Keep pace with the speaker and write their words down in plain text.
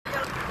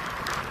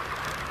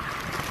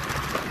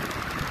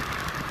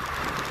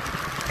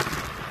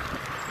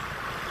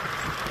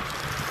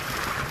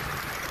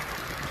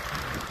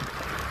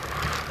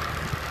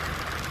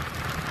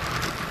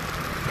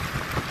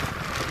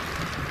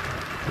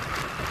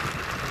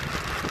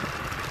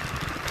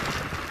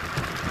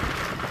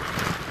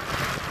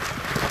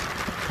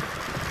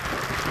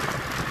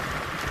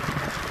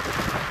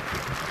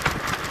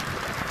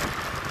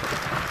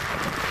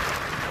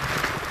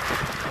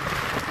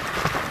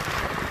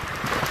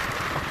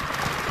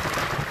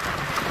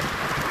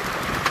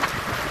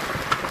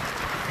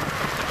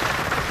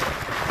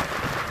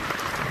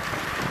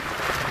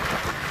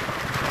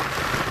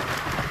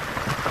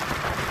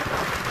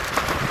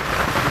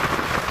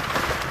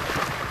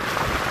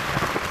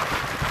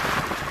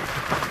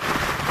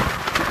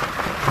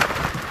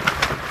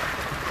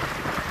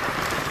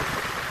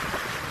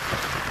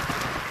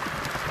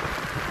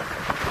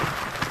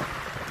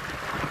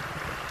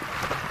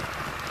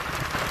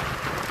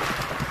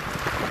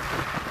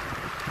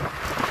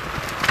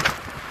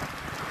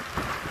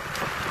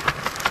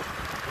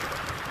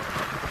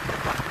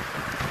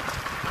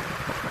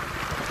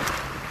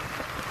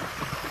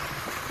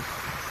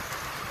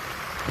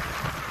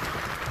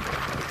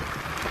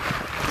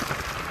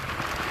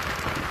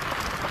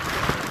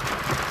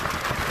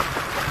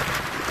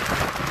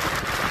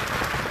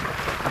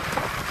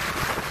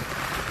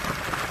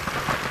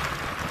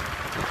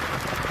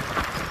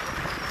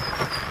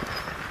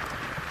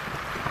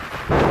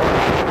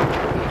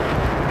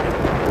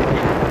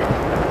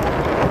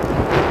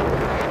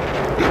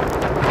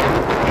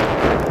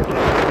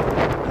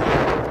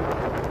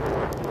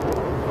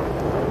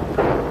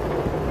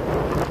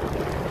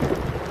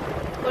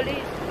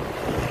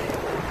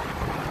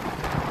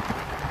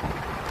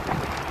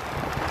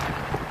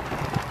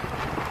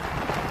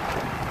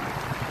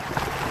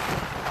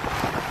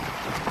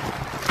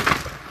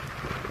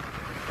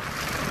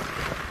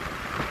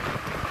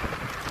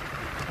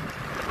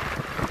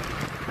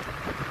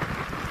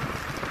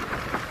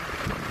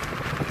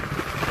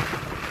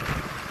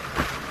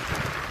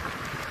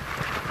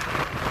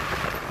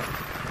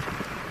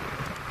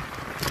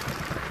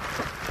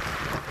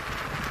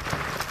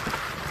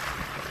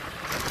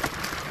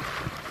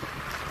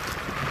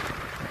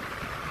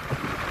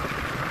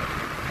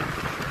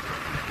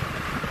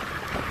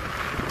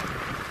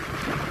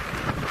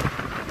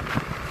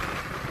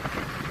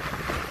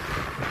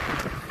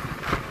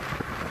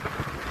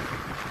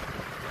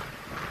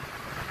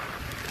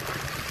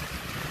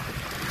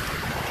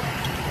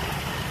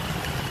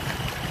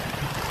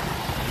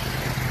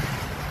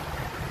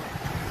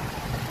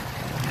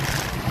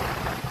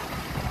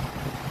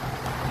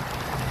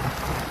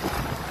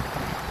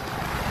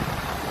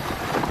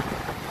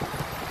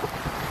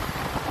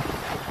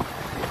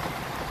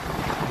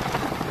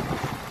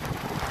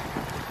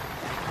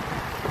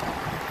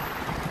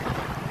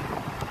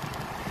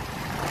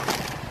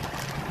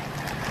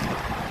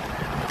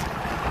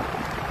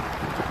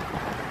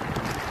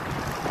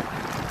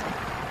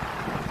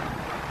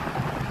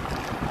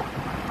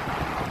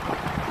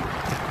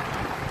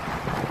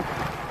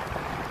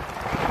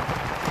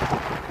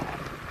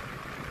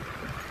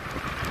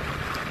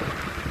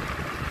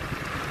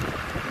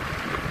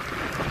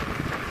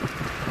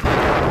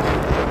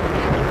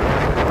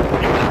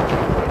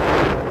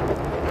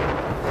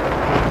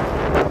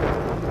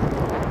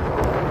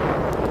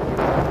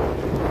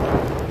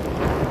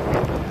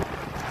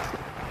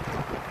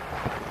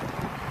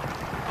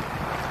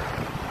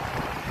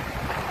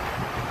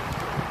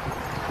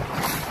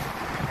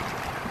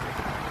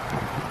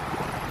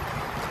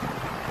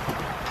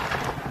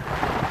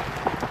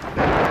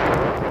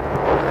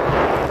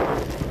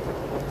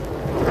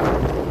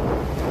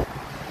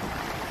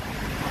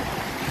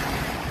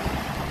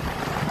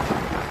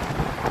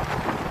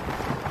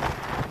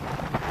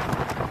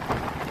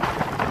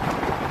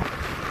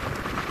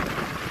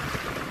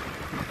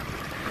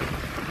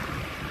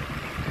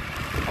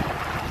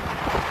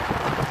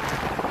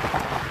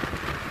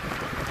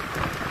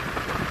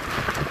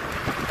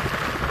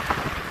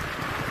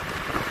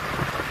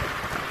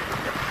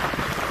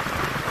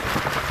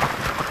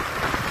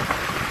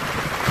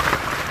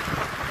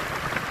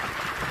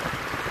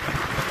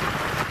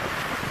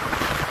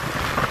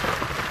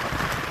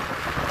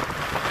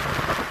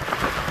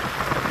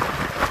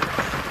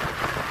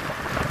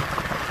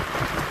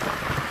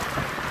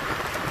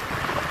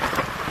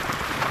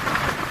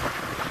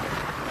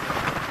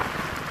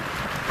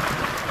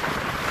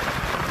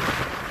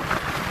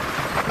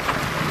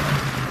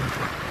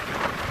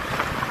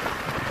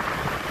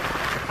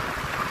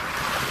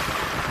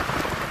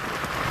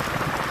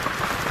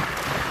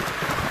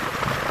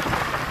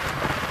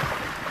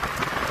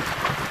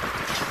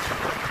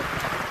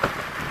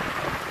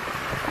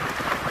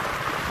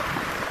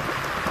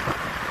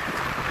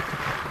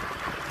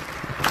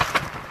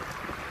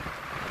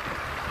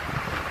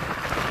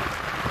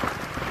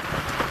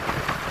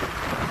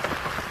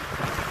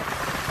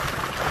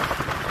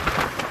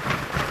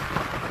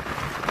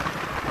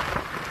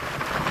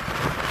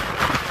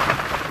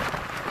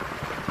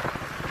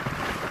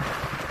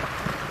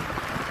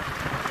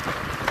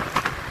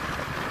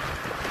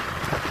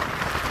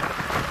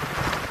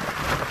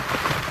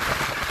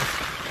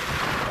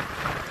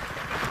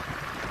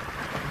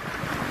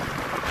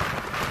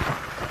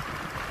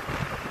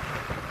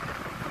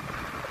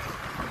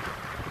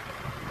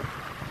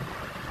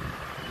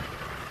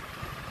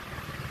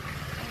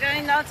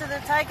going down to the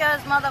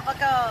tigers,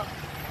 motherfucker.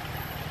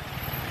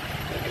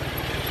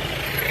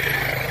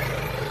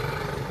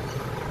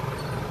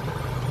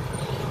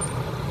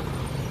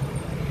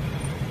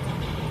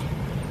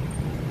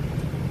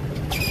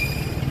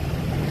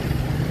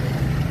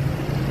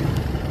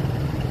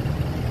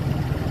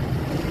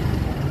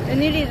 We're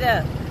nearly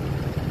there.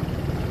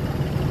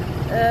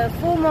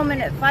 4 more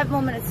minutes, 5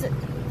 more minutes,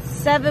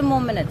 7 more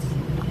minutes.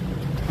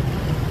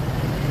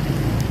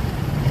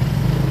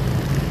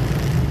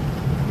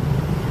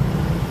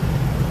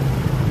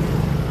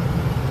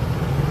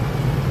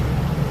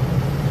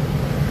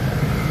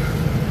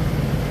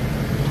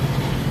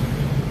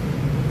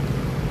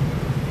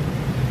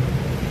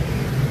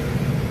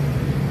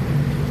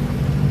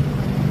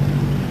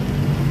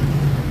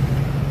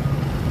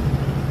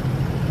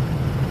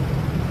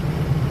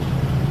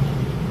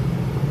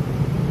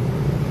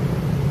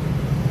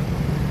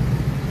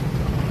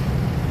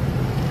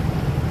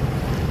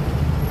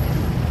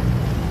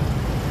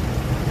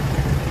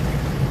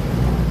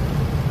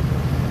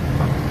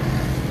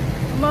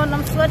 Come on,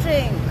 I'm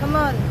sweating. Come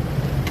on.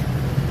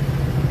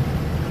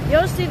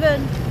 Yo,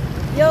 Steven.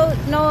 Yo,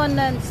 no one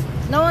lands.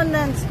 No one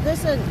lands.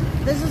 Listen,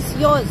 this is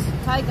yours,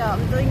 tiger.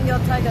 I'm doing your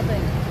tiger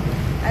thing.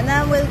 And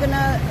then we're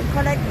gonna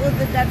collect all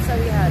the debts that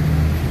we had.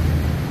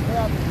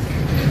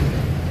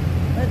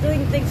 We're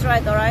doing things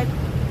right, alright?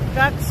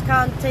 Drugs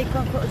can't take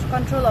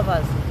control of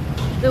us.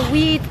 The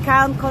weed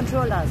can't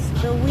control us.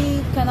 The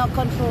weed cannot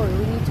control.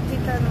 We need to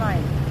keep that in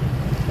mind.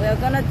 We are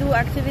gonna do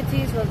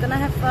activities, we're gonna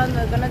have fun,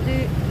 we're gonna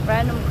do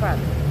random crap.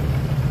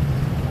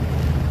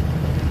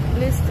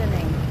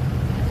 Listening.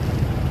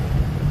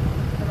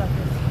 How about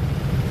this?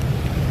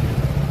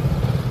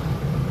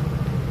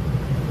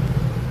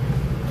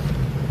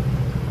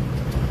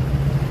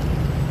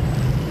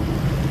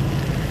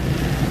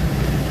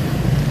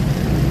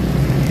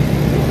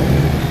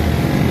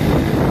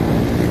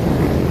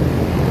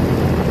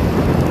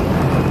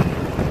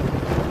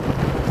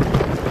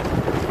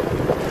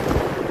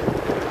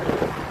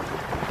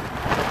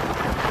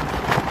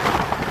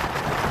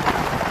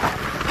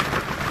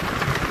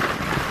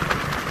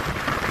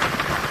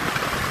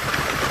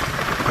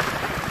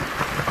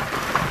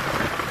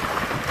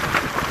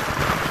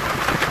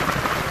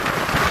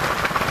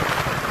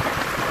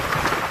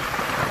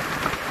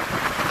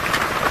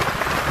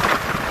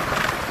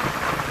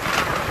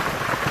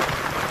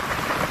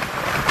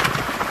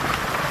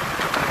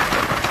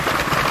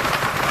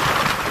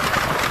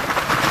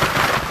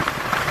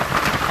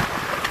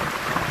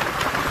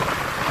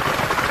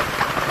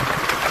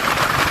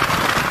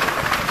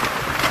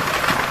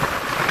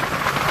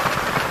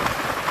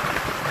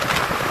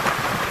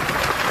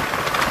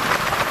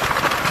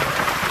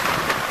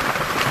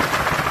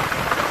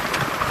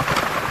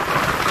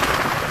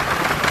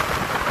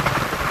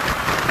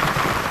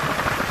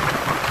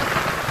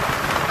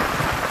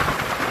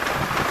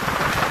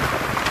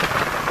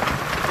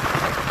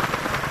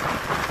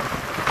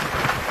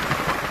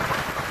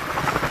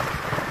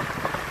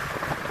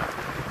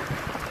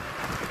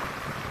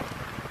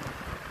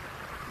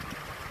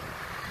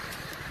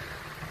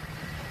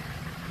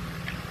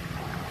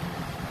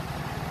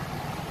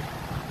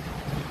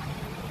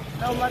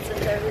 No much in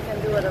there, we can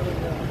do whatever we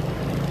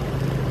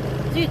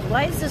want. Dude,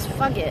 why is this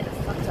fuckhead,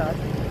 fucktard,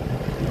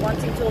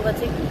 wanting to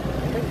overtake me?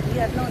 Like, you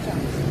have no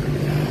chance.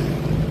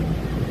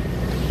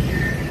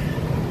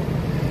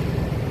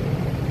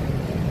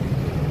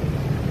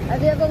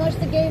 Have you ever watched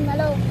the game?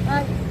 Hello?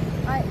 Hi?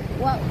 Hi?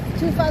 What?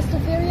 Too Fast, Too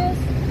Furious?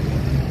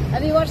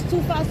 Have you watched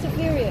Too Fast, Too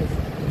Furious?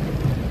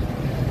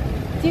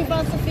 Too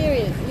Fast, Too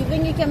Furious. You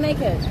think you can make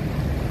it?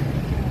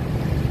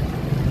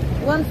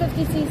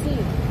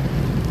 150cc.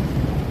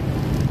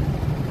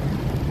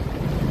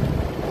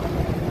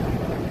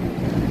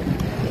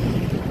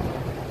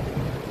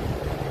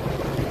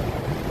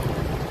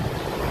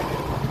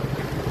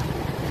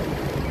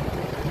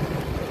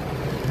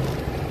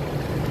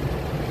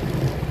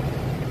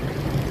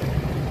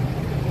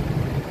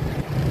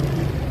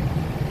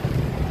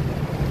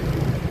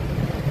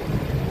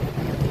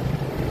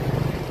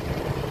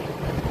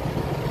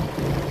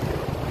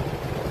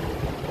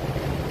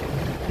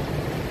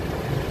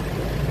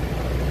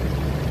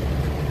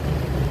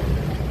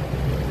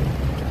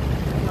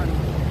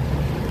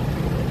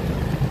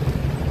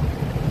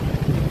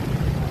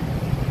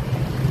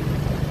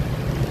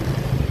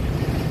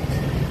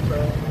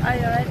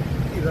 IRL?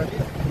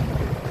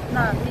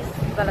 No, Miss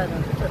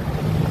Baladon.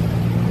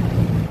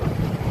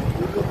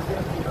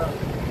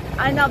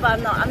 I know, but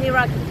I'm not. I'm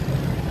Iraqi.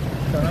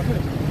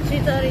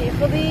 Chitari,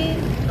 Khubi.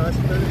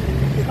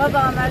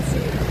 Baba,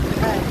 merci.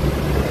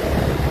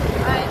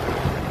 Alright.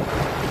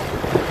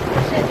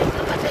 Shit, it's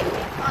overtaking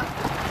me. Fuck.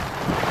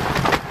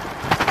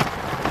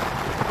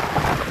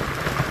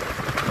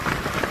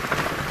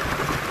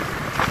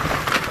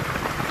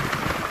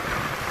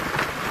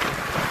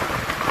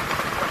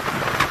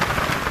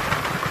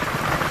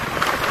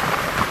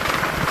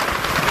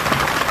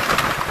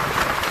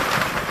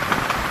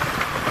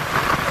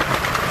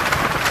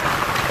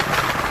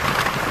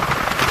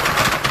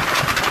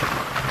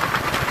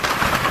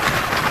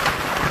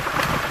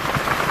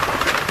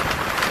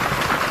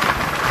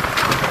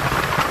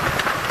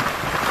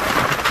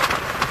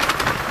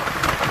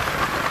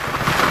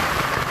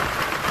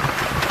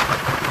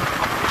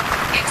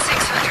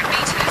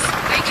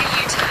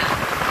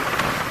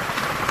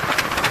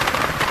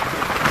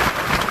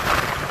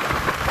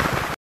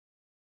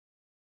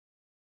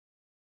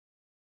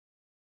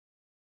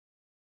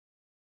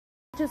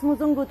 is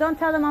Muzungu. Don't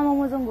tell them I'm a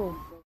Muzungu.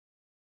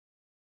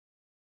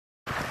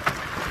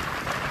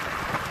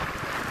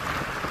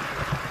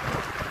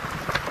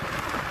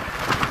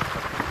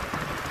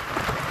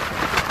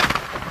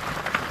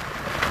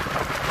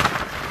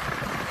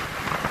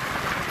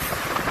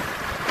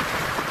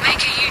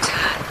 Make a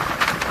U-turn.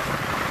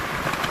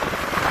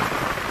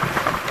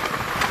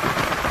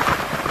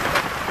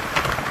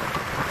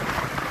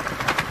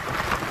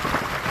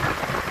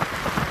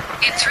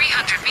 In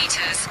 300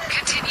 meters,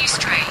 continue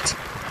straight.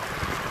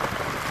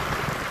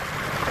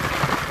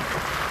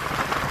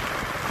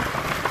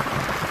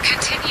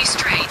 Continue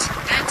straight,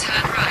 then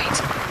turn right.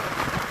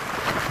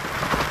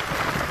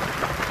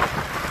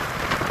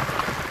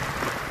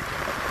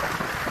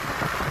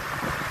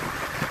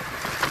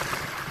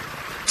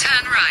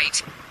 Turn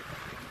right.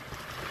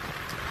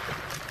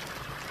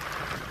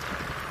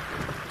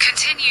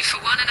 Continue for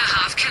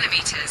 1.5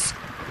 kilometers.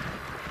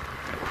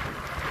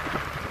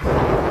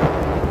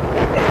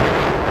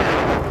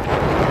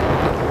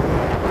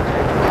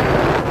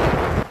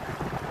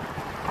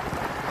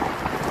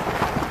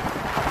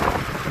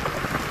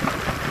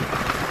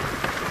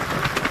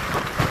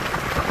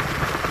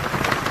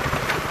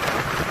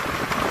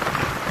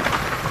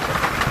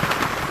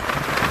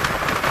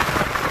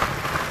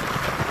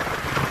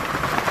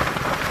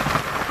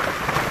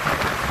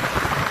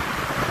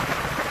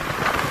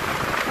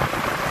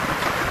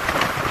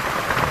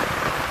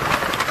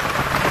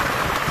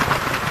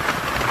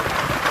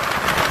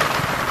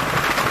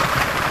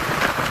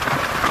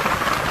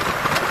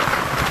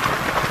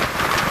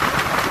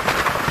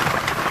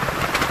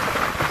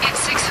 In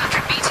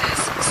 600 meters,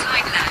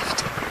 slide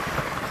left.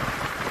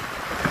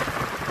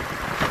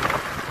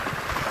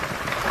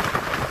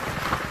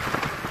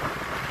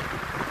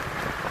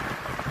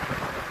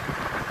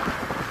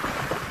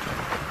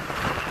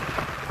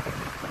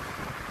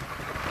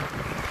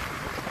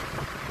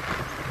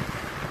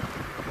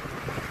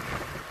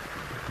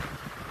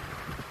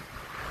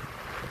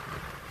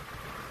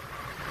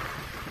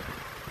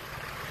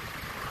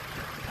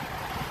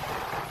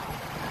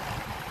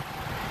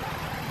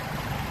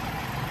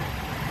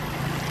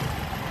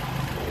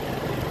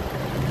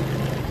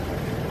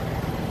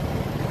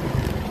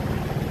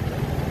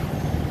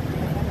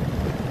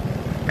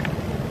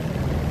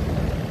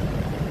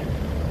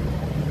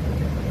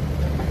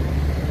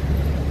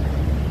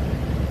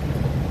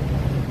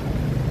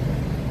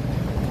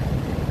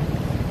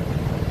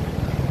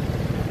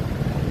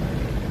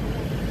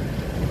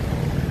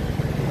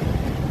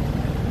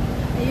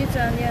 A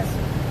U-turn, yes.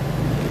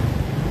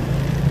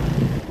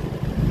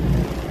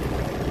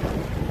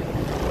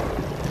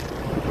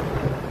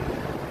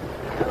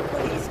 Oh,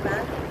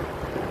 policeman.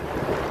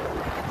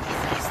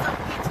 He's not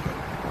eating.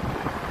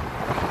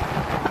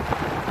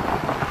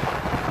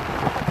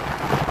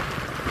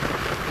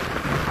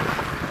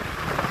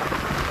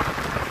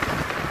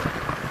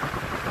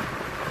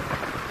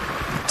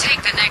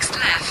 Take the next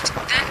left,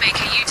 then make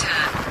a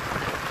U-turn.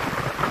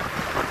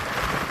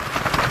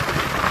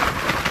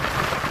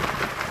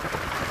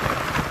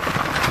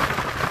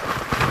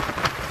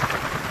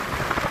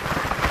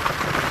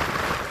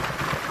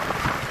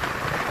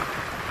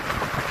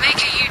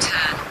 Make a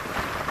U-turn.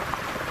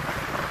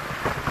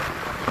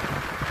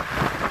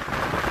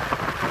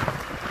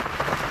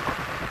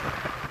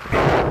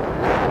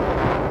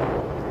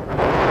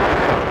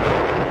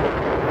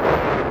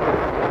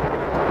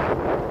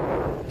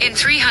 In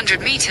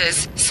 300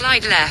 meters,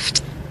 slide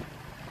left.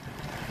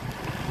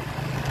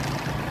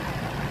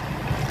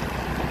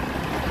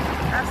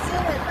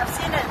 I've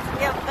seen it.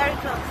 Yeah, very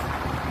close.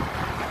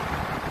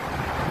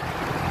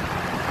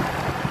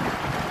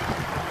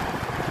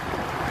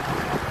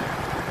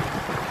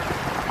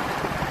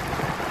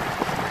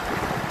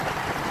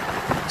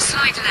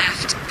 Slide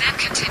left, then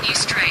continue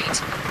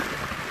straight.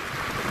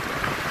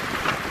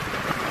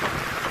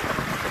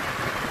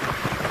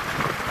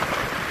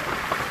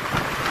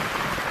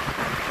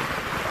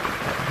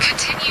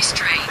 Continue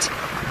straight.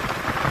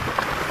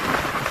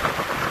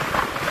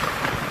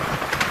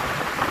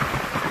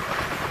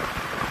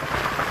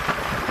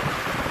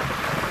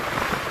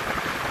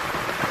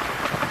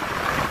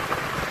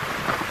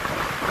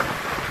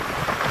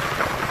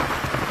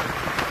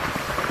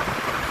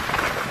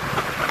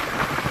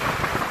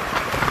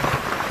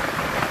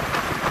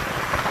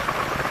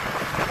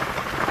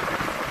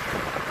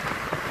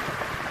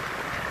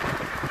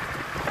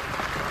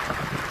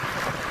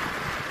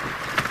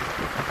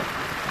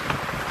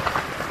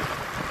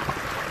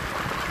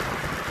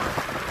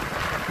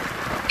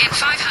 In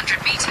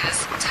 500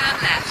 meters, turn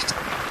left.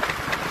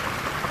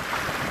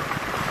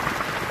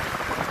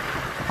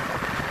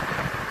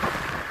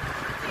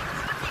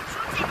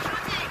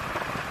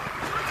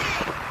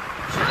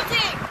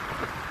 Shooting!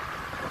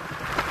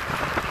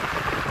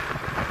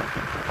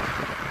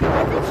 I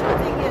did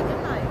shooting here,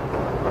 didn't I?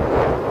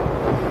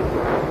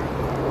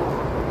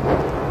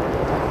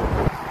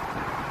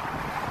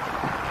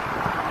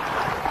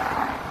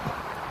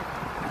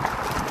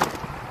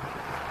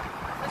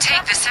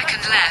 Take the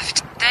second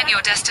left, then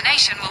your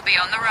destination will be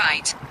on the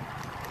right.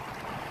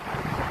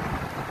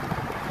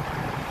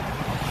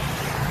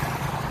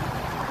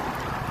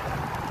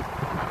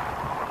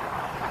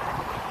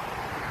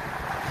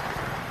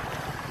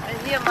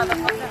 here,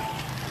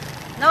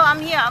 motherfucker. No,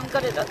 I'm here. I'm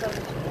got it. I got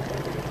it.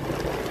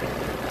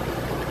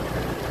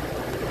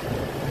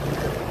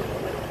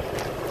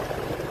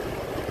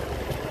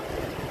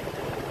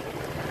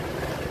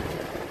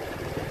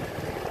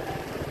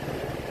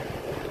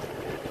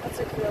 That's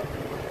a kilo.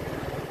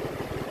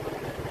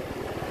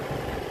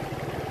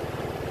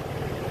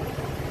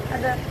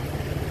 And then,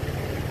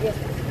 yes.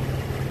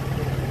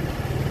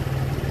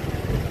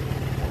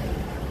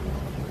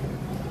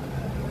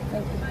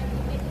 Thank you.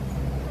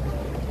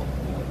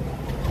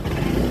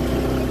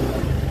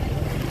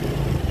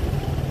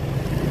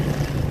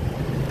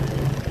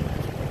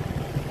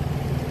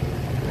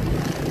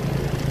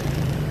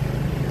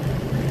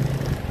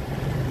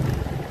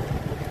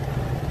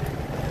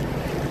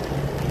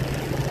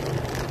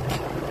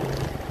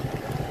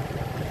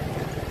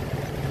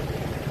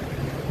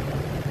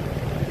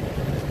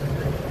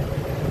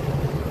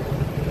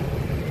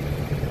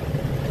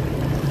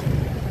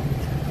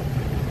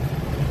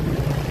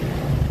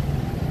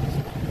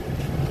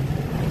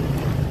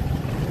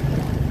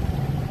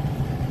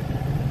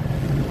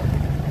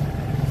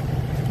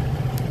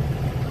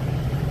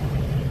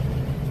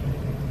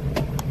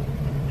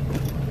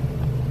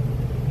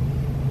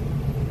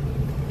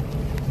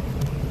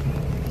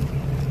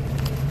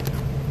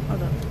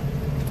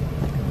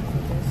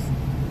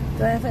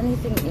 Do I have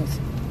anything? Yes.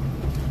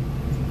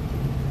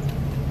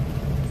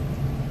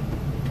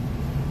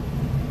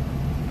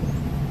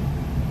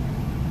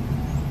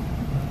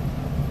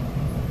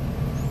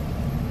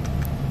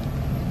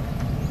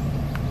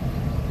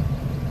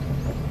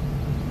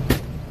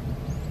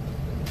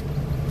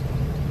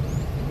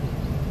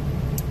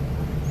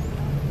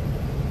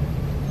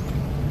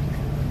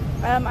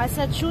 I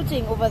said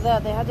shooting over there.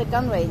 They had a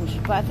gun range,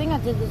 but I think I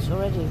did this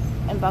already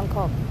in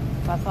Bangkok,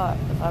 if I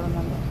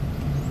remember.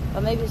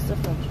 But maybe it's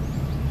different.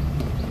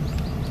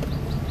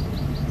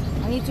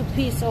 I need to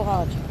pee so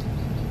hard.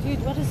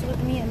 Dude, what is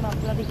with me and my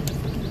bloody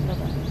freaking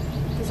brother?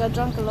 Because I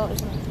drank a lot,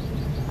 isn't it?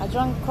 I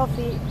drank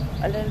coffee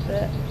a little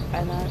bit,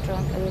 and I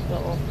drank a little bit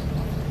of.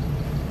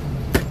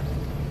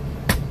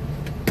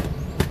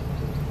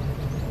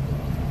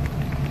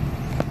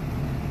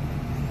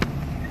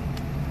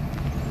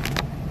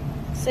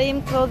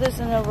 Same clothes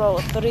in a row.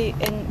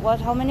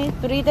 How many?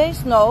 3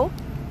 days? No.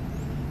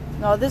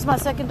 No, this is my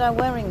second time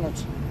wearing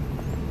it.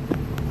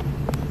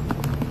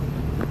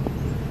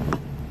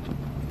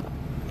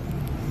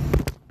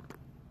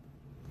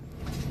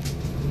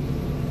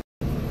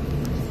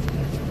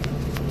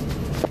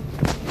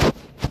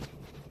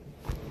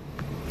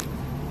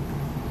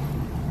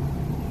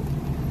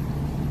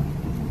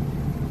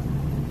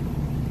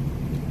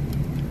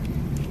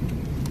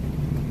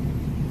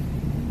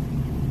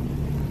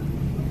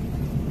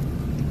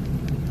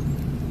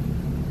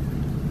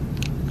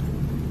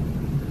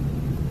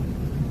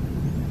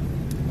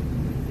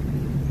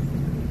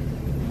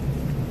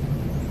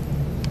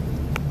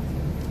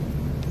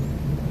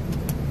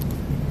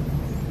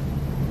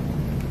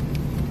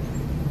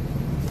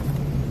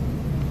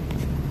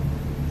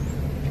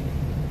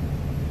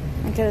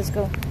 Okay, let's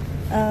go.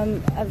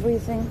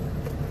 Everything.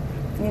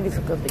 Nearly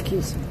forgot the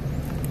keys.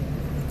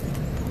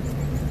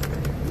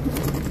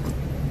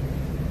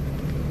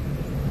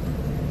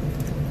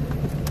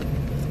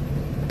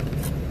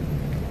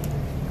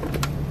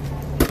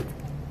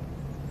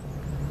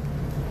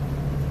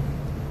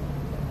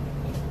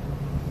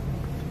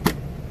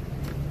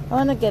 I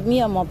want to get me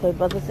a moped,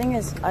 but the thing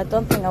is, I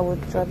don't think I would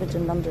drive it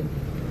in London.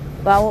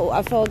 But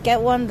if I would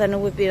get one, then it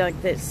would be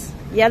like this.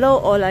 Yellow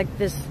or like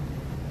this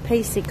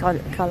pasty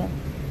color.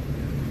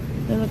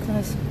 They look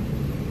nice.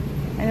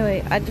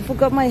 Anyway, I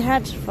forgot my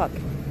hat. Fuck.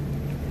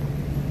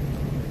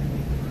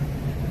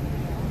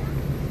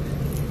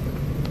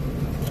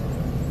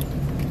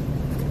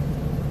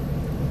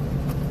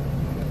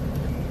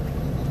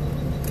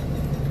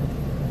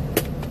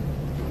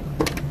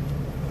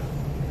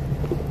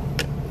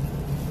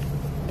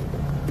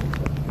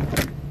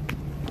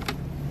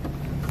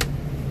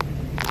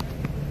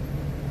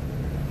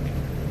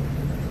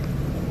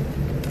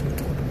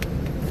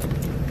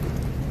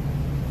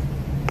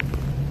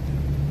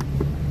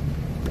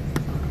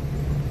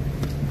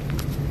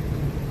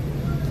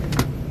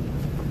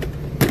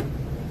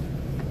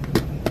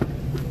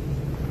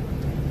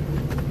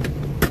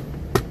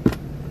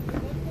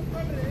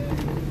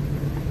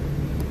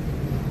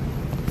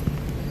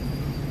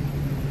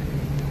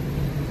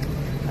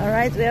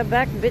 Alright, we are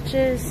back,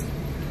 bitches.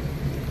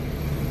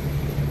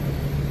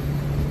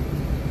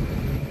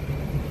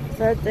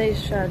 Third day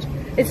shot.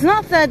 It's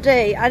not third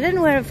day. I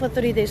didn't wear it for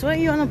 3 days. What are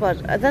you on about?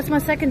 That's my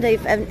second day,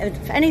 if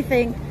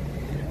anything.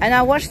 And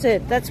I washed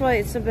it. That's why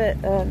it's a bit,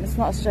 it's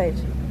not straight.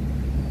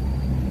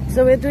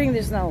 So we're doing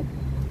this now.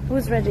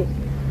 Who's ready?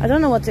 I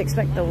don't know what to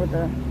expect though with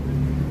the...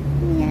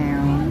 Meow.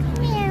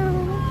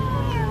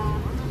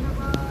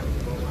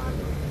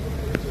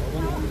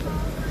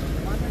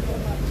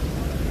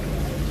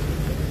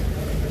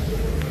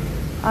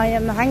 I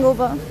am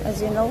hangover,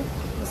 as you know,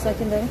 the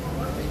second day.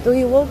 Do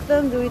we walk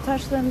them? Do we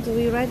touch them? Do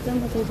we ride them?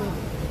 What do we do?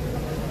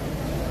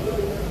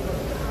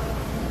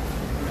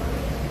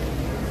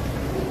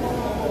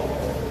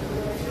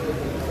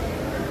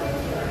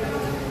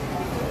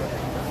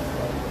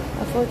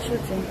 Photo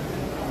shooting.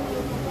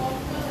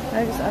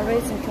 Tigers are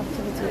raised in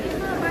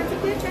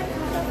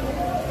captivity.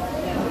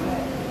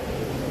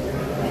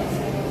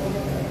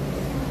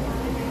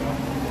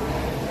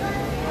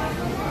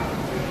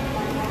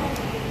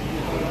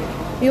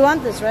 You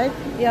want this, right?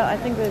 Yeah, I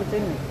think we're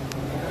doing it.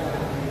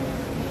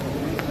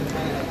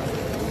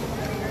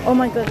 Oh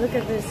my god, look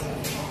at this.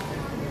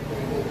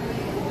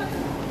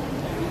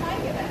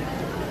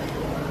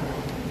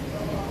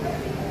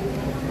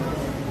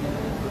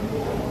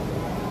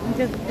 Look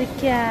at the big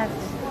cat.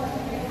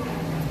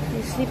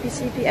 He's sleepy,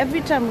 sleepy.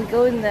 Every time we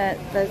go in that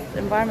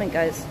environment,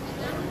 guys,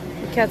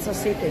 the cats are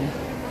sleeping.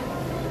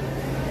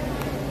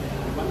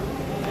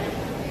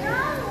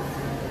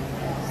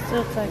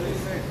 Still tigers.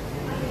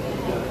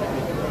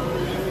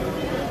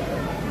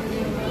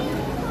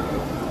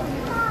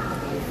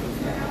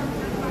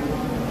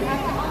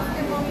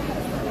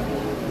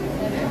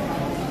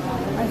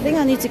 I think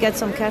I need to get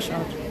some cash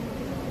out.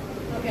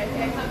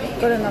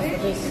 Good enough for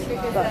this,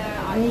 but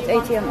I need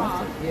ATM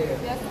after.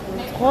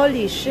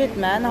 Holy shit,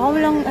 man! How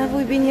long have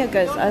we been here,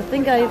 guys? I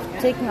think I've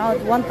taken out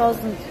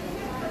 1,000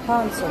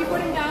 pounds so far.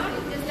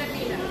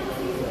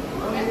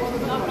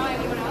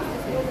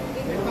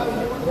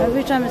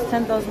 Every time it's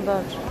 10,000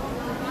 baht,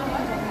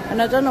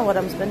 and I don't know what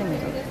I'm spending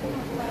it on.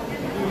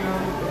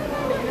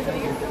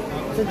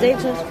 The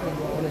data.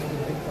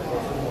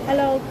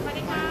 Hello.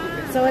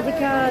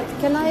 Sawadika,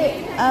 can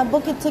I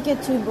book a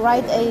ticket to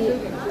ride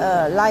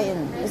a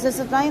lion? Is this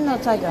a lion or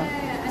tiger?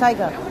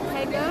 Tiger.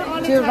 Tiger,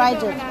 only To tiger,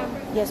 ride it. madam.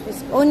 Yes,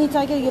 please. Only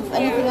tiger? You have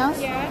anything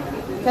else? Yeah.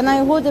 Can I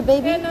hold the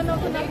baby? No, cannot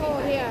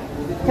hold here.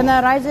 Can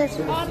I ride it?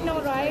 Oh, no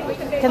ride.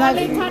 Can I-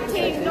 Only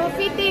touching, no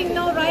feeding,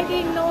 no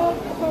riding, no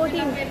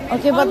holding.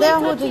 Okay, but Only they're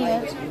touching. holding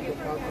it.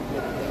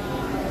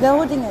 They're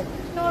holding it.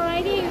 No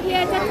riding,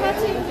 here just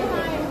touching.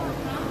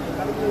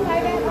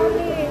 Thailand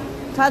only.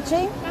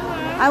 Touching?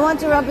 I want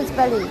to rub its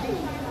belly.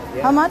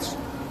 How much?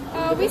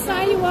 Which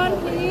size you want,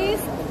 please?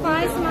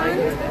 5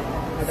 months.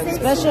 6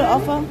 Special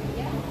months.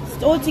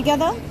 offer? All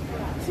together?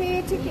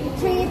 Three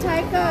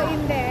tiger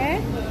in there.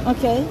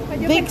 Okay. But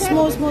you Big, can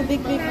small, take- small,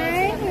 big, big.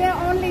 Okay, here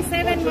only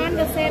 7 months,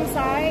 the same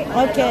size.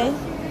 Okay.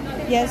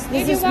 Yes,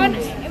 this If you is want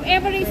small.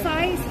 every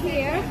size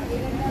here,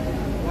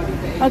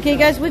 Okay,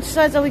 guys, which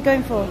size are we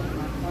going for?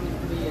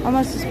 How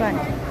much is back?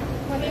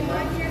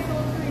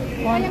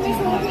 1, 2,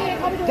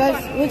 3.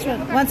 Guys, which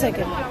one? 1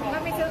 second.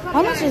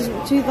 How much is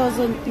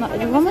 2,000?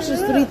 How much is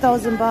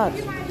 3,000 baht?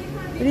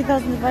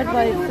 3,000 divided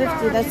by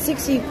 50. That's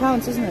 60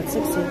 pounds, isn't it?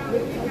 60.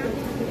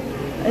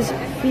 It's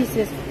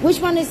pieces. Which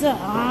one is the?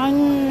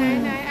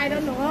 I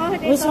don't know.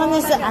 Which one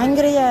is the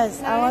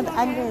angriest? I want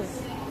angriest.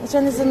 Which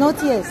one is the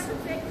naughtiest?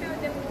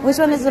 Which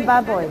one is the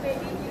bad boy?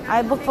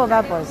 I book for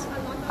bad boys.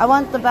 I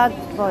want the bad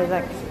boy,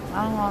 like,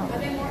 I don't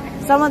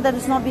know. Someone that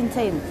has not been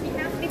tamed.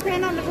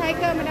 Depend on the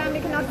tiger, madam. We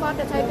cannot force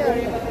the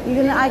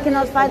tiger. I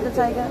cannot fight the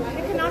tiger.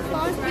 We cannot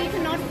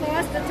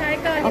force the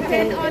tiger.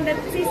 Okay. Depend on the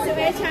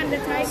situation, the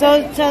tiger.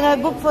 So shall I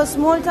book for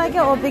small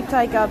tiger or big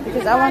tiger?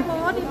 Because I want.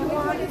 Both if you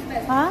want.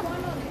 Huh?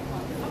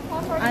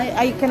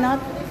 I cannot.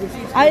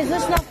 Is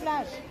this not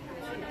flash?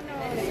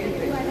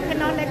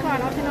 Cannot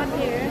record or cannot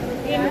hear.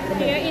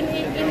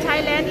 In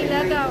Thailand,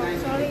 illegal.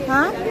 Sorry.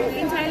 Huh?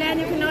 In Thailand,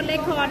 you cannot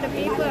record the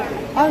people.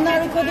 I'm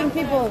not recording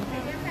people.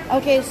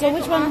 Okay, so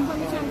which one?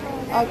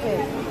 Okay.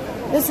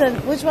 Listen,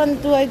 which one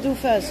do I do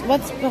first?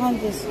 What's behind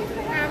this?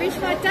 Which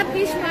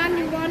one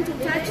you want to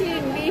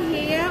touching? We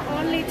here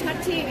only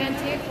touching and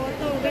take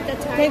photo with the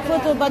tiger. Take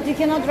photo, but you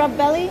cannot rub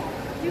belly?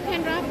 You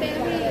can rub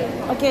belly.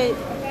 Okay,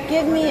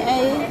 give me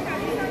a...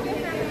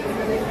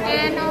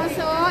 And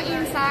also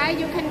inside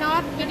you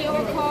cannot video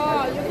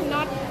call. You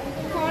cannot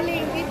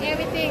calling with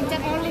everything.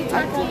 Just only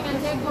touching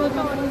and take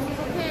photo.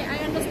 Okay, I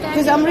understand.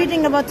 Because I'm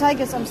reading about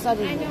tigers, I'm I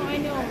studying.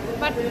 know.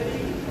 But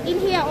in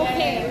here,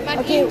 okay. But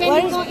Okay, when where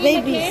you is go in the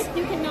babies? case,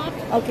 you cannot.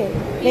 Okay,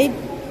 babe.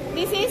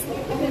 This is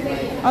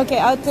Okay,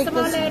 I'll take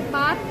small this.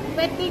 part.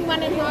 Waiting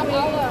 1.5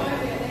 hours.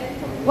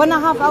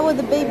 1.5 hour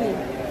the baby.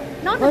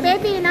 Not What? the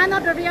baby,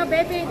 not the real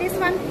baby. This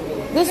one.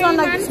 This 3 one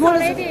like months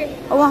smallest. already.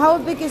 Oh, how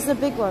big is the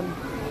big one?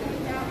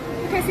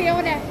 You can see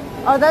over there.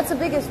 Oh, that's the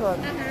biggest one.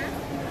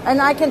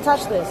 And I can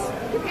touch this.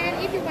 You can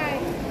if you buy.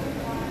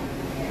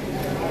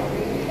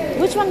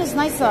 Which one is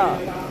nicer?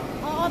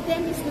 All of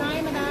them is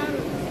nice, madam.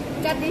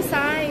 Just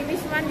decide which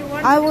one you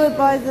want. I will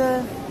buy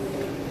the...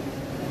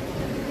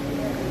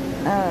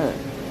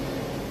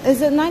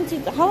 is it 90?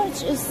 How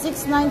much is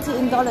 690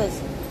 in dollars?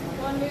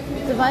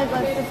 Divided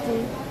by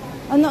 50.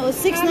 Oh no,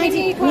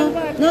 690.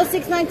 No,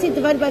 690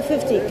 divided by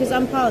 50 because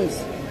I'm pounds.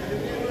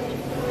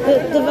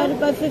 Divided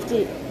by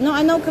 50. No,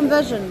 I know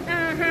conversion.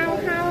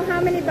 How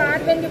many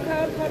baht when you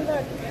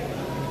convert?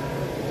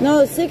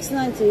 No,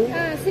 690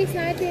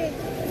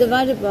 690.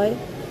 divided by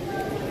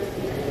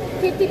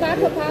 50 baht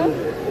per pound.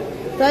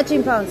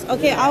 13 pounds.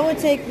 Okay, I will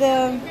take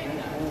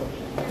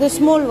the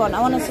small one.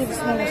 I want to see the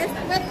small one.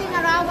 Waiting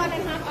around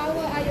 1.5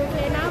 hours. Are you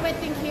okay now?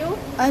 Waiting queue.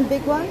 And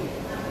big one?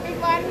 Big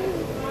one.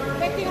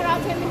 Waiting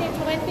around 10 minutes,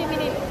 20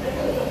 minutes.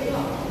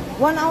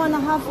 1 hour and a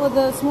half for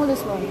the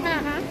smallest one.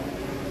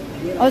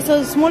 Oh, so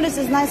the smallest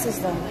is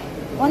nicest then.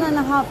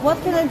 1.5.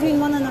 What can I do in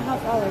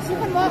 1.5 hours? You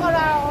can walk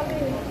around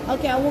only.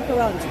 Okay, I'll walk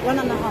around.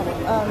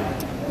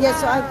 1.5.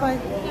 Yes, so I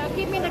find. Yeah,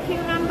 give me the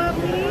queue number,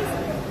 please.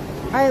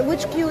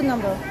 Which queue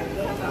number?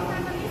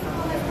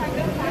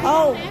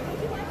 Oh,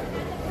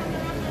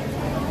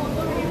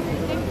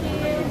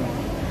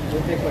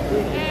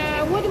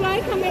 Would you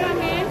like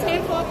cameraman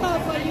take photo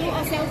for you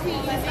or selfie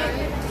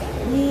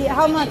inside?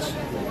 how much?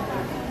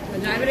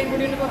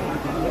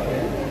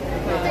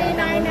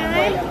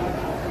 399.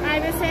 I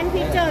will send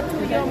picture to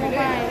your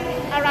mobile.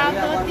 Around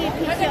 30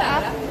 picture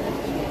up.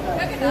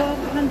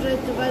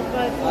 400 divided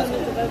by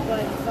 400 divided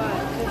by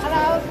 5.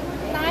 Around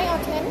 9 or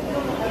 10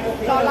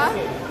 dollar.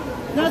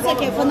 No, it's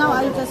okay. For now,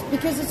 I'll just,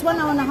 because it's 1.5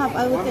 hours,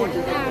 I will take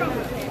it.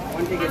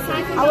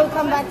 I will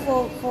come back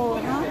for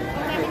huh?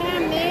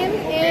 Name,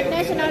 age,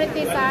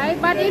 nationality, size.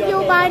 But if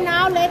you buy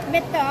now, let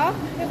better.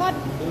 Because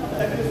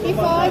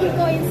before you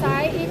go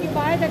inside, if you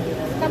buy the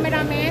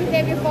cameraman,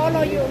 they will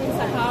follow you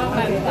inside.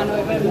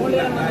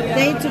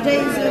 Today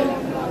is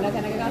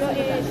Your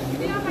age.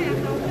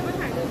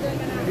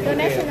 Your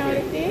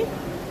nationality.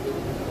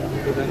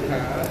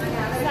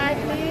 Size,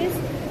 please.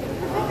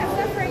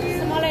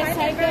 Smallest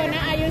tiger.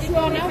 Now, are you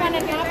sure? Now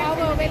 1.5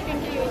 hours waiting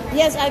for you.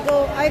 yes, I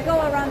go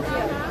around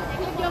here.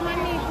 Put your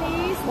money,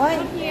 please. Why?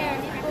 Not here.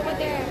 Over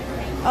there.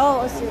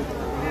 Oh, I see.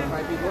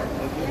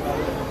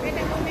 Wait a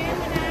moment,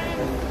 madam.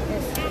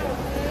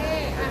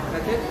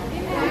 Okay.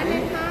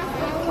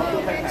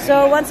 1.5 hours.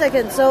 So 1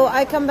 second. So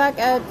I come back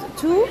at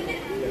 2.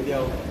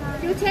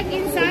 You check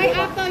inside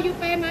after you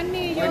pay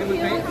money. Your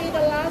queue will be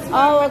the last one.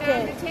 Oh, madam.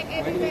 okay. You check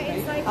everywhere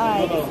inside. All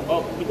right.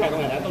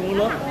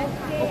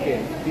 Okay.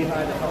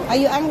 Are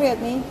you angry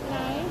at me?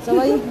 Nice. So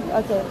why?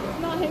 Okay.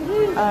 Not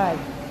angry. All right.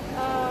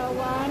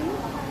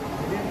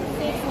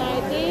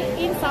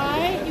 1,690.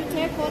 Inside, you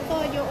take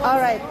photo. You All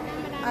right.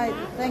 madam. All right.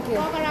 Thank you.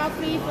 Walk around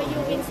free for you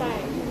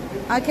inside.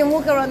 I can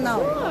walk around now.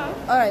 Sure.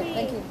 All right.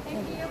 Thank you.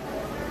 Thank you.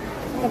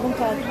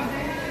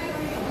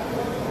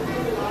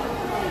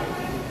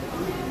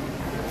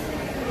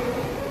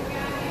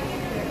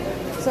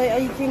 So are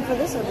you queuing for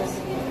this or this?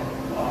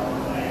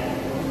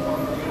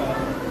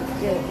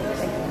 Good.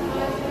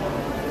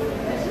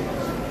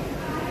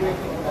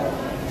 Thank you.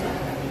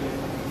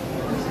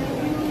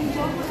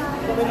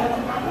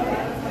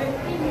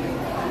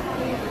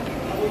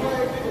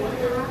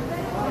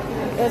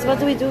 Yes, what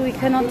do? We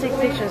cannot take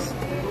pictures.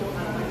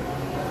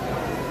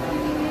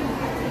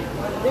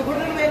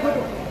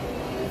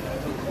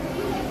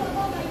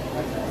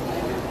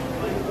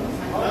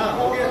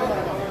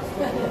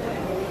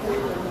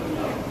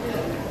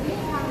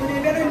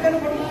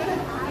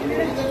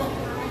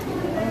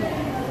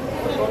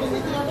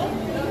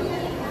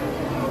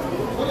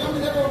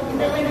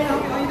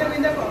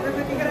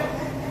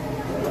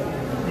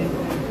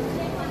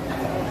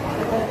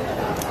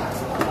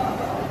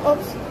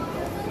 Oops.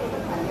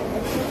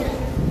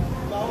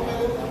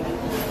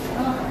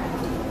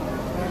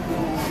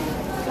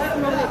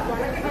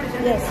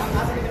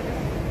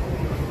 Yes.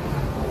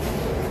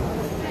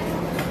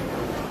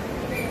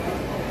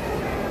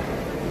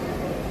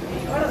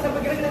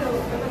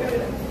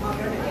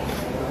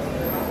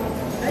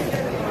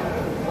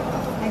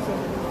 Thank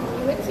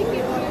you. With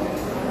ticket.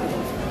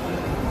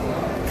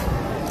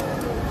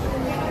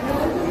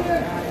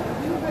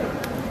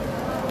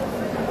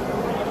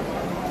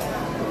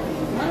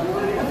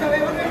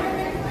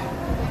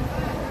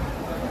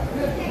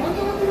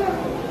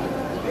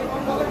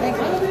 Thank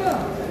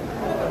you.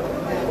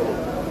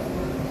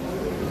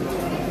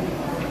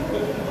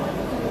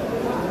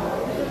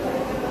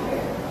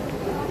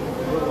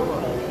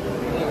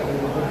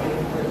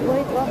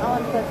 Wait 1 hour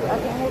and 30. I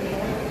can hold it.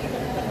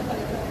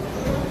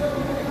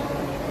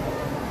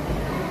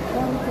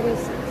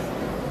 136.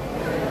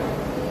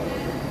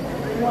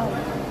 1.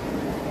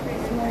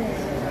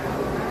 Smallest.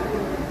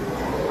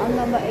 I'm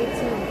number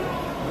 18.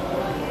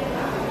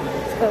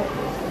 Let's go.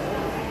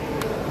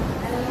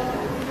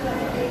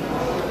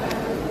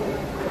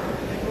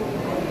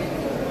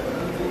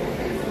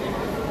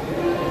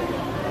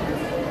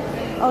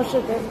 Oh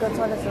shit, there's go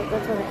toilet, so go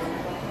toilet.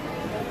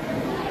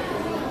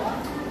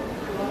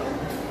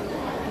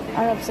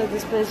 Arab said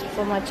this place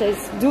for my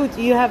chase. Dude,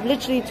 you have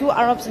literally 2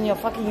 Arabs in your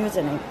fucking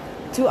username.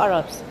 2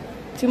 Arabs.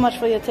 Too much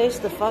for your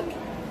taste, the fuck?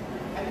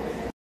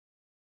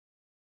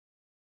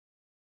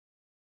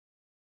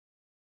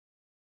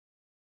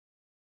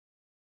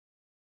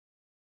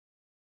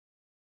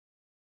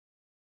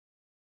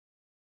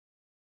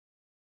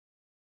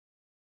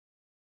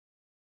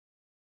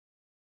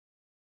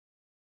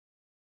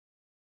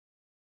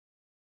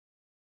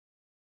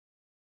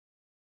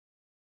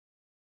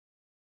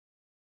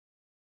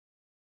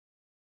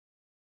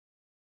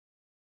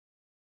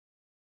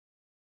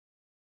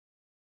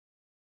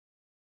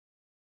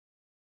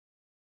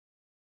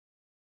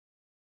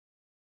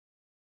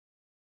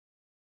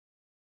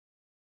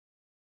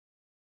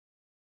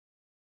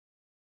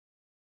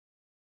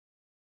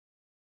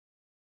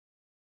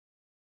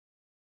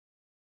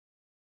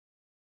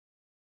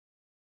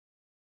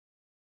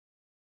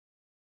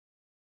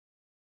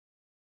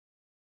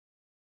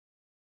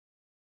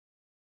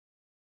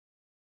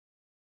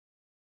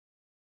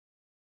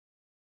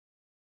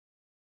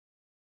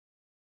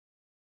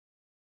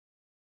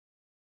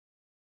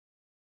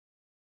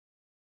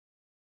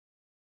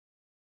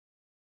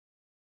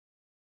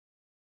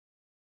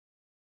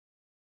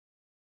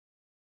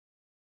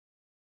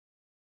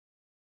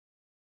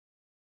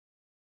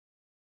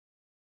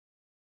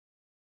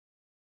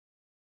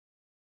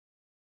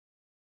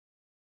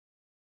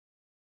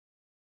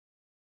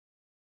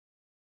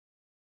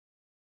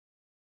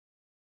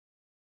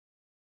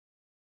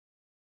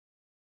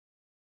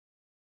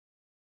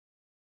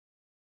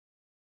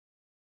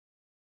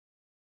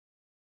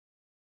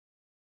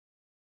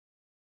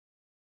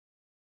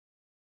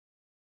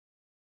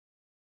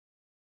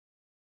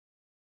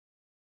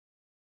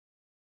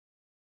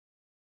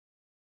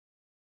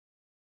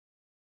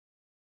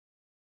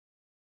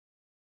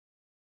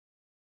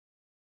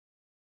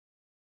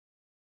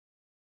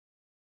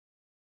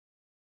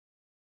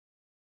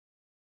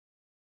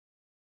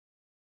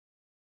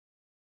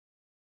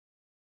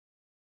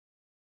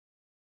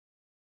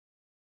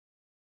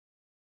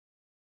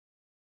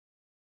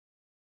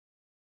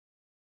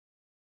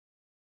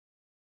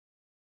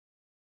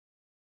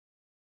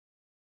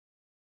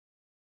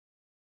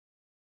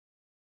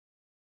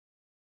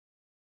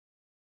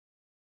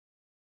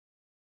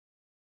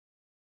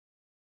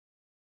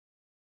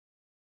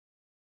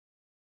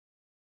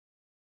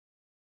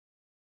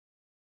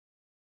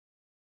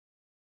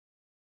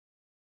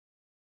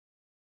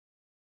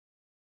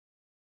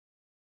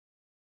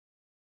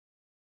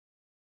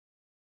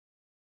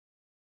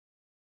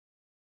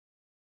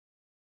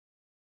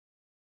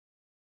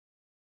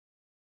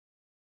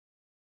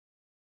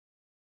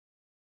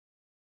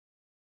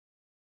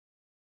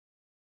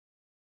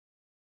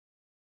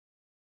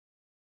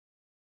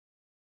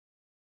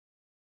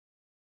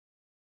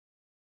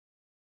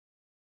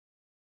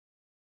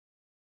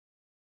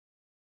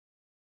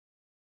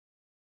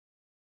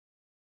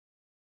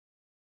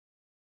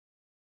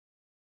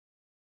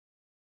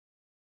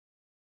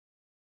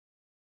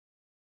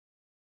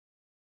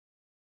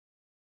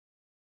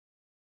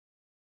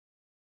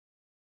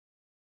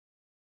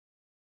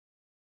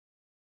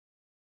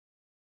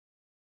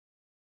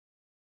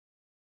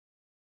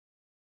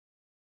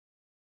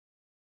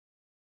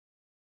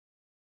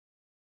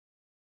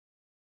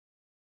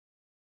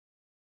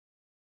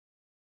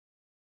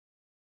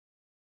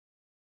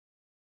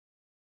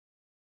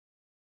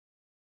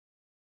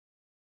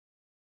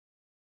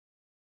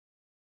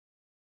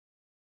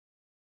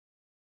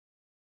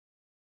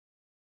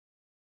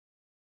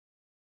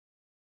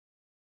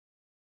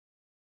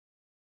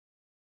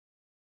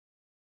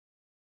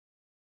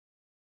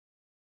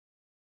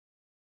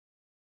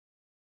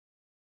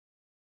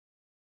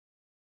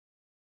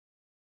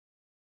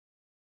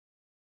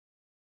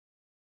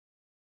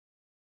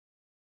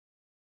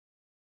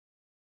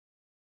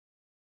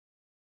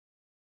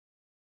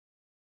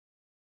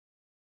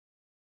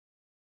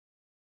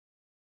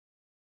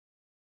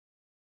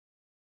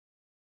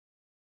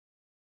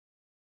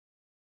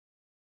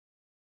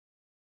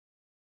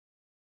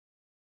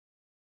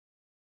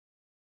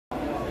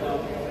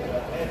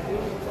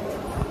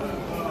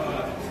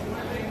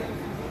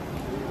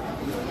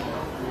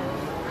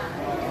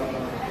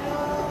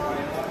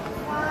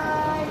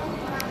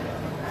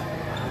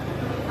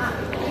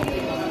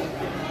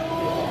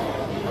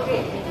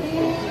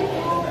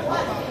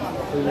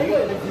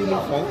 ริงๆมั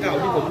นของเก่า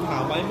ที่ผมถา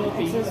มไว้เมื่อ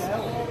ปีที่แล้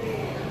ว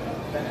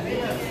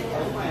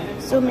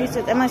So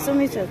muted. Am I so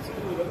muted?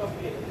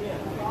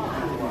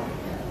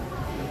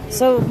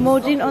 So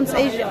Modin owns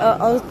Asia,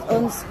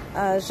 owns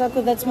Shako.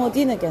 That's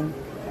Modin again.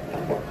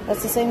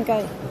 That's the same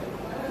guy.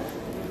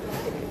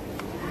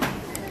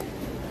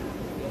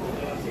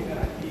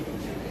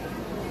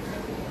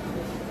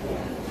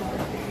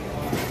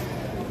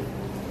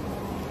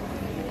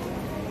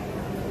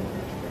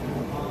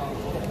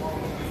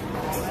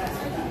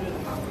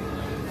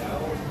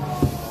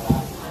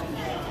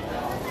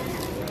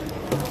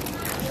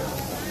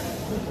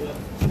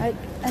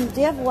 And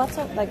do you have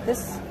WhatsApp like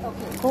this?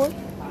 Okay. Call?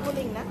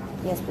 Calling na?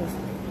 Yes, please.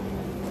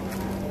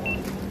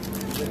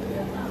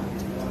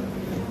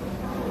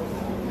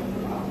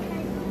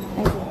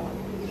 Thank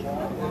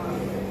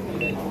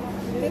you.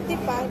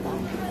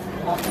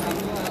 55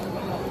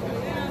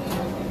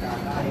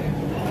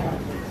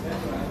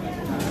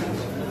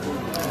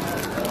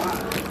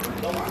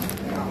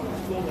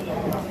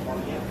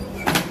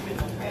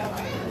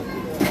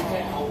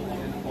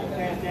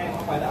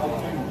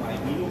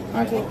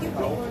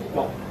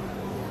 Okay.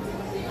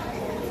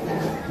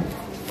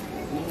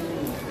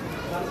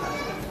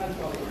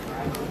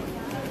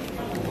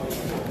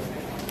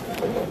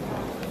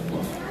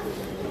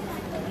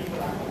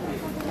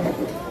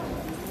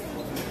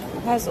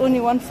 Has only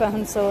one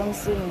fan, so I'm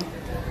assuming.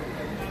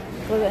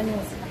 Well,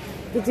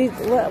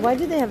 anyways, why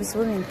do they have a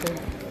swimming pool?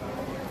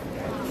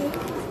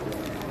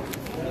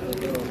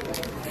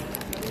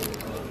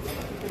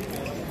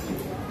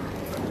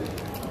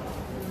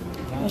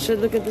 I should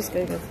look at this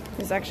guy, guys.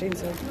 He's actually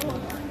inside.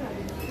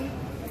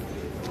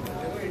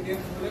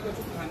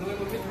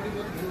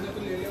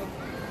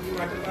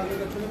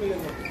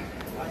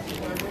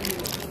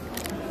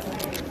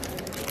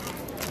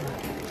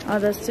 Oh,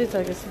 that's two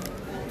tigers.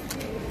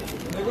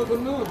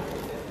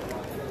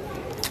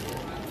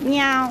 Meow.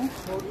 Meow.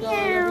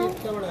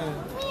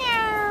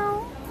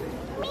 Meow.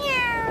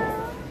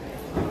 Meow.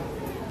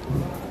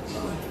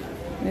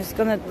 This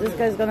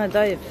guy's gonna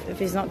die if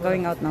he's not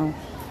going out now.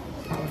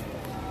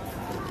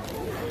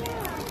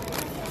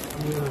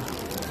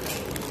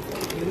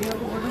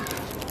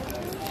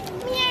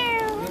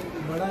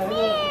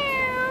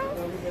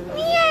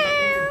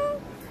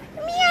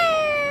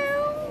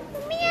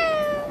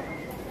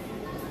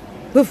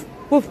 Woof,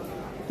 woof,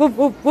 woof,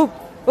 woof, woof,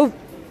 woof.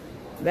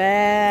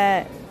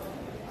 Bah,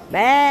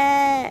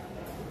 bah,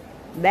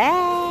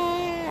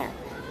 bah,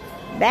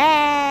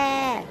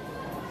 bah,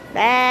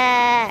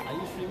 bah. Are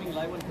you streaming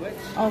live on Twitch?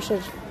 Oh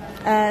shit.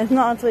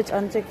 Not on Twitch,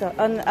 on TikTok,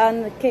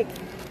 on Kick.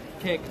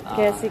 Kick.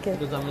 KFC Kick.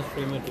 Because I'm a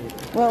streamer too.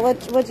 Well,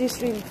 what do you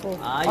stream for?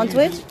 On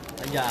Twitch?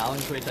 Yeah, on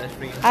Twitch I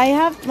stream. I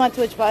have my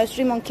Twitch, but I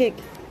stream on Kick.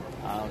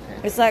 Okay.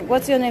 It's like,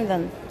 what's your name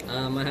then?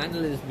 My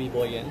handle is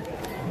bboyen.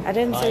 I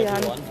didn't say your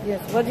handle. everyone.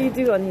 Yes. What do you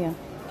do on here?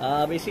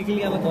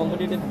 Basically, I'm a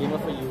competitive gamer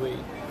for UAE.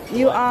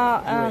 You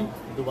are,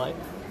 Dubai.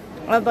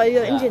 but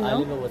you're Yeah, Indian, I no?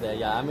 live over there.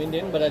 Yeah, I'm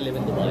Indian, but I live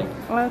in Dubai.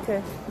 Oh, okay.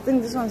 I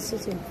think this one's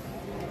city.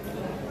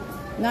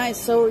 Nice.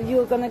 So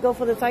you're gonna go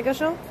for the tiger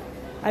show?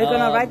 Are you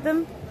gonna ride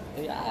them?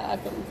 Yeah, I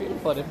can feel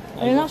for it.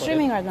 You're not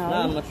streaming right now? No,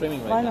 are you? I'm not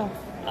streaming right Why now.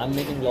 not? I'm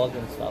making vlogs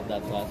and stuff,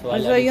 that's why.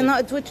 So you're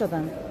not a Twitcher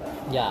then?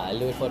 Yeah, I'll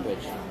do it for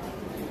Twitch.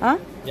 Huh?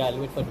 Yeah, I'll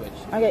do it for Twitch.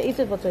 Okay, eat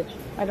it for Twitch.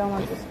 I don't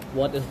want this.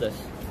 What is this?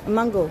 A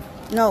mango.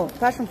 No,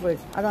 passion fruit.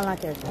 I don't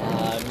like it.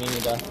 Me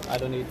neither. I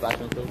don't eat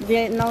passion fruit.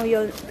 Yeah, now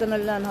you're gonna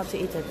learn how to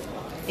eat it.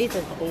 Eat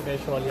it. Okay,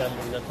 surely I'll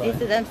do that.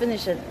 Eat it and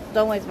finish it.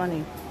 Don't waste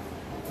money.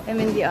 I'm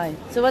in the eye.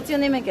 So what's your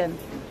name again?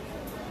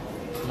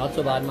 Not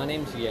so bad. My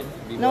name's Ian.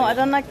 No, I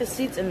don't like the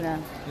seeds in there.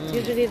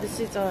 Usually the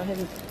seeds are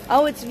hidden.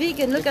 Oh, it's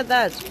vegan. Look at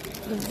that.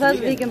 The first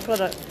vegan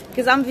product.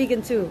 Because I'm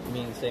vegan too. I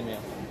mean, same here.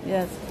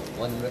 Yes.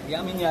 Yeah,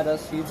 I mean, yeah, the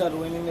seeds are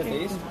ruining the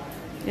taste.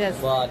 Yes.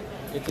 But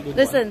it's a good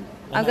Listen,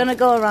 one. I'm gonna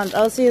go around.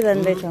 I'll see you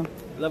then later.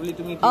 Lovely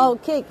to meet you. Oh,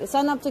 Kick.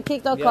 Sign up to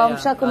kick.com. Yeah,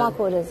 Shako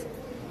Mako it is.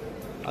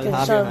 I'll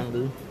have your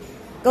handle.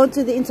 Go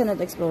to the Internet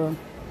Explorer.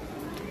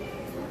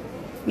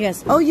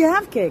 Yes. Oh, you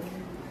have Kick?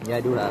 Yeah,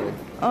 I do have it.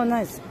 Oh,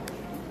 nice.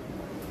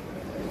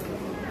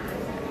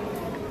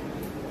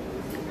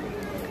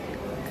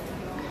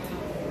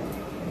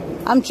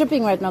 I'm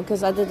tripping right now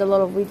because I did a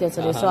lot of weed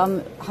yesterday, so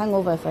I'm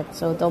hangover effect,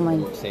 so don't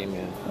mind. Same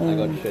here. I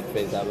got shit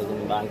faced. I was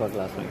in Bangkok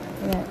last night.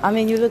 Yeah. I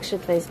mean, you look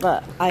shit faced,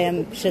 but I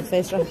am shit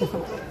faced right now.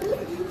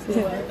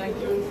 Thank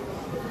you.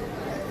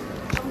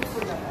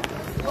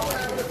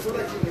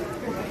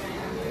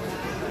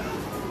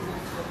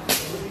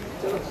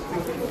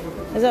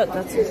 Is that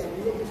that's it?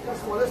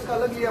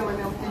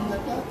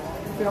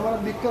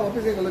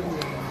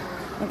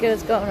 Okay,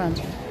 let's go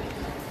around.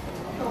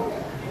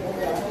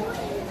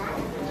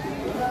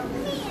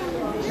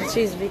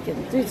 She's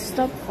vegan. Dude,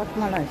 stop. Fuck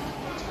my life.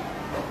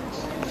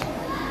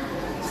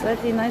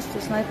 Slightly nice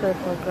to sniper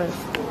for Christ.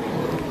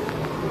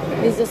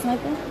 Is the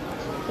sniper?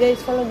 Yeah,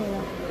 he's following me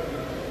now.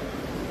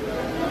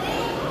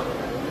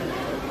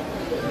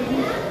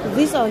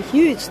 These are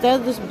huge. They're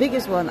the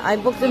biggest one. I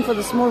booked them for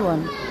the small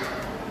one.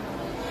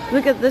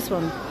 Look at this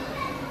one.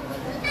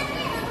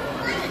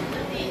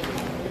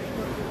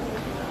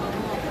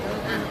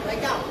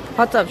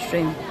 Hot tub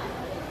stream.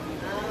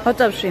 Hot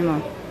tub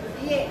streamer.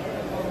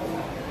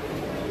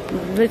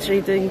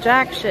 Literally doing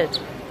jack shit.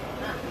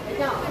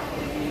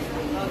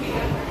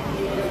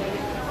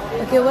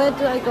 Okay, where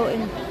do I go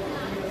in?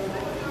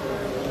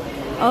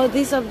 Oh,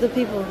 these are the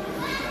people.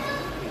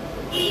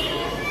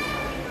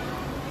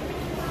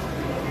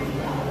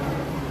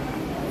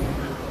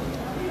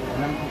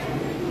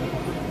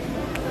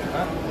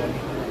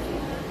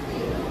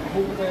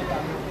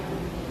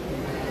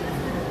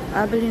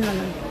 Bili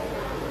naman.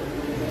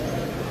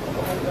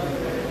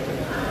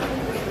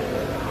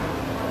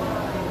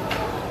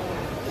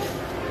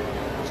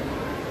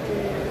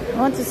 I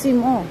want to see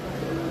more.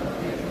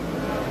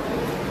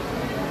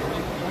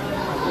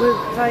 With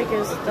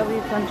tigers,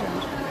 W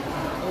content.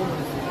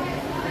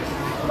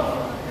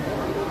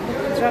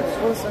 Drugs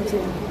or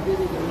something.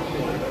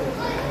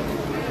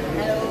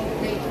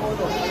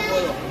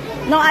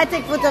 No, I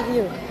take photo of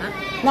you. Huh?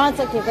 No, it's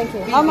okay, thank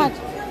you. How much?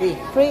 Free.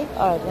 Free?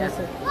 Alright, that's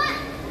it.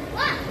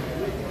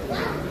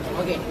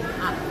 Okay.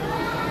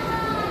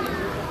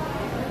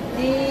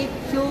 3,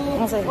 2,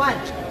 1.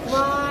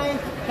 Smile.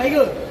 Very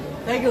good.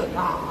 Very good.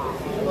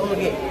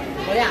 Okay.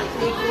 Oh yeah.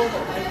 Take photo.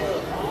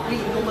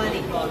 Free. No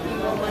money.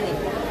 No money.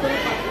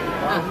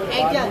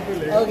 Action.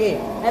 Okay.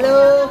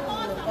 Hello.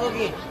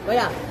 Okay. Oh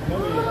yeah.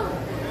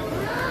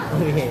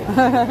 Okay.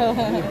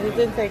 You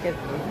didn't take it.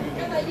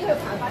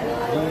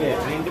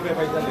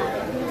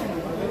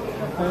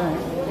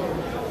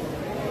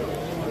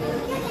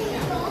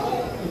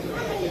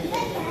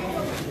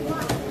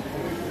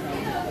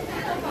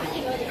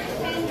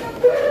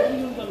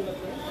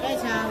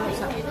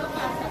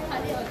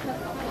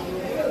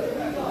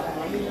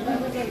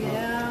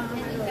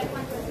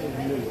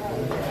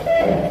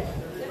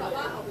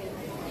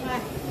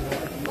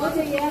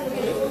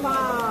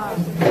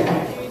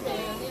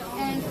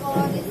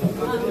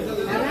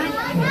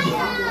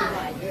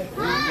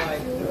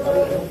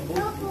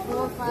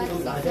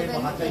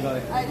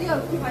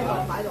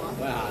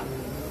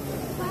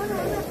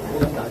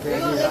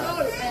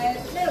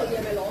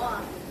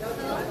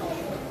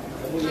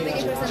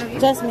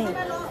 Just me.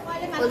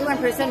 Only one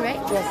person, right?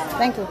 Yes,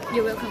 thank you.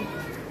 You're welcome.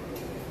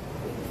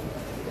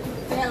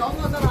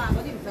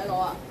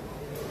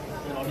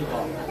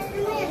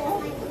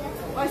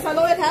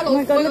 Oh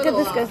my god, look at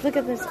this, guys. Look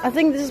at this. I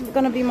think this is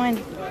gonna be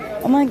mine.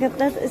 Oh my god,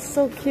 that is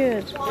so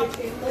cute. Oh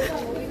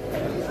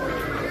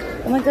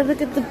my god,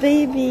 look at the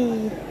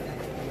baby.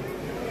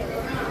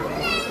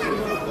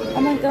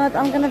 Oh my god,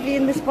 I'm gonna be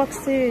in this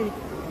box too.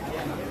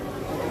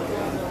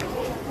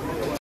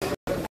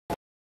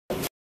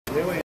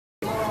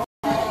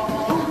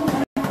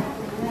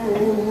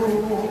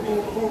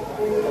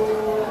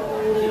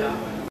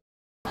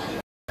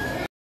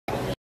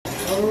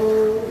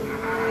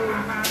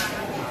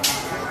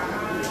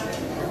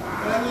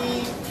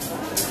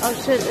 Oh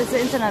shit, it's the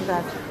internet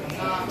bad.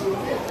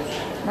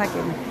 Back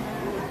in.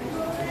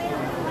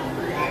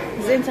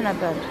 It's the internet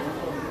bad.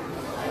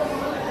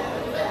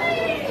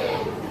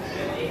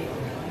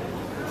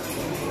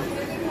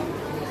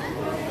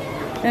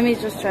 Let me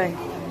just try.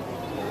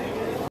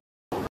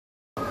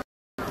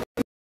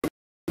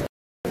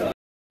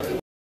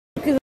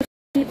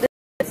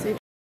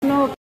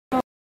 No,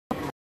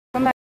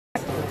 come back.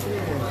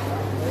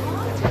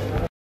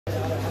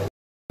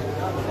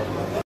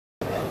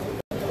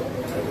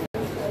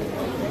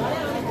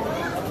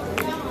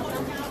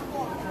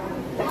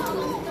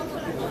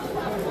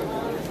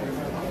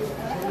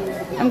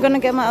 I'm gonna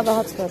get my other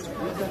hotspot.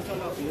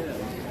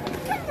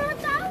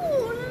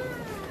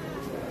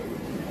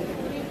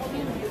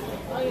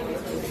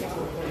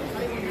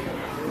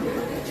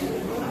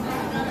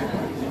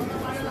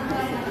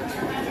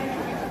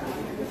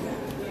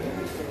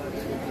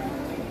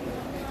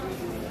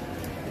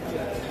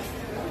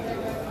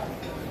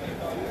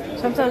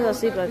 Sometimes I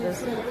sleep like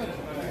this.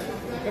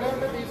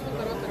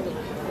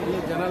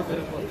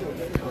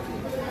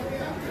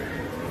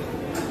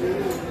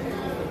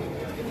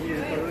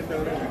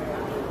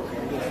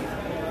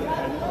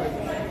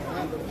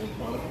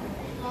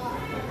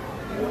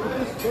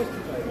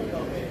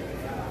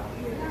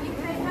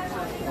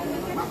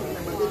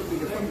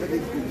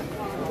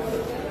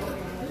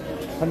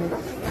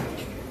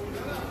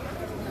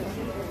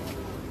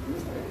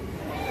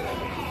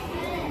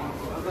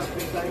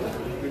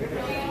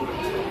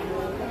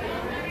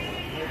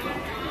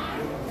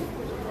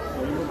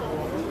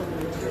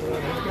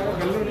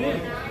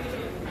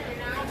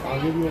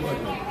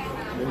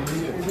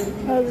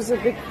 Oh, this is a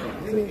big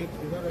tree.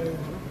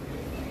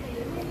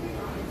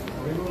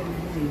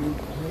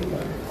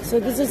 So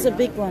this is a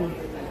big one.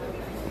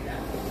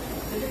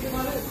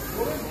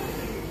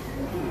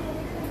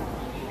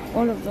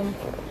 All of them.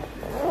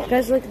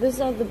 Guys, look,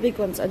 these are the big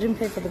ones. I didn't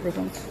pay for the big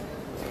ones.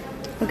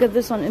 Look at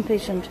this one,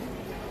 impatient.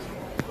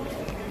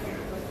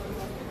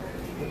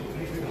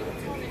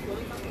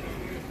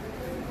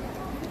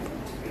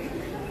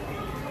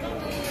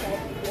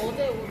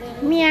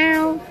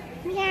 Meow.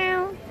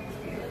 Meow.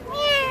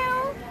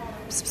 Meow.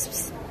 Psst, psst,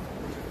 psst.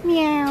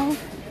 Meow.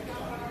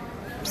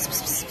 Psst,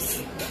 psst, psst,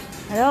 psst.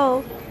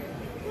 Hello?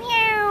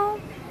 Meow.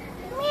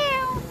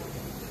 Meow.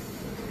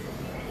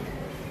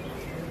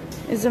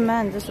 It's a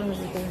man. This one is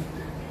a guy.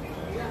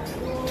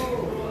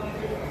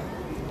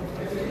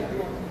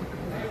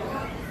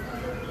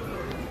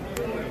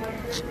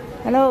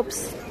 Hello.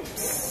 Psst.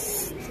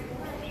 Psst.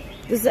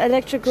 This is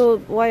electrical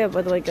wire,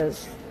 by the way,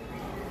 guys.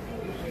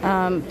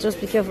 Just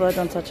be careful, I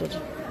don't touch it.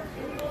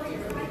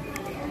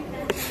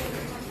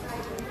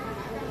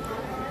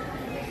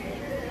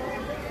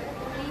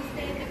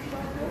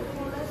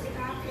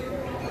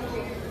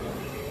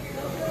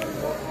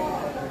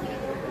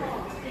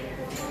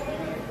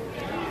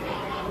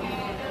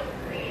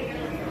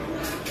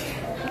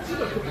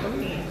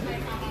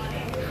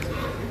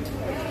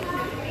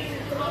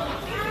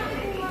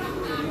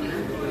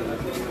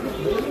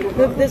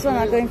 Look, this one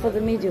are going for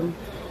the medium.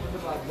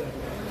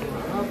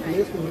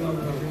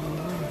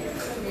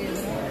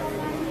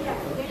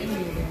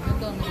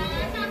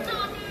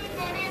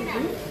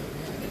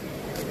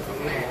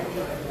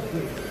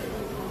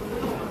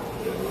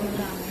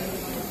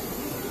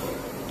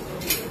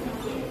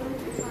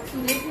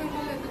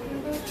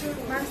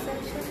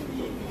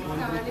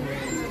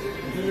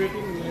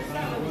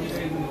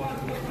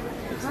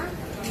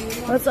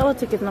 What's our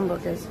ticket number,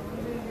 guys?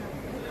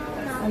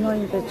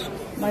 Annoying bitch.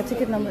 My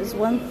ticket number is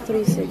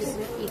 136.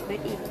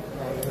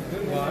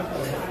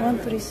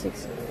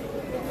 136.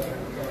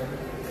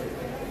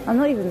 I'm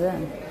not even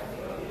there.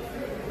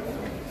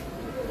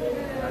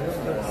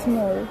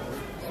 Small.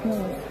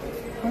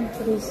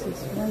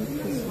 136.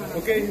 136.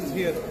 Okay, he's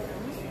here.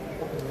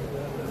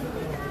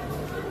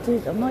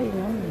 Dude, I'm not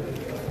even on there.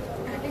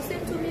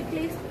 Listen to me,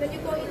 please. When you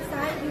go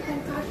inside, you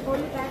can touch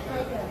only back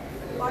right there.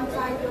 One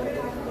side, don't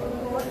touch,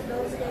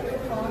 don't stay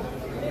with phone.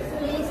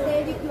 Please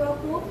stay with your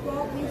group,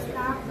 walk with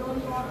staff,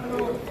 don't walk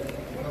alone.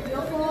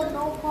 Your phone,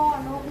 no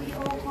call, no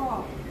video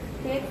call.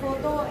 Take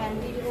photo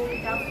and video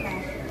without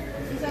flash.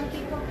 See some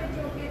people,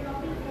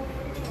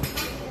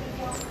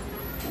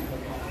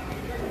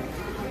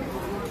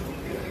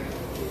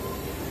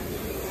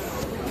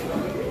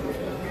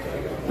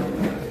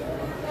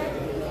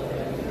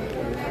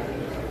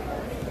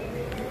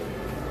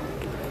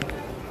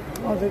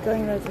 Oh, they're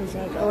going right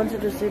inside. I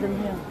wanted to see them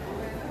here.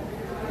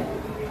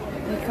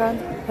 You can't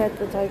pet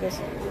the tigers.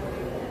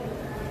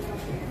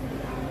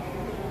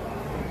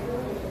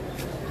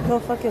 Go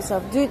fuck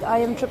yourself. Dude, I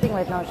am tripping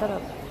right now. Shut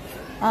up.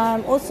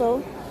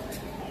 Also...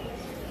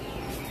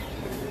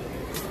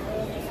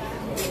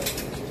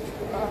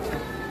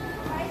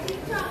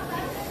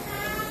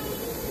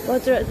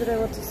 What did I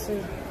want to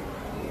say?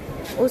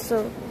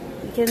 Also,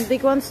 can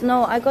big ones?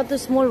 No, I got the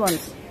small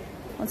ones.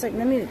 One sec,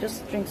 let me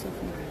just drink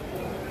something.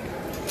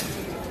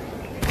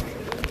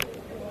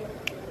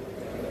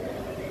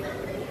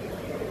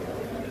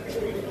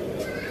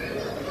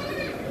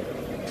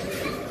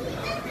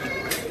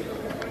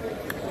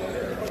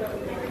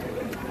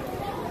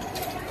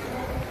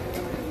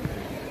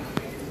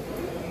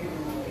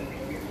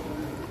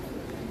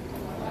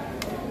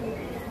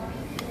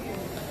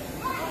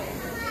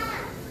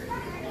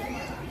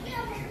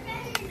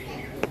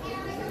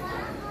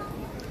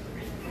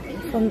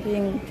 From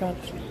being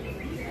judged.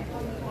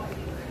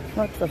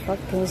 What the fuck?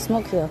 Can you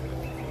smoke here?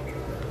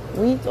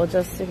 Weed or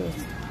just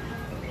cigarettes?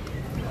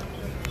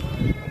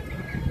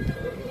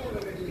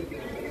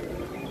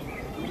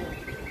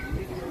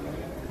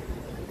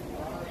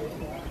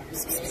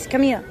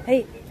 Come here.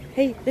 Hey,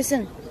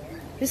 listen,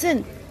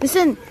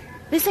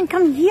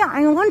 come here.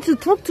 I want to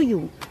talk to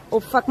you. Oh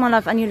fuck my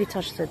life, I nearly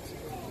touched it.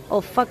 Oh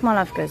fuck my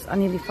life, guys. I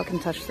nearly fucking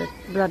touched it.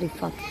 Bloody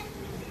fuck.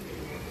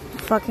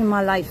 Fucking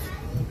my life.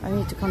 I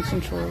need to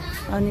concentrate.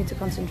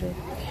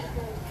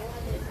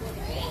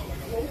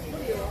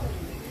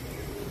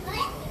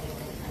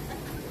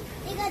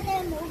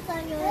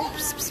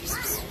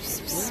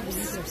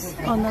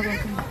 Oh, no one.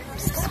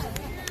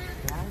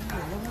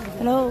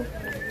 Hello.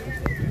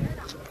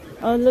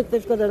 Oh, look,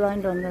 they've got a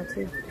line down there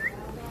too.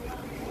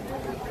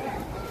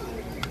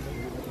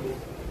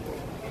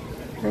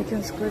 They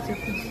can squirt your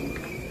face.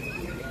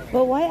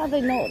 But why are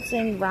they not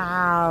saying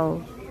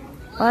wow?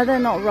 Why are they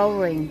not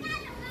roaring?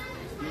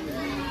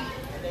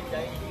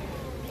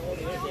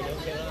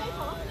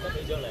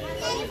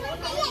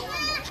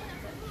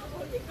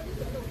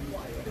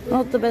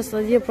 Not the best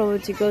idea probably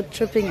to go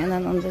tripping and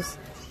then on this.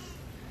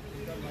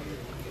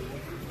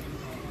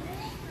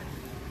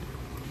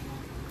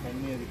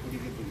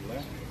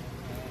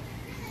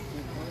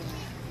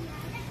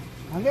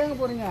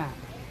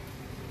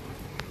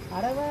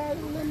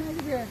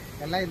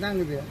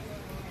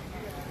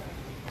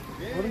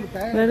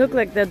 They look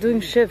like they're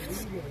doing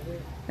shifts.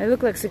 They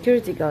look like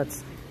security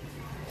guards.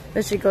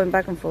 Literally going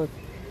back and forth.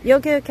 You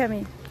okay,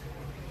 Cammy?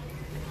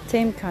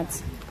 Tame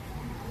cats.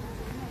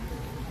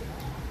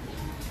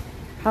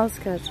 House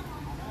cat.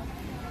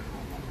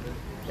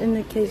 In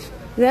the cage.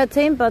 They are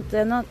tame, but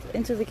they're not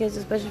into the cage,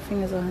 especially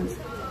fingers or hands.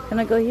 Can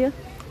I go here?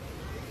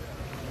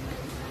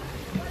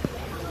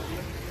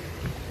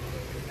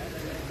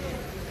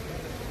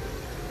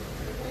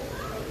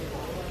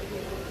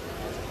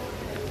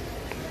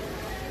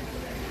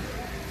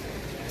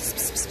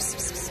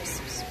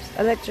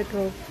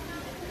 Electrical.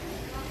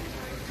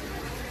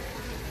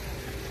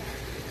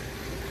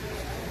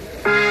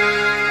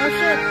 Oh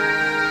shit!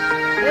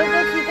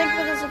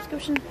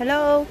 subscription.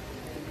 Hello.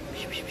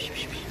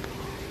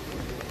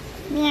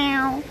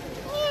 Meow.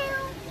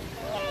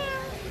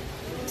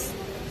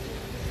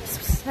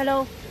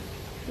 Hello.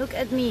 Look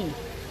at me.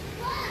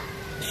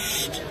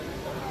 Shh.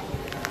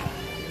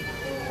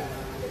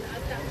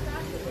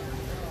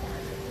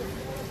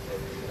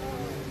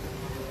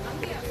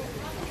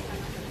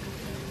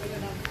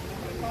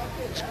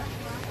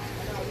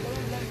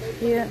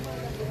 Here.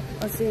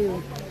 I'll see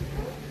you.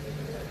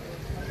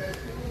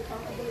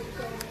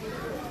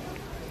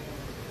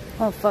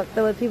 Oh fuck,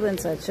 there were people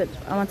inside. Shit,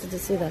 I wanted to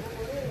see that.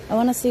 I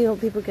want to see how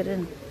people get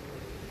in.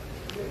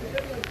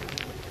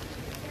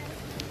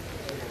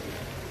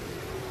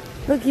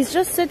 Look, he's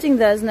just sitting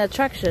there as an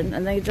attraction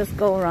and they just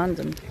go around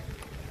him.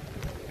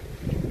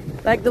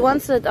 Like the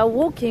ones that are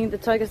walking, the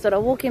tigers that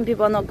are walking,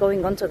 people are not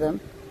going onto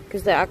them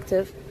because they're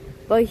active.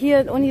 But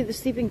here, only the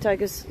sleeping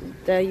tigers,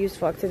 they're used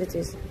for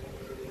activities.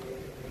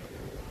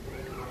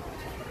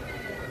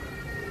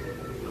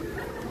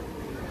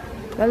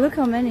 But look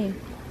how many.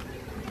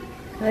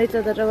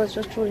 Later that I was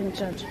just trolling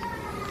church.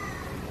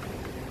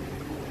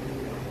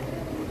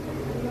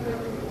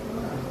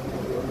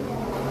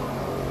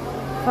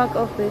 Fuck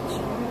off, bitch.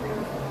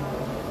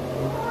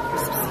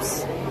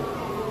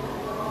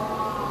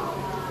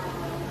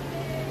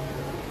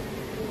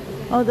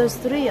 Oh, there's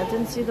 3. I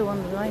didn't see the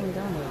one lying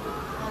down.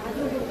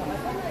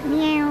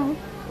 Meow.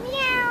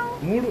 Meow.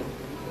 Mudu.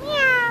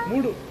 Meow.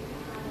 Mudu.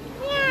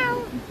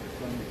 Meow.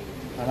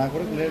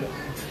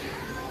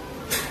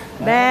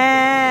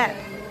 Ba.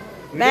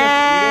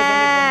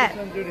 Ba.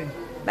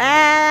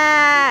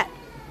 Ba.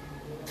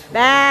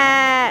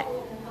 Ba.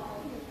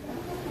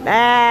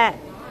 Ba.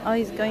 Oh,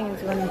 he's going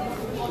into one.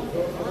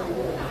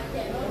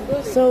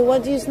 So,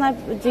 what do you snipe?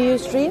 Do you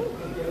stream?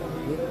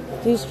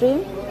 Do you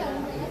stream?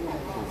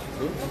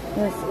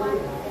 Yes.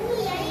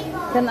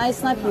 Can I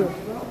snipe you?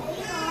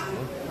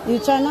 You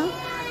China?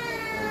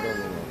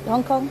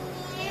 Hong Kong?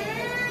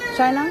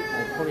 China?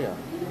 Korea.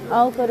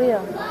 Oh,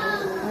 Korea.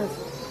 Yes.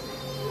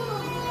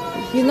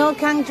 You know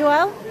Kang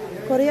Joel?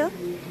 Korea?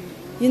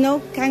 You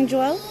know Kang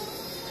Joel?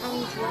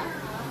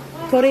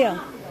 Korea.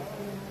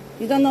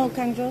 You don't know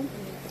Kang Joel?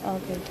 Oh,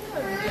 okay.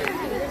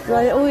 So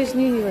I always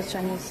knew he was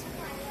Chinese.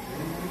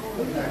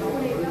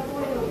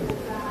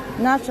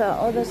 Natra,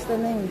 oh that's the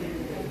name.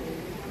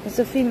 It's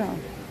a female.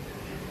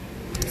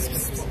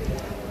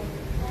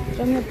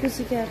 Show me a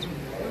pussycat.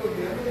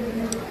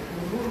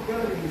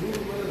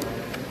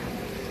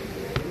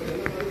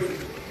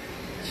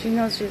 She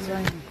knows she's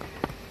lying.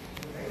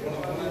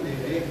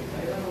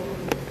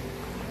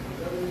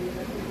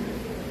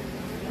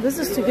 This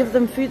is to give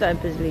them food, I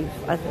believe,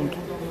 I think.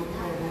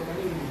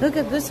 Look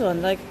at this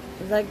one, like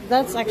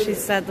that's actually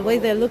sad. The way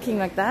they're looking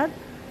like that,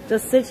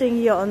 just sitting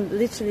here on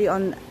literally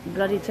on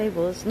bloody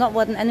tables. Not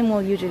what an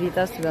animal usually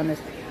does, to be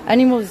honest.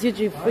 Animals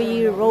usually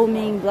free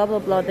roaming, blah blah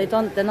blah. They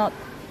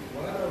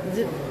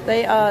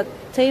are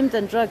tamed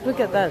and drugged.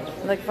 Look at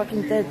that, like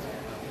fucking dead.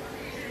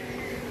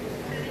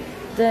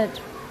 Dead.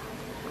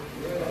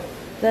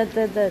 Dead,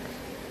 dead, dead.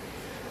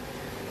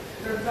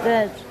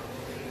 Dead.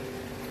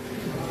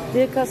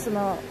 Dear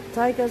customer,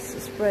 tigers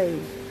spray.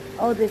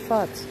 Oh, they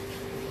fought.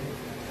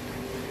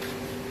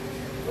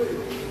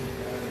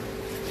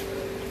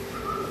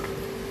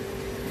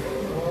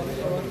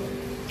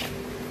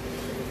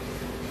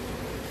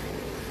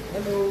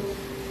 Hello.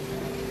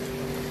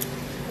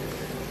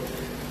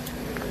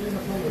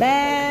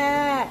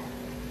 Bah!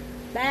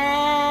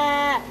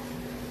 Bah!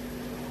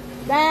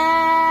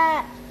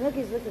 Bah! Look,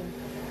 he's looking.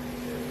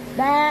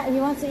 Bah! He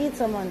wants to eat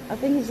someone. I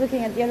think he's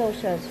looking at yellow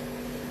shirt.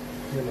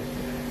 Yellow.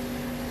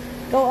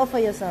 Go offer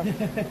yourself.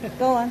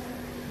 Go on.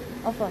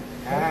 Offer.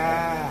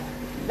 Ah.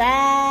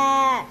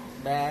 Bah!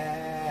 Ba.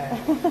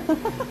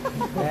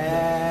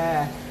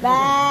 Bah!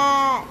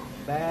 Ba.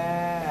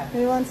 Ba.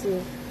 He wants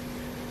you.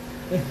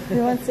 He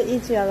wants to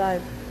eat you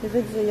alive. He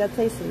thinks that you're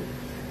tasty.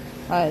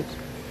 Alright.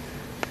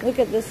 Look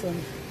at this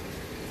one.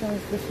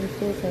 Someone's different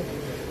filter.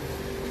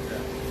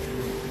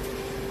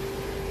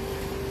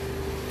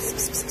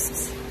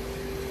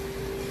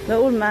 The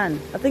old man.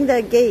 I think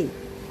they're gay.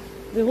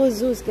 The whole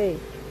zoo is gay.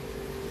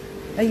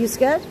 Are you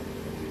scared?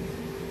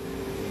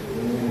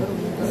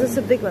 Is this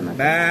a big one?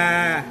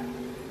 Ba.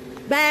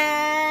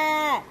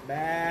 Bah! Ba.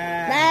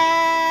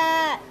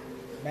 Bah!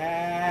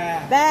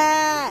 Ba.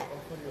 Bah!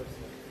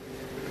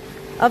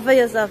 Offer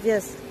yourself,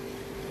 yes.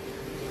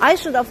 I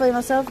should offer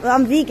myself.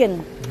 I'm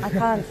vegan. I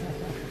can't.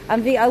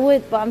 I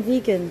would, but I'm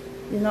vegan.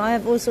 You know, I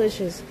have also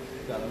issues.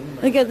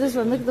 Look at this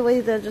one. Look at the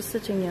way they're just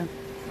sitting here.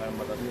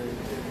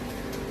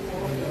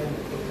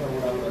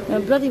 They're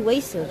bloody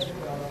wasted.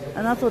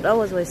 And I thought I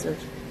was wasted.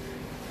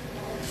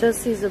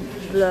 Just sees a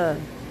blur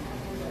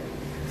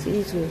to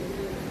eat you.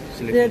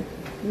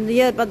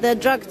 Yeah, but they're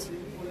drugged.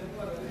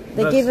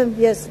 They give him,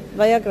 yes,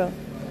 Viagra.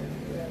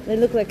 They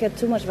look like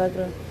too much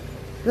Viagra.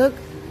 Look.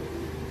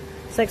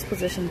 Sex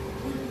position.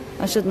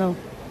 I should know.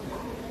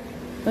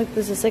 Look,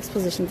 this is sex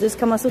position. This is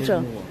Kama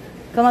Sutra.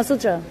 Kama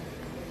Sutra.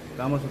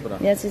 Kama Sutra.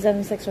 Yes, he's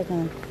having sex right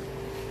now.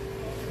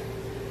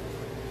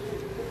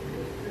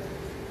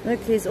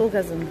 Look, his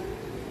orgasm.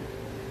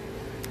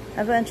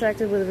 Ever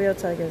interacted with real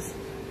tigers?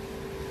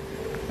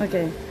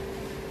 Okay.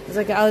 It's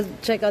okay, I'll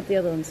check out the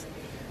other ones.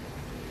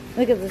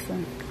 Look at this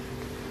one.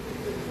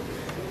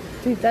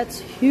 Dude, that's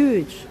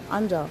huge.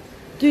 Under.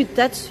 Dude,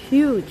 that's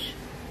huge.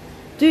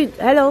 Dude,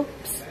 hello.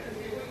 Psst.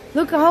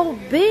 Look how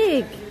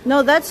big.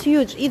 No, that's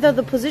huge. Either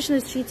the position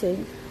is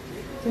cheating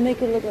to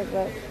make it look like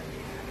that.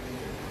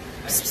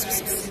 Psst,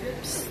 psst, psst,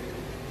 psst.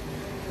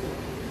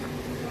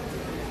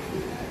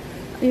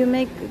 You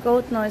make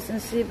goat noise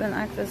and sleep and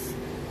act as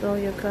though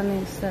you're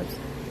cunning steps.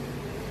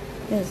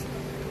 Yes.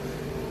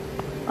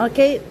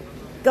 Okay,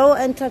 go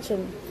and touch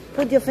him.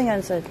 Put your finger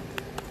inside.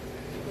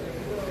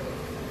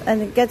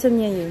 And get him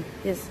near you.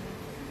 Yes.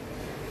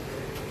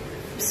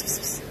 Psst, psst,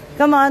 psst.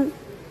 Come on.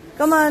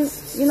 Come on.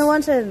 You don't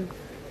want him.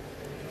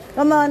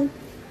 Come on.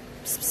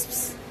 Psst, psst,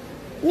 psst.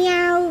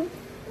 Meow.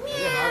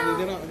 Meow.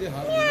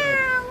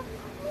 Meow.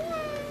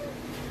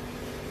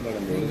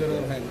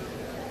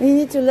 You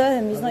need to lure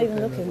him. He's not even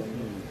looking.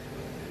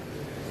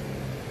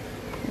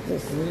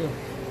 This.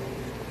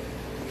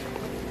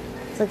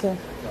 It's okay.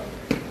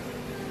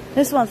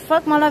 This one.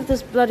 Fuck my life.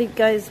 This bloody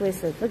guy is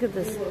wasted. Look at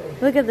this.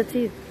 Look at the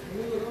teeth.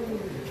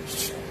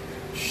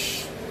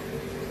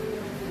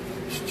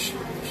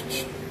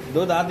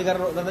 दो दांत दिखा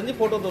रतन जी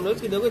photo तो लो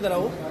इसकी देखो इधर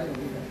आओ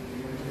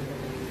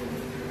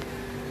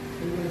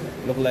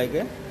look like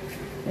it?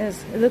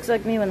 Yes, it looks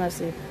like me when I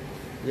sleep.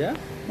 Yeah?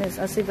 Yes,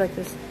 I sleep like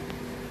this.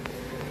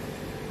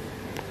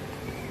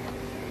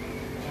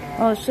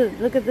 Oh shit,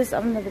 look at this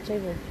under the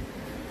table.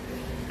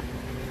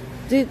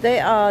 Dude, they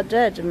are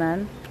dead,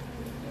 man.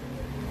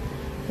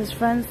 His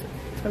friends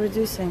are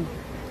reducing.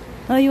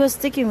 Oh, he was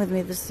sticking with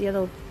me, this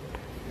yellow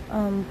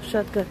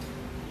shotgun.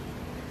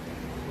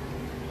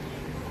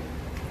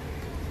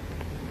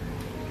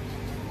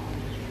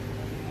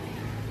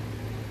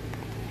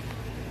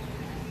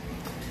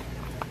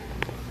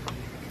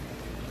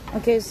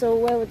 Okay, so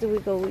where did we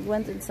go? We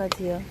went inside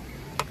here.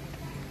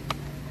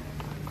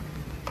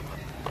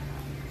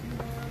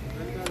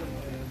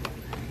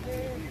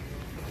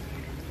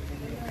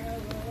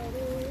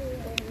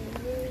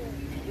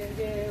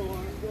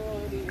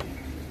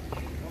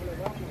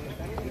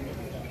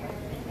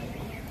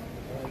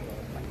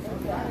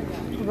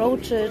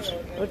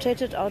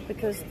 Rotated out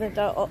because they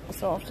die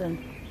so often.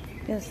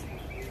 Yes.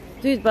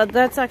 Dude, but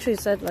that's actually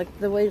sad, like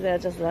the way they're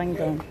just lying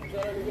down.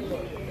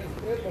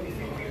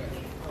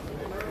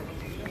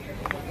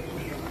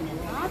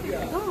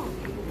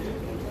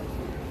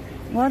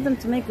 I want them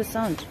to make a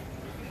sound.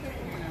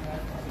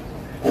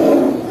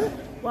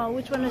 Wow,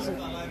 which one is it?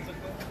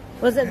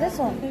 Was it this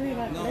one?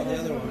 No, the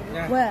other one.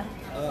 Yeah. Where?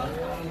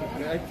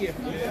 Right here.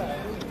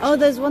 Oh,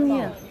 there's one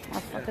here. Oh,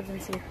 fuck, I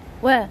didn't see it.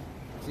 Where?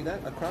 See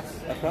that? Across?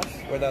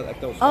 Where that, like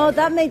those. Oh,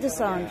 that made the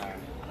sound.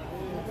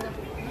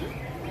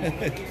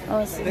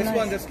 Oh, This nice.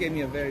 one just gave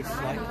me a very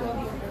slight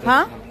one.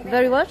 Huh?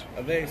 Very what?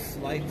 A very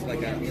slight,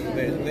 like a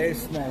very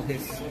small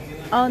hiss.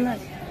 Oh,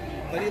 nice.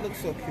 But he looks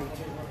so cute.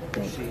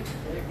 She.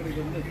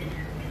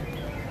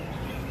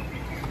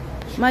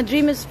 My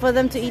dream is for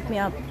them to eat me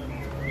up.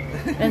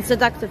 And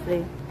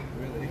seductively.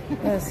 Really?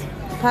 Yes.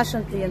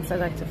 Passionately and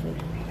seductively.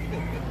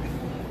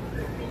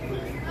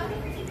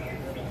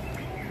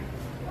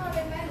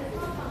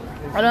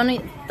 I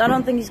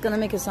don't think he's gonna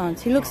make a sound.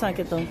 He looks like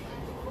it though.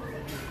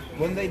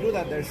 When they do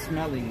that, they're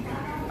smelling.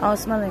 Oh,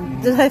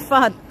 smelling. Did I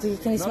fart?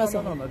 Can you smell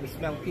something? No, they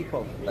smell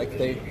people. Like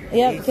they.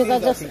 Yeah, because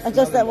I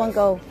just let one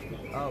go.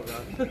 Oh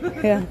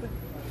god. Yeah.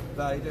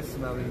 No, you're just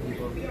smelling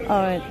people.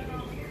 All right.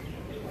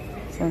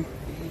 So,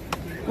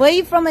 where are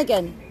you from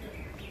again?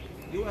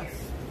 U.S.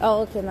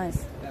 Oh, okay,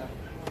 nice. Yeah.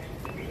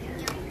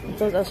 I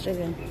thought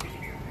Australian.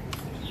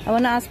 I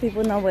want to ask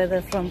people now where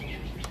they're from,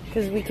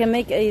 because we can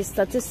make a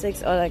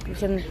statistics, or like we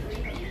can.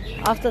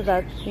 After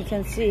that, we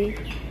can see.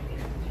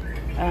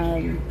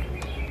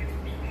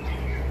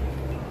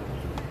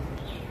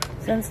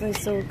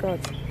 Senselessly so God.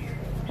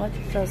 What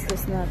does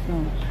this not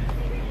know?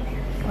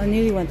 I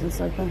nearly went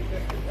inside there.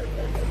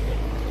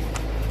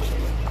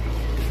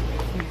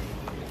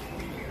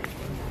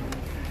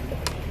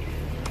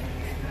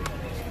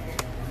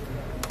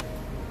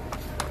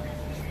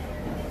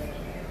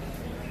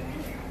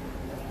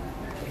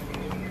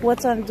 What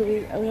time do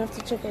we have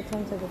to check our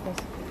timetable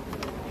first.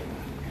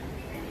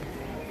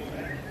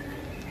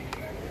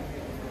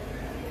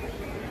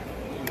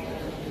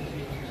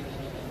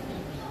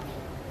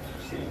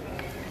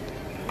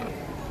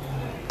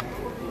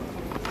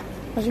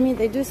 What do you mean?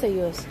 They do say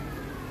US.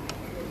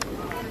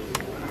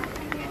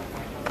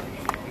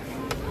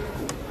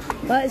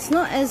 But it's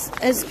not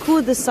as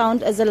cool the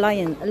sound as a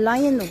lion. A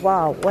lion,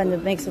 wow, when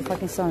it makes a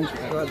fucking sound.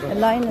 A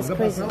lion is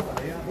crazy.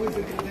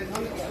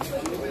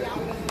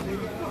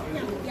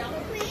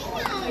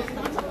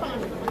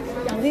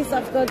 At least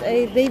I've got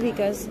a baby,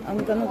 guys.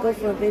 I'm gonna go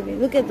for a baby.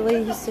 Look at the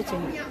way he's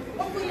sitting.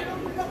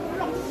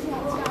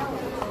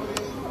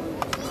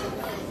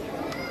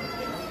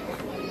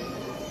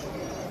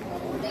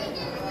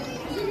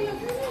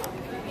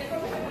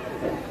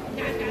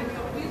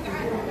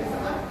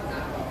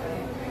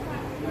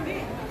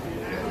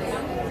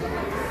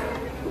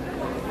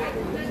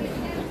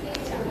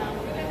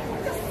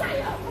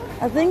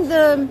 I think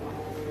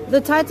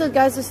the title,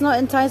 guys, is not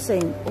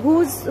enticing.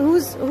 Who is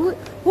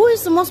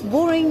the most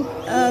boring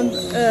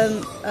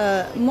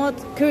mod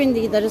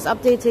currently that is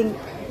updating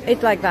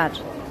it like that?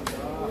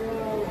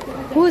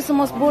 Who is the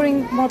most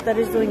boring mod that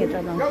is doing it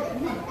right now?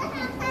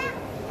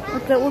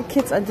 Look, they're all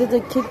kids. I did a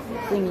kid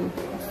thingy.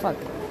 Fuck.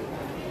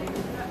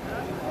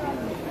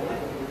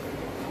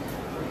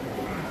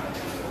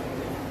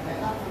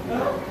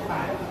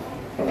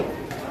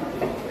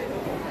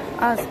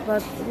 Us,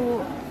 but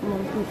who?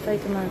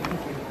 Fake American.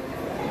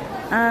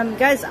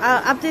 Guys,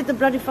 update the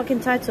bloody fucking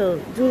title.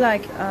 Do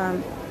like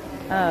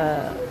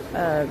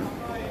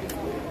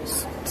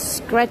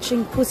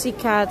scratching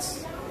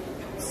pussycats.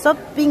 Stop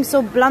being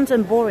so blunt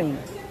and boring.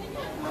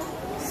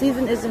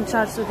 Steven is in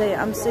charge today.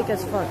 I'm sick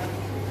as fuck.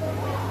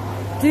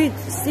 Dude,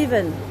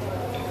 Steven,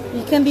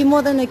 you can be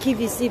more than a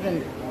Kiwi,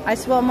 Steven. I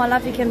swear on my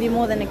life you can be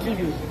more than a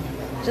Kiwi.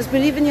 Just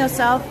believe in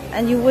yourself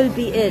and you will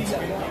be it.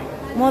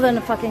 More than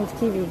a fucking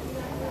Kiwi.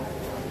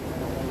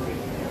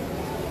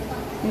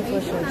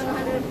 For sure.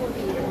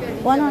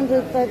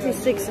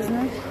 136, isn't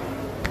it?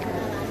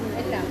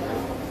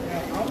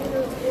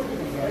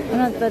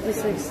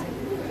 136.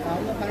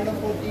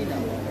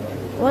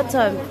 What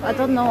time? I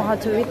don't know how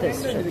to read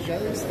this shit.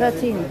 It's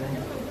 13.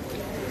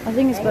 I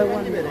think it's by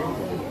 1.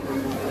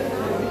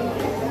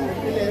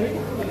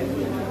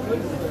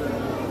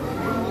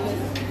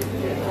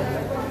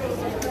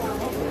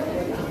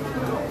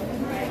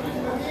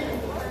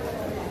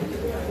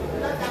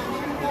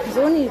 There's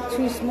only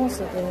 2 small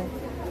stuff there.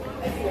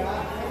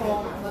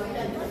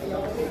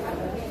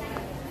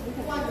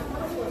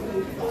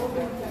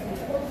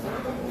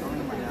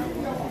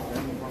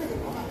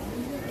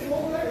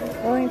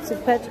 Going to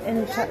pet in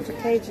the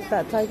cage with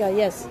that tiger?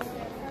 Yes,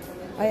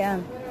 I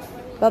am.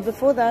 But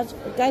before that,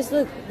 guys,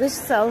 look, this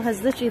cell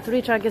has literally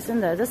 3 tigers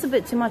in there. That's a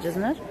bit too much,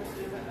 isn't it?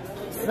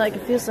 It's like,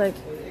 it feels like,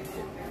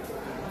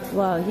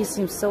 wow, he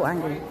seems so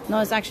angry. No,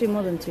 it's actually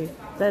more than 2.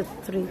 There are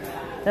 3.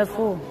 There are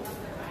 4.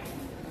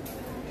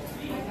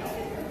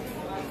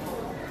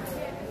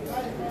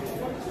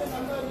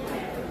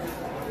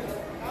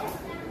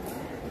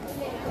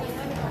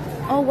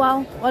 Oh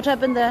wow, what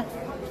happened there?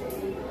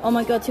 Oh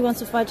my god, he wants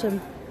to fight him.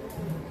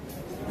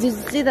 Did you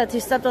see that? He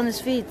stepped on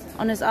his feet,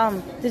 on his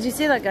arm. Did you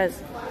see that, guys?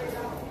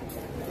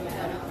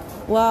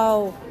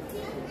 Wow.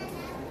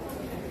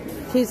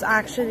 He's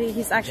actually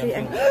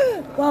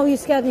wow, he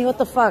scared me, what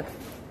the fuck?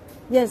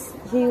 Yes,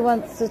 he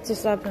wants to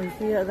slap him.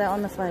 They're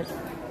on the fight.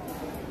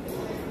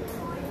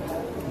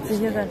 Did you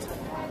hear that?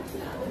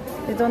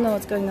 They don't know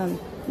what's going on.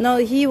 No,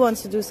 he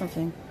wants to do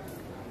something.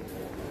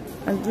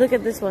 And look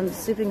at this one,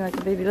 sleeping like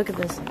a baby. Look at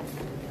this.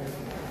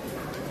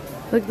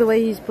 Look the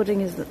way he's putting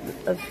his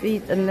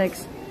feet and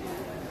legs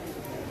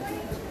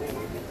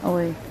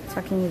away,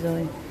 tucking it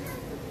away.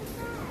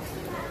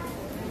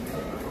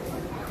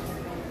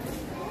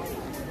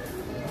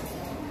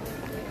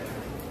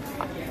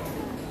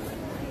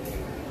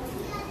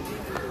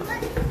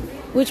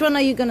 Which one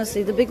are you gonna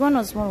see? The big one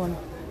or the small one?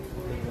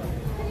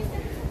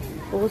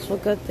 Always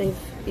forgot they've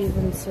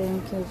even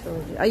saying cage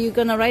already. Are you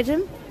gonna ride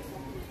him?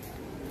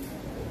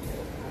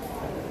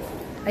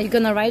 Are you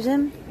gonna ride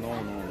him? No.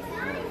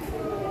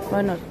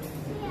 Why not?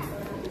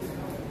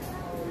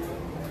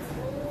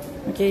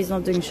 Okay, he's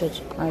not doing shit.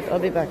 Alright, I'll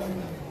be back.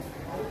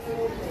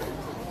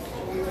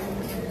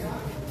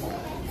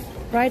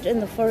 Ride in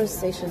the forest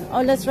station.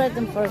 Oh, let's ride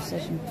in the forest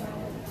station.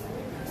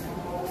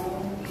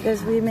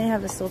 Because we may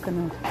have a stalker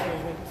now.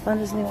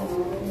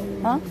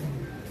 Huh?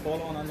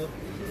 Follow another.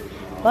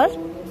 What?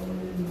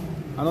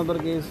 Another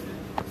case.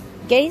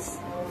 Gaze?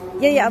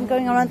 Yeah, I'm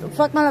going around.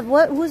 Fuck my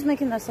life. Who's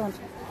making that sound?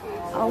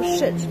 Oh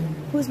shit.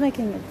 Who's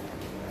making it?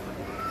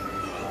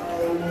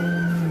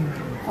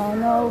 Oh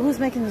no, who's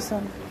making the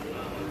sound?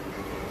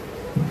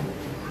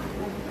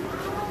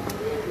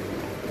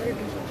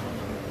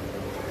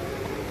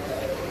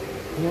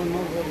 No.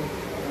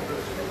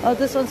 Oh,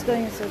 this one's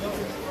going inside.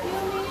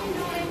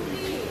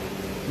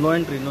 No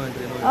entry.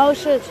 Oh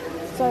shit.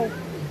 Sorry.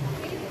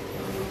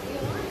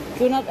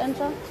 Do not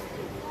enter.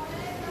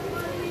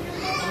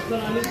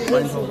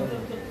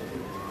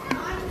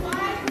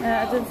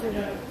 Yeah, I didn't see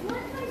that.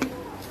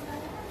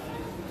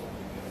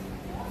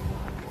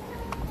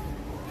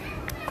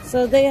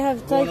 So they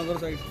have Go another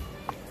side.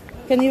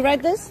 Can you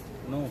ride this?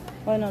 No.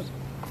 Why not?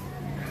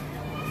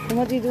 Then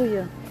what do you do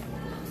here?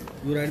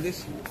 You ride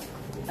this?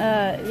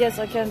 Yes,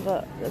 I can,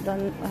 but I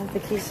don't have the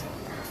keys.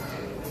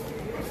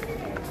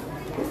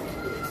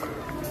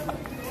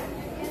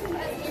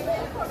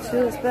 She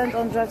was spent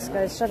on drugs,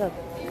 guys. Shut up.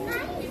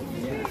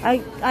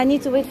 I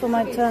need to wait for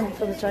my turn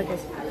for the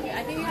charges.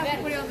 I think you have to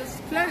put it on the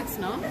clothes,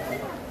 no?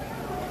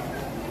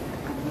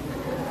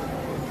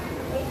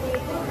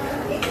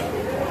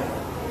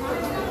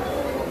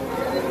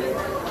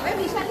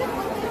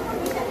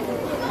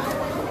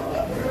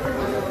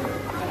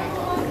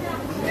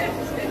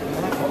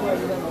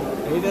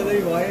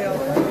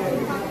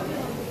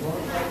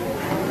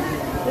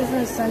 Isn't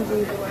it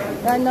Sanjeev?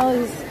 I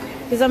know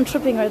because I'm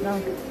tripping right now.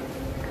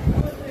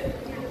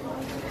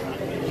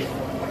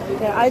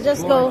 Okay, I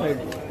just go.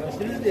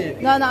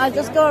 No, I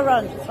just go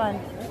around. Fine.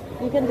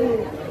 You can do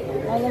it.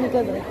 Oh, let me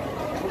go there.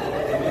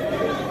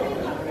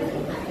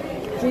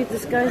 Dude,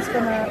 this guy's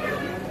gonna...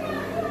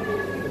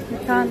 You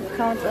can't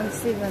count on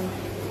 7.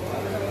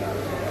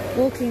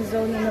 Walking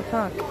zone in the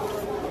park.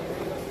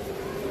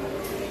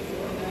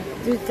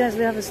 Dude, guys,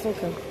 we have a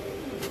stalker.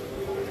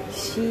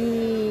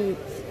 Shit.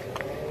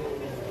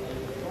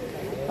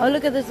 Oh,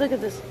 look at this, look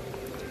at this.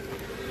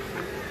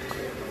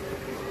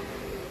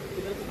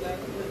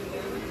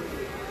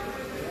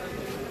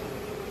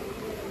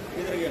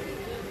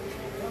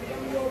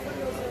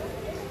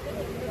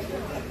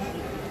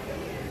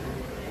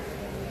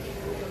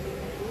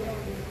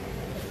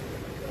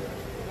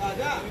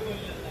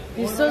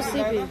 He's so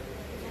sleepy.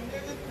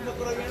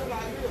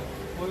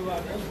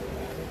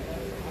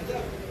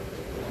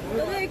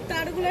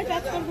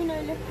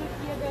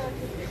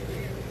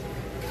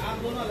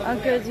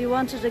 Uncle, you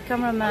wanted a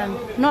cameraman.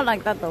 Not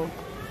like that though.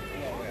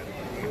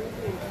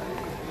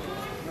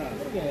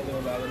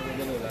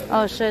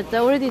 Oh shit,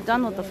 they're already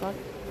done, what the fuck?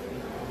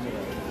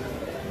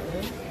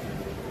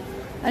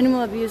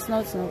 Animal abuse, no,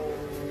 it's not.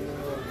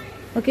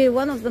 Okay,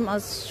 one of them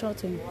is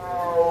shouting.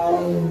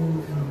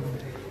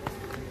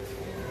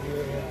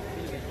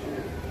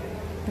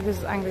 This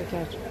is angry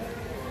cat.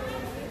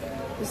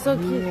 It's so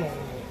cute.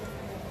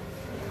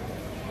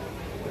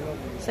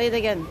 Say it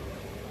again.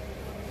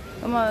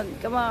 Come on,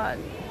 come on.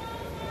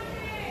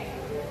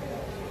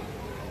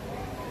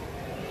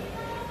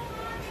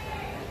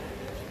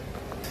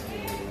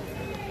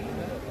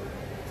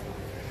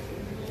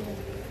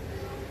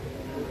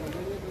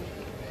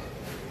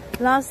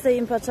 Last day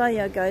in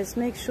Pattaya, guys.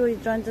 Make sure you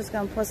join this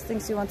and post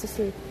things you want to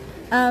see.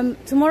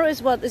 Tomorrow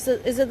is what? Is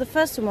it the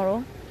first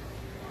tomorrow?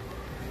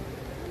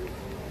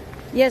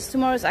 Yes,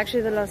 tomorrow is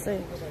actually the last day.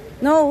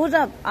 No, hold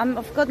up.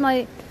 I've got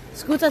my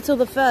scooter till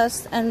the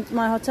 1st and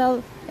my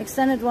hotel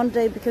extended 1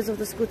 day because of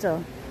the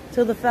scooter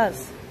till the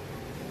 1st.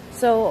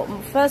 So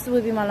 1st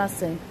will be my last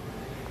day.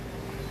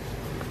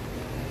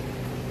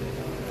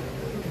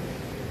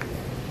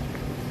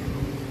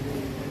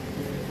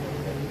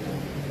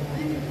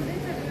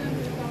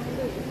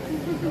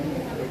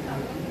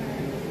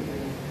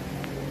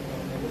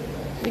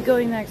 We're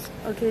going next.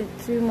 Okay,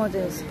 2 more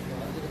days.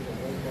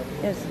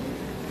 Yes.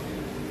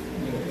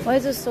 Why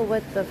is it so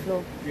wet, the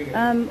floor?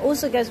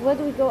 Also, guys, where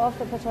do we go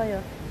after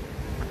Pattaya?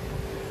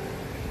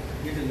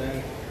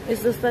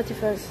 It's the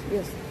 31st,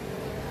 yes.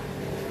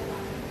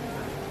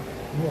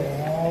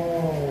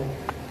 Wow.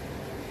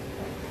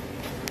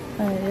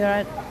 You're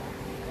right.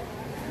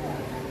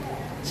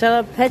 Shall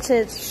I pet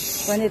it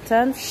when it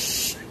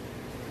turns?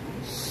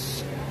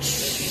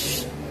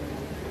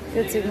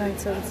 Good signal,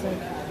 so it's like.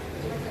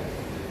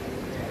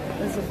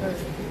 That's the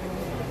first.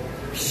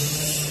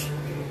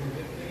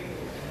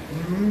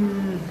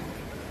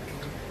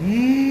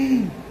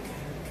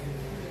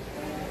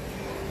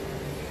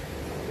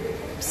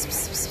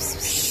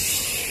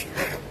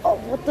 Oh,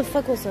 what the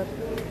fuck was that?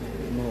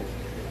 No.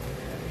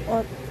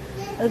 What?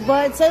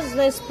 But it says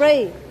there's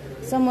spray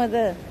somewhere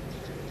there.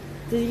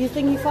 Did you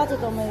think you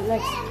farted on my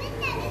legs?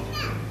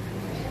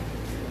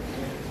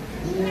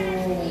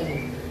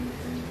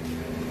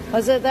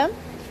 Was it them?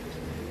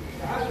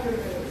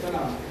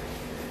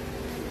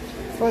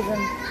 For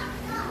them.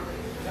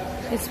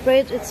 It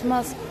sprayed its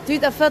mask.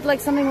 Dude, I felt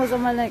like something was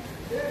on my leg.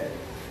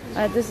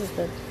 Alright, this is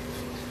good.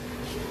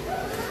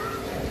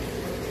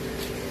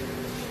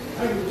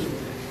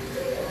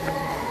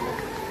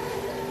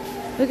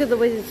 Look at the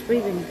way it's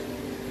breathing.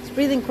 It's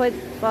breathing quite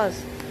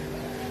fast.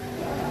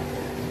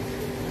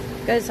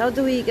 Guys, how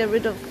do we get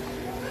rid of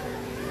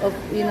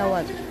you know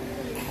what?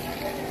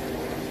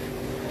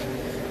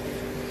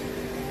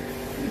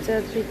 It's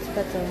a bit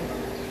better.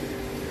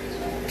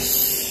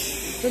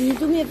 Can you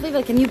do me a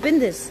favor? Can you bin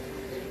this?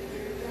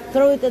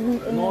 Throw it in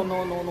No.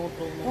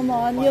 Come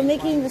on, you're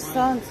making the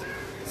sound.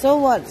 So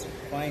what?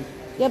 Fine.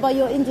 Yeah, but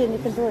you're Indian, you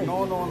can do it.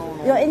 No.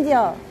 You're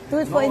India. Do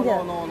it for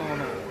India. No.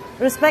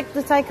 Respect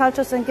the Thai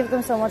cultures and give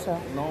them some water.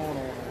 No.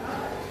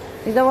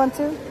 You don't want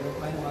to?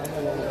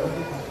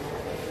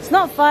 It's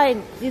not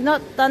fine. You've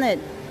not done it.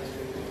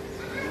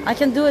 I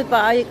can do it,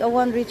 but I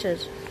won't reach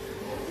it.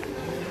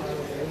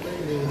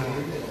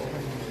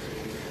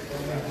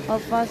 How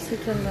fast you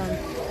can run.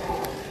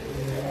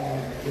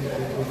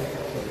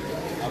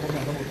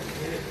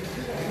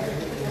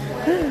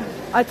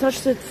 I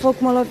touched it.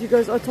 Fuck my life, you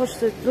guys. I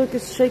touched it. Look,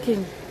 it's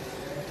shaking.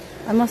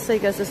 I must say,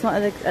 guys, it's not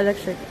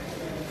electric.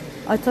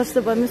 I touched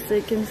it by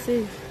mistake. Can you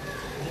see?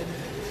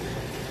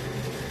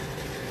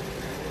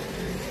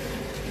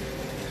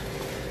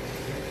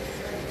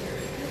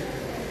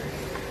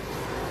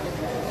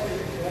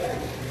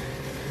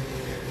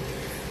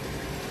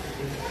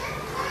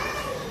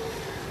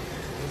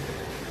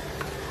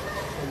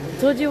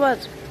 Told you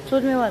what?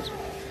 Told me what?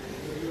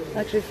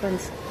 Actually,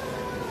 friends.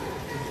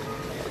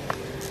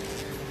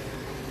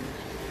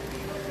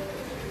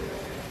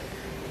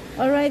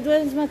 Alright,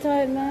 when's my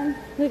time, man?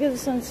 Look at the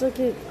sun, so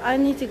cute. I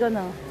need to go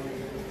now.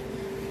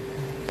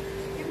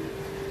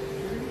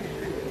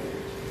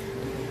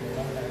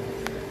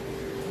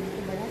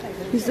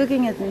 He's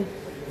looking at me.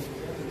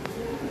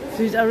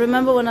 Dude, I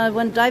remember when I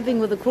went diving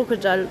with the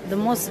crocodile, the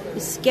most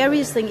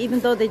scariest thing, even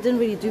though they didn't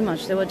really do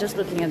much, they were just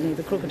looking at me,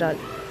 the crocodile,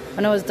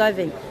 when I was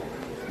diving.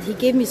 He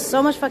gave me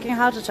so much fucking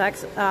heart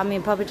attacks,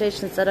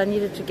 palpitations, that I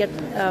needed to get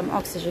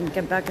oxygen,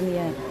 get back in the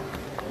air.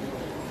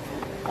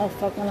 Oh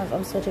fuck my life,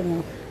 I'm sweating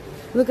now.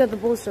 Look at the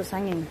balls just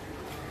hanging.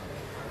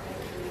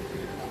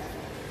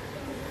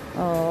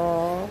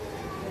 Oh.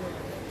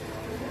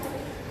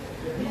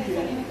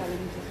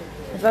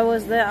 If I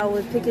was there, I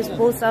would pick his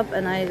balls up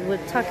and I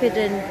would tuck it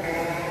in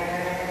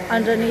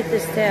underneath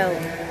his tail.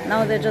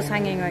 Now they're just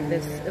hanging like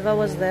this. If I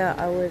was there,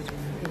 I would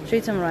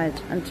treat him right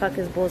and tuck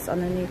his balls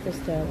underneath his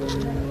tail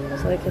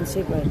so he can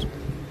sleep right.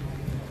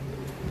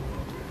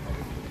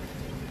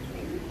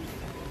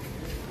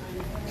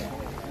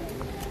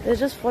 They're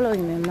just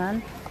following me,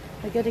 man.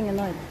 They're getting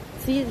annoyed.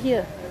 See it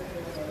here.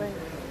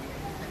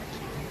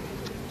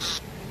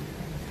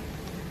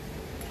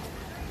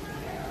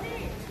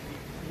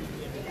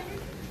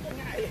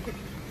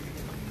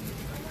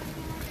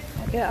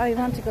 Okay, I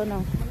want to go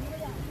now.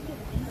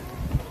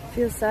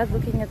 Feel sad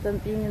looking at them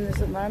being in this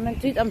environment.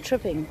 Dude, I'm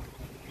tripping.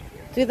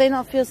 Do they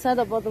not feel sad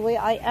about the way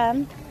I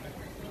am?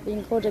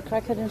 Being called a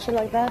crackhead and shit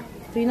like that?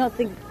 Do you not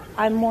think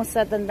I'm more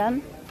sad than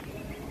them?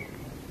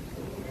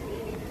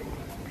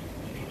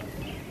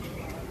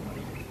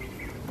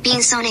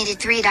 Beans donated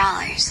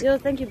 $3. Yo,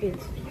 thank you,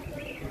 Beans.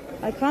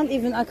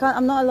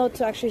 I'm not allowed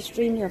to actually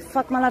stream here.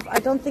 Fuck my life, I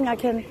don't think I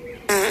can.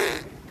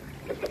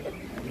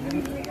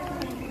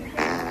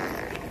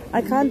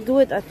 I can't do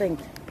it, I think.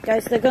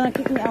 Guys, they're gonna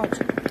kick me out.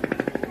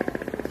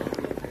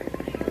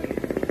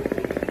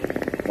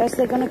 Guys,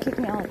 they're gonna kick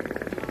me out.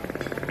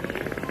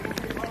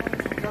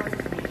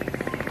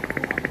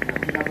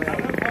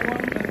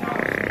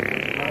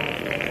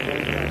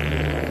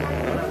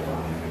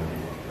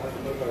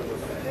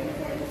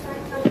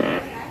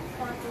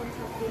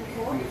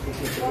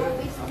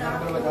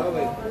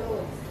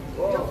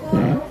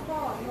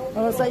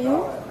 Oh, was that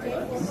you?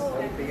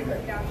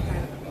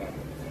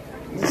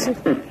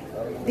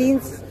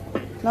 Beans?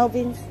 No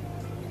beans?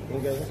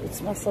 It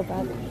smells so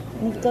bad.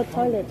 You need to go to the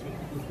toilet.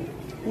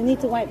 You need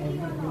to wipe.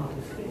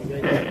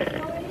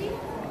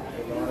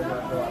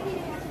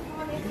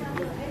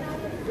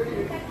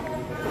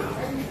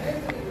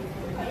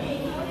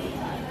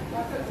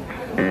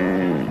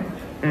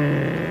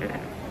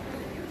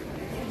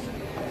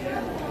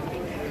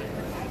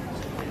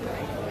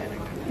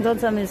 Don't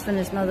tell me it's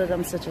finished now that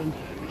I'm sitting.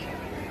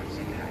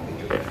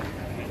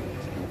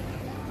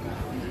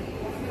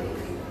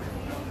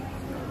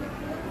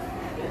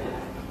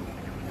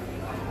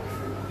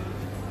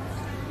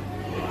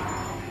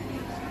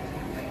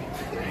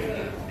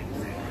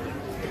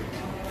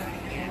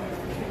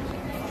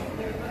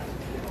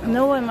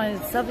 No way, my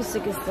selfie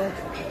stick is dead.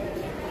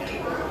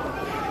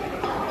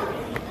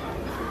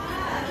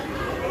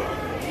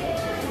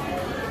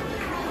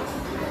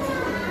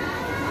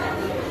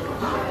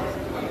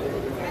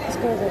 Let's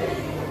go there.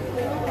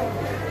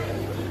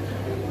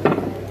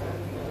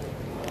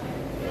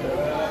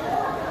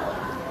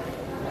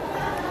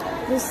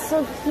 They're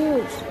so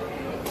cute.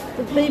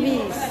 The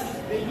babies.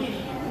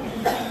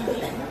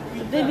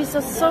 The babies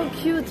are so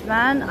cute,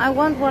 man. I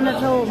want one at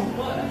home.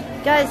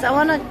 Guys,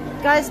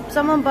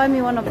 someone buy me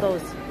one of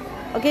those.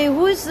 Okay,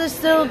 who is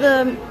still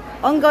the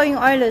ongoing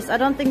oilers? I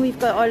don't think we've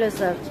got oilers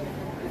left.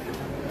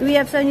 Do we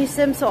have any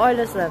Sims or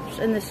oilers left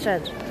in this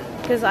chat?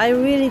 Because I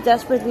really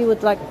desperately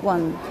would like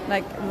one.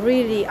 Like,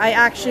 really, I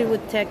actually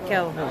would take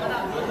care of it.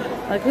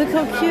 Like, look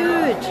how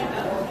cute.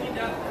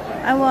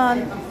 I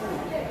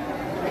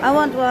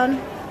want one.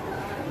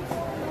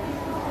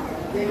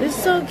 It's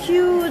so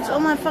cute. Oh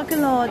my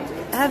fucking lord.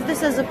 Have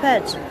this as a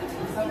pet.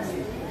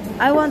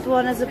 I want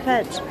one as a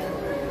pet.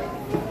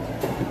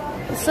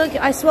 So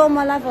I swear on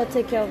my life I'll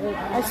take care of it.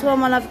 I swear on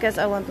my life, guys,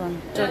 I want one.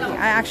 Joking.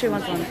 I actually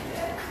want one.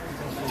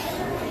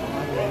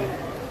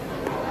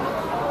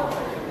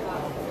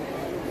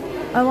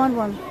 I want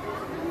one.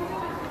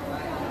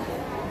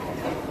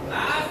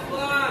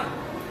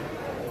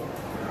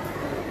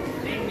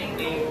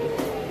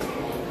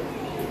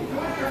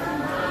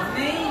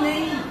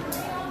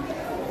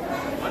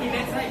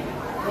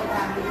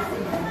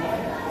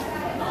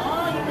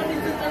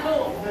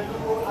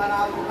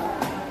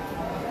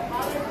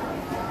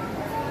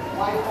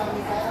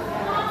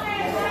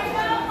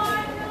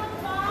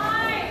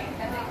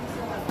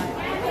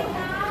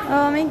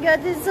 Oh my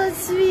god, it's so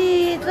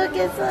sweet. Look,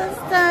 it's so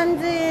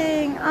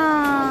standing.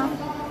 Ah,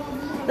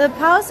 the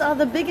paws are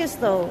the biggest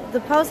though.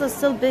 The paws are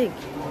still big.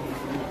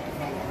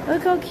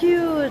 Look how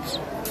cute.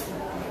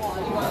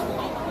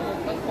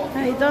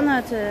 Hey,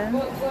 Donate.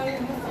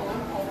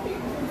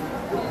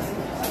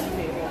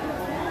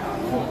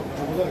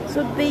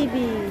 So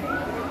baby.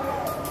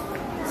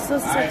 So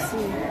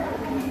sexy.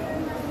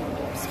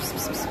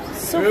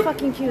 So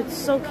fucking cute.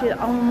 So cute.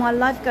 Oh my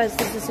life, guys,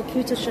 this is the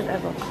cutest shit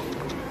ever.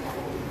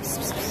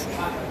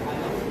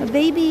 A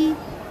baby.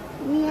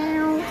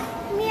 Meow.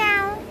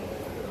 Meow.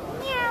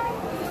 Meow.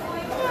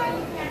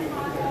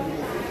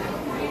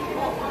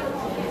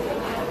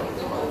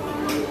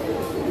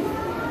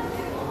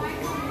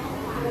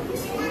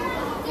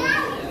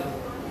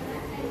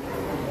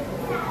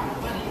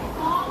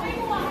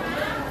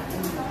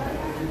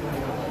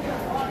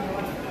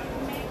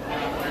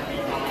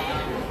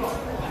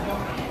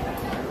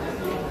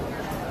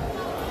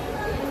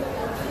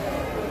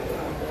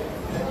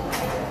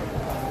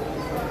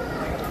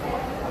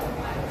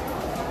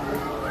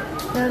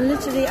 They're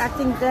literally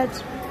acting dead.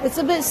 It's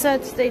a bit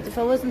sad state. If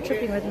I wasn't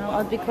tripping right now,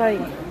 I'd be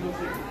crying.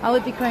 I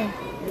would be crying.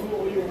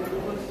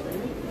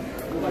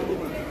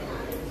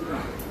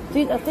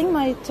 Dude, I think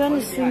my turn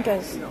is soon,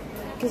 guys.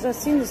 Because I've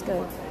seen this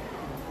guy.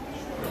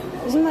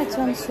 Isn't my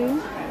turn soon?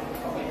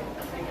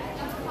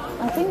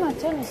 I think my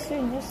turn is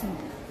soon, listen.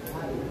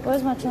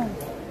 Where's my turn?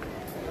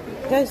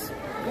 Guys,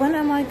 when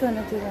am I going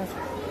to do that?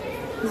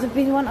 Has it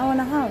been 1 hour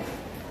and a half?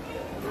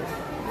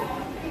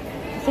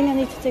 I think I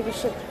need to take a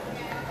shit.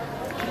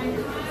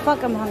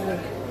 Fuck, I'm hungry.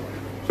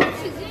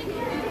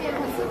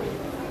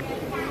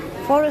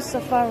 Forest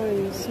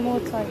safari, small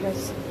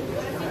tigers.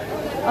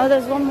 Oh,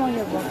 there's one more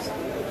here, box.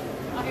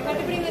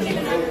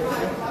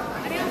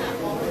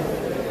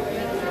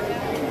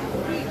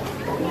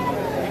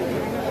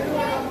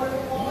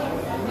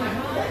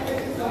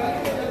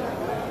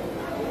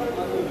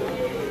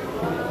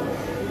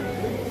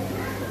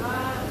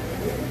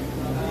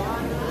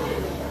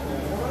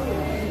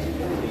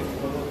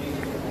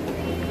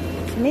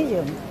 It's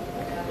medium.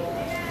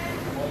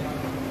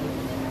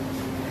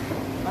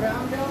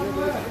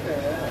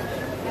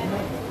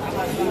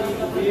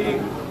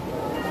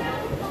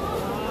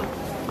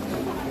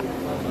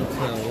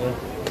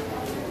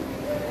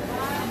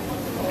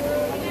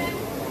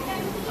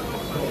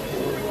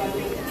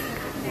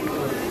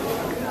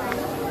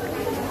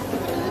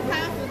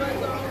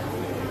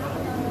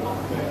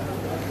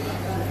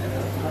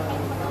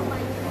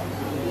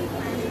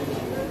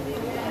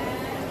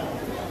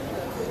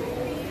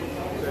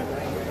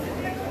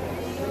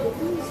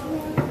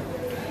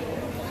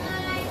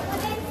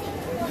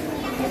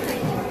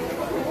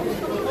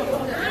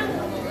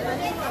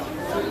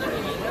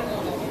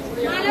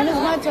 When is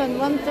my turn?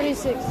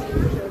 136.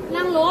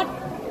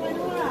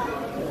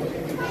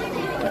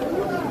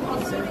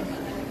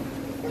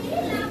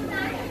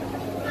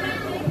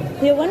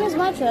 Here, when is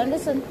my turn?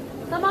 Listen.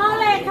 Small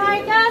leg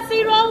tiger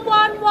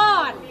 011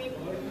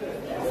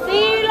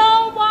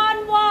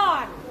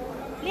 011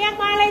เรียก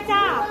มาเลยจ้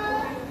า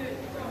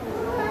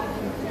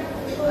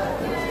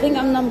I think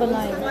I'm number 9.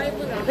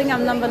 I think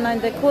I'm number 9.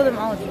 They call them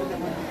out.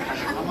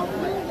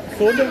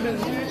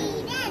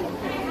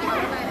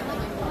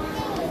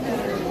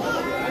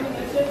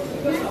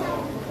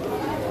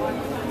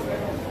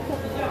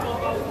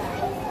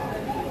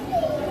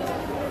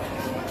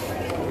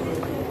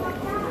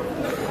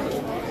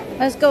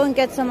 Let's go and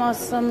get some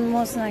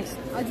more snacks.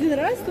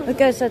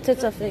 Okay, so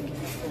tits are fake.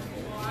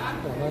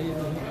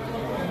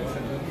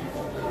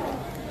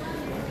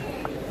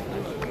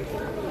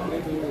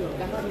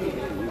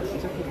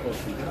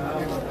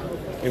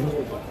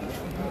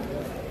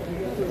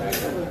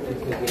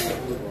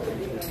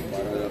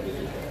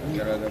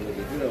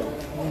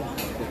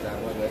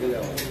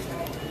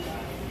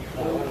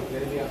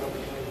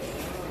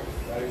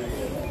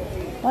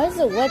 Why is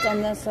it wet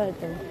on that side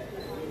though?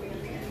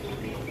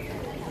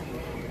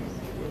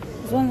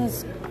 This one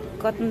has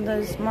gotten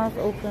his mouth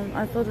open.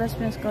 I thought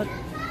lesbians got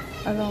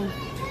along.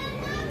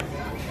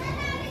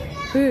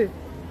 Who?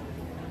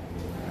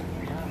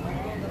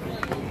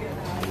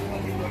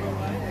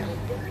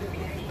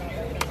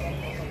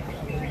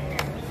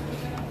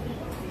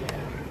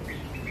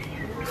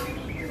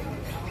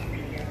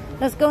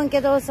 Let's go and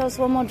get ourselves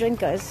one more drink,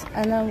 guys,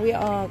 and then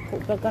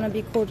we're gonna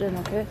be called in,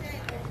 okay?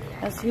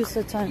 Let's use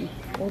the time.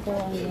 We'll go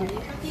on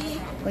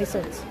waste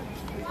it.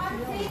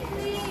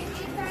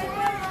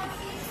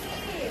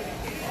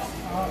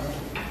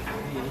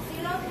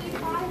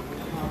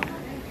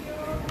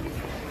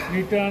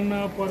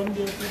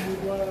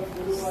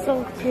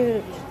 So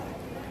cute.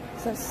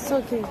 That's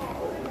so cute.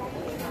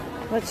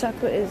 What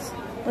Shako is.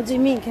 What do you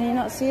mean? Can you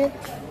not see it?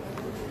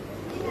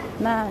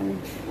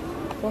 Man.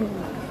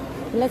 Woman.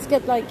 Let's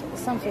get like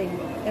something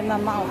in my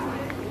mouth.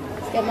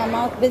 Let's get my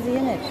mouth busy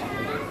in it.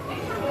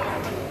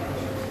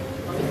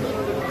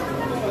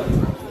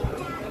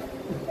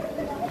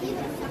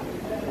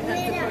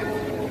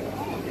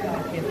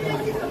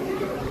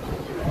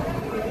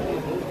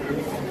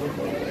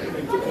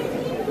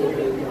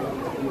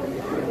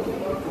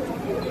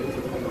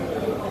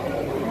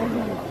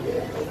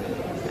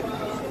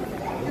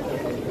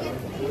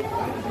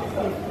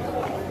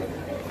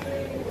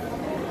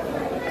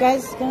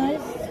 Guys, can I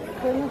just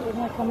film it with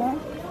my camera?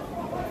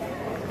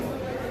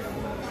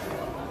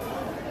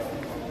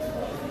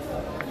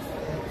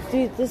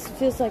 Dude, this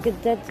feels like a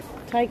dead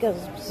tiger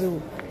zoo.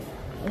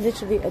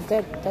 Literally a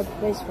dead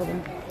place for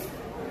them.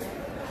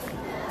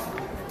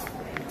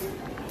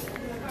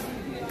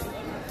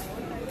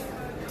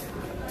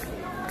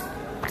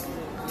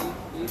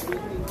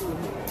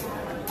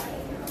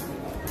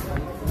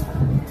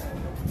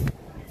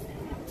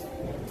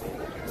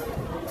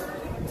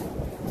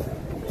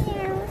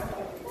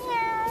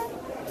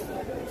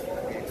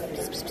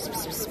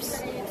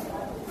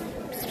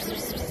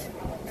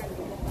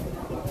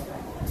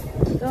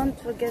 Don't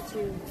forget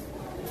you.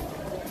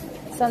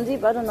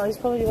 Sandeep, I don't know, he's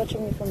probably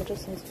watching me from a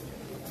distance.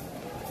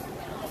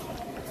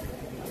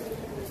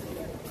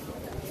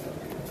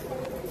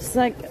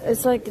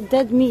 It's like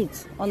dead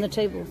meat on the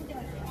table.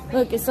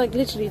 Look, it's like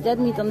literally dead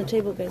meat on the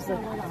table, guys.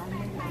 Look.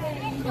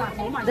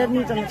 Dead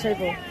meat on the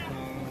table.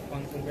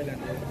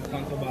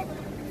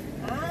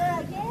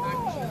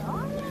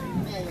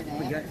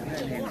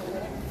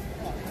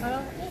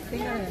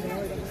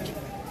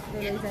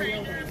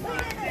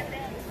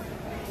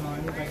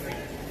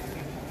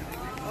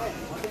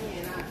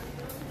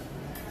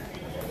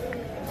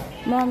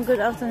 Mom, good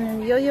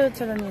afternoon. Yo-yo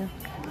telling you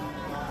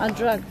are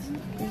drugged.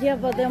 Yeah,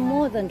 but they're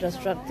more than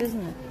just drugged,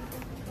 isn't it?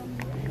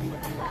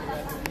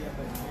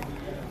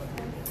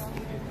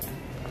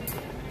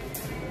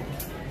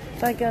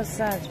 Tiger's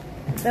sad.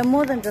 They're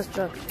more than just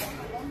drugs.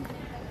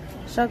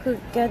 Shako,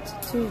 get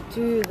to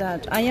do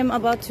that. I am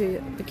about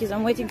to, because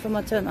I'm waiting for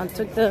my turn. I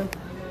took the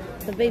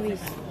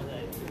babies.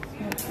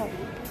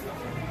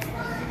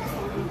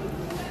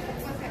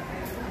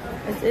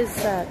 It is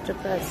sad,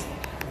 depressed.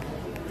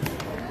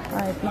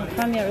 Alright, my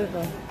Premier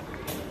River.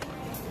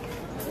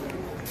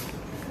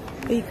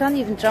 But you can't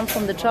even jump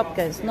from the top,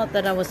 guys. Not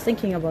that I was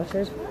thinking about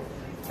it.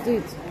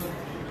 Dude.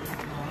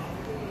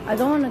 I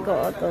don't want to go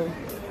out though.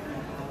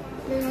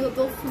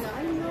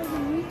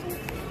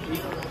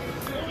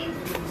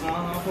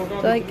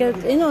 Do I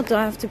get in or do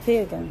I have to pay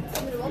again?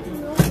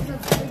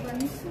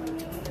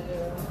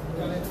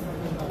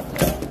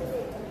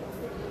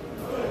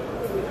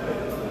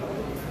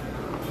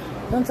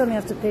 Don't tell me I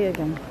have to pay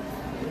again.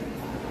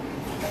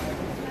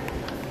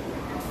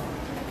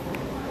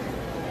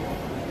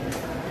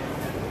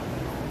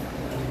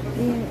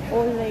 Being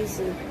all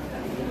lazy.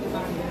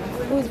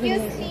 Who's being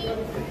lazy?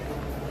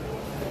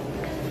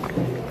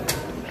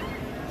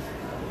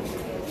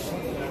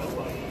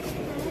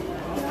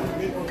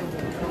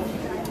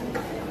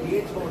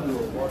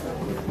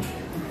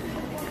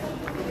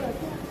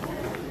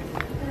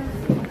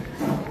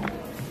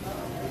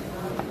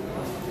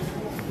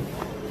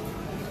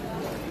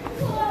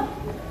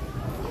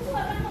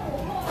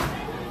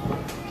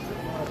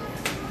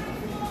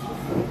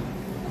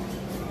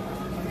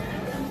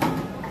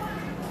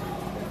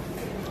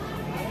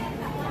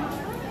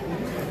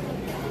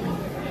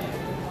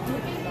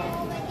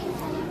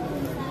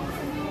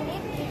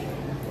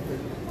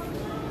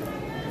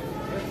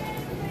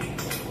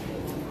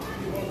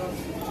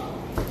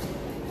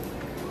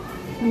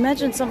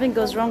 Imagine something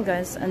goes wrong,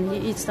 guys, and he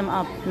eats them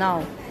up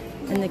now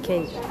in the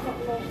cage.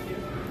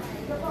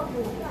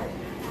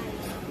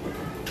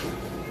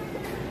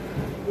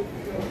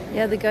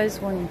 Yeah, the guy's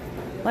warning.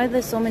 Why are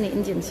there so many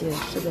Indians here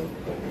today?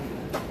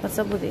 What's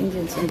up with the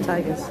Indians and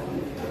tigers?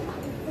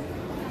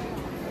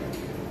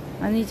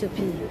 I need to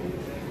pee.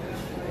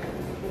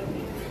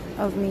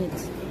 Of meat.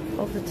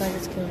 Of the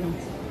tigers killing.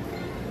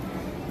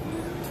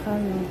 I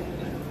don't know.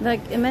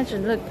 Like,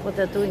 imagine, look what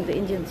they're doing, the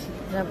Indians.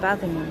 They're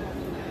bathing them.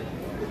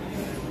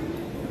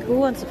 Who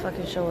wants a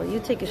fucking shower? You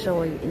take a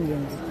shower, you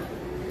Indians.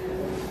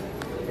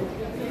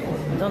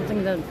 I don't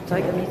think the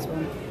tiger needs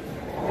one.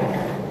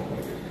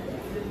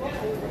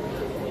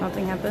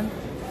 Nothing happened?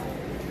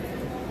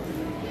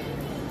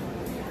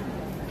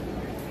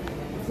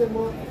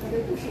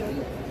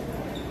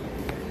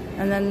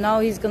 And then now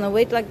he's gonna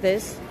wait like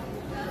this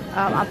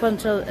up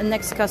until the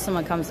next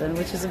customer comes in,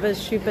 which is a bit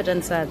stupid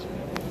and sad.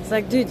 It's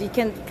like, dude, you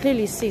can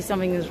clearly see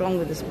something is wrong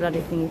with this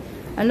bloody thing.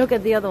 And look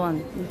at the other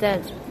one,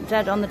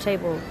 dead on the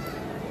table.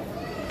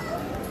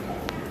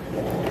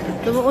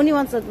 The only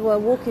ones that were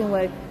walking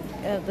were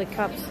the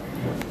cubs.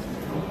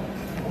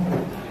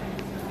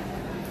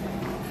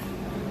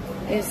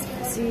 Is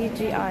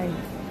CGI.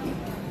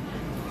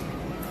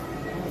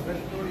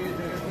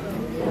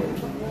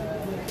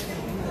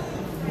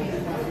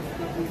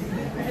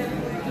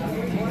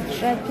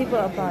 Shred people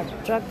apart,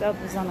 drugged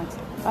up with Xanax.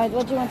 Alright,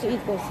 what do you want to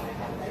eat, guys?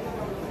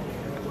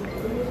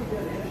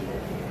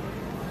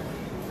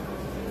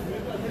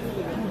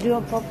 Do you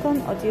want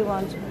popcorn or do you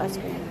want ice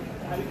cream?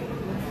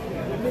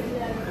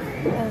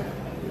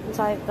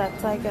 That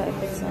tiger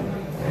epic son.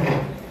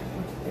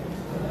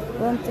 I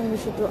don't think we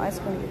should do ice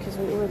cream because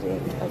we already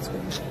ate ice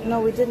cream. No,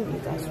 we didn't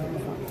eat ice cream.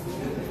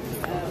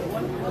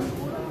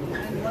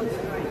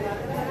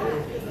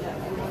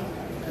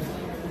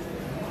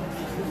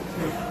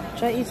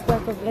 Should I eat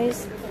Sparkle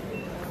Blaze?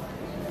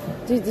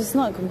 Dude, this is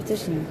not a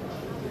competition.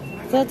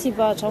 30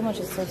 baht, how much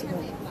is 30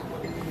 baht?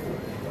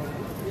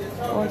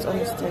 One's on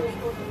the stick.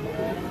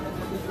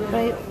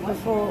 Right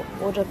before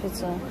order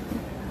pizza.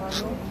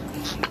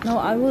 No,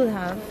 I will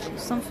have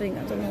something.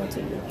 I don't know what to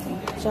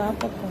eat. Shall I have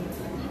popcorn?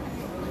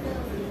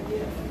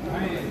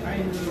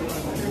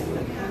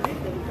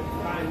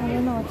 I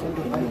don't know what to eat.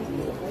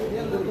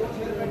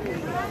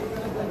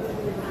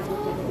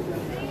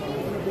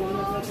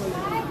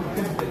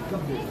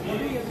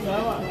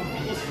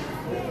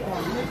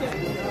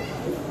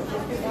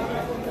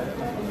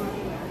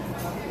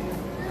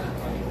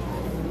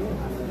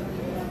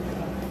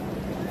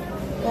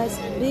 Guys,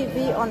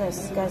 be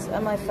honest, guys.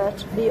 Am I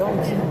fat? Be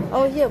honest.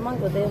 Oh, here,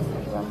 mango. They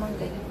have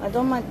mango. I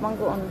don't mind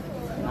mango on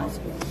ice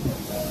cream.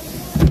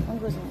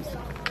 Mango is nice.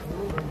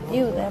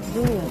 Ew, they have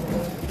blue.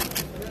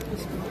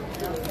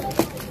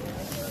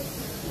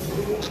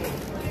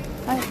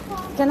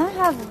 Can I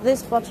have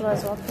this bottle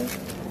as well, please?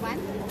 One?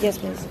 Yes,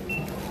 please.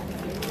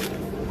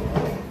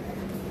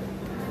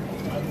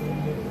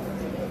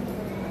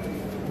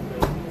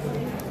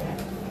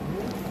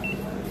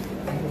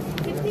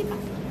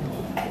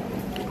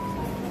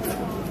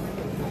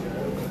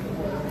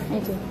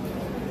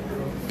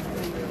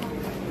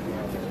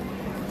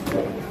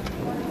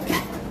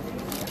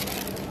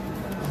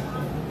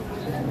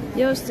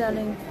 You're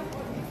selling.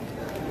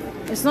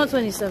 It's not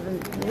 27.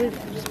 With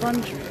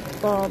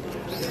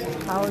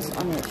SpongeBob's house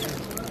on it.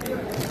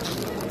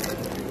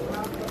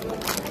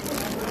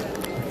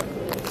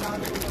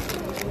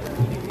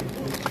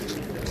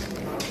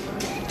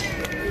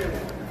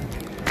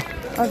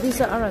 Oh,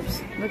 these are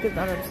Arabs. Look at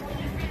Arabs.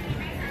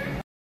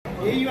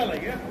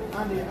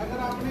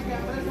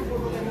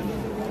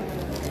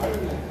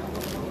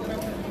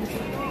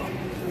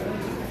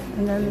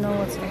 And then know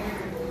what's up.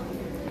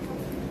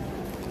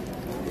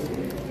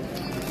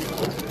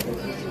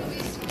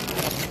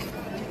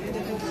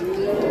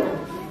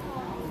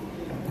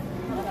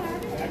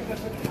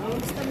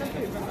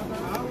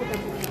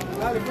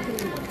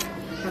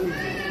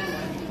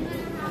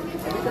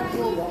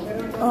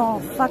 Oh,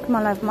 fuck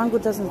my life. Mango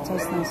doesn't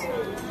taste nice.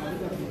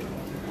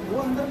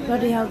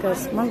 Bloody hell,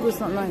 guys. Mango is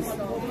not nice.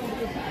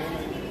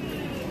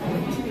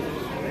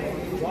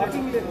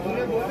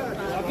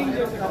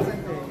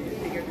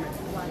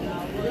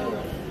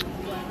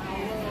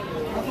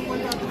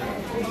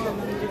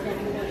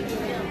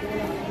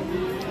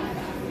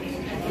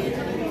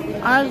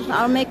 Arabs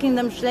are making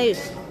them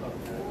slaves.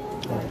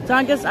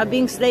 Targets are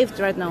being slaved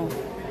right now.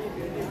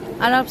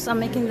 Arabs are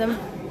making them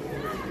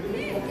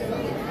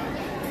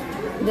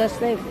their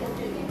slave.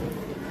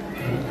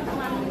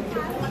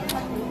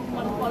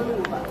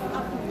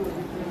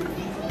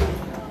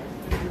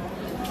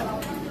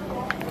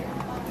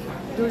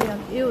 Durian,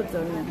 ew,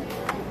 durian.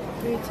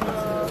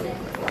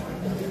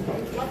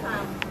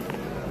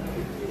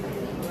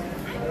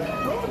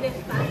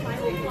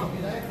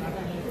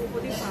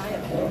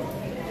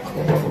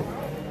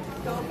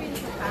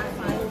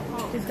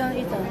 He's gonna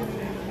eat them.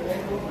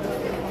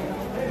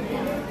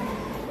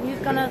 He's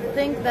gonna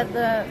think that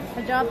the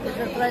hijab is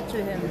a threat to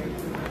him.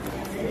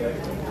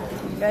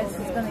 Guys,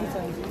 he's gonna eat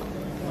them.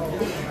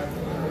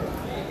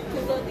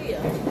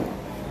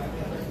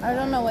 I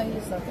don't know when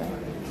he's okay.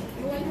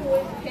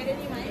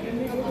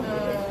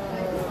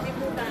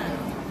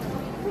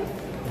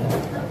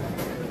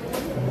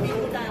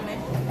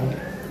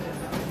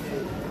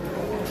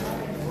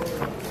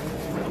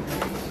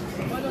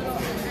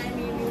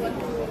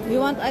 You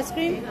want ice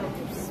cream?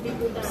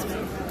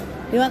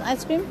 You want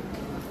ice cream?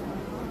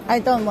 I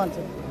don't want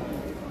it.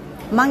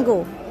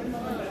 Mango.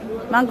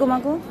 Mango,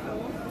 mango?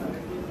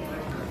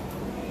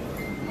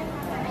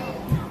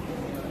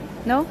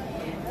 No?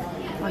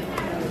 Okay.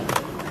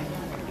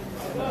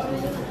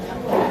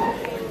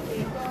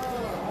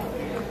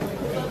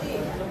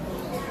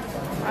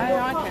 I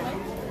don't like it.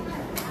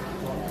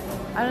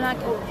 I don't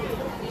like it.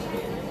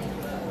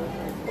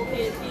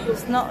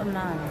 It's not a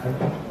man.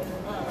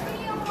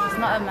 It's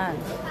not a man.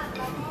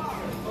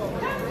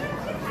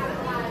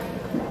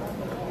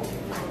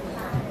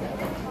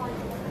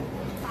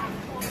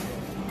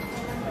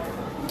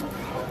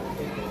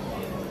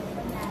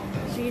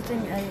 She's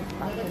eating a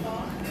apple.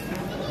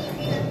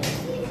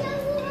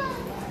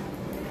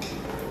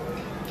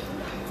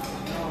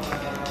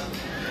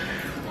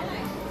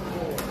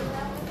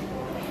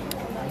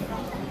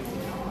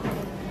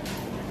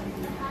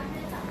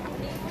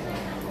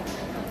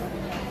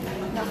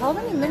 How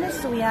many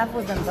minutes do we have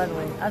with them, by the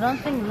way? I don't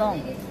think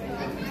long.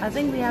 I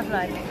think we have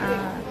like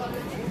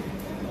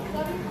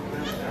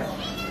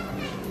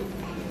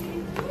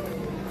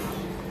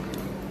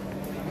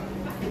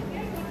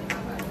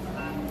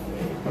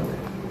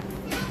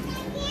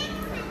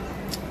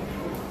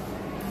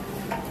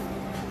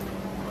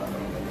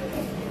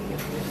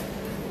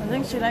I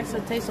think she likes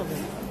the taste of it.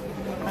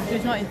 And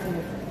she's not eating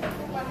it.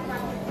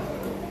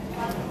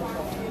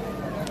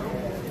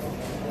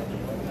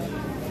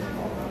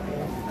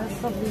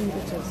 Stop being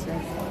bitches,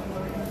 yeah.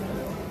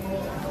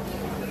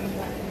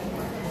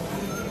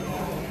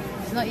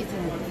 It's not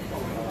eating it.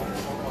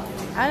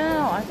 I don't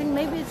know, I think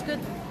maybe it's good.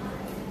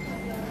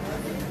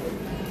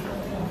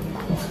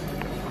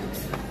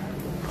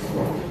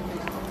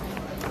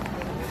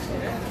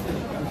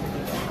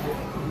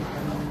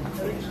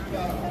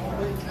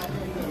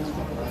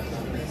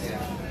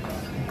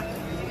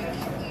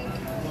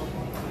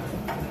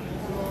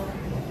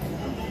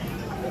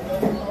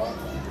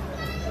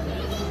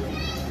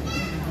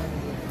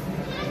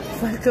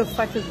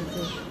 Fuck is it?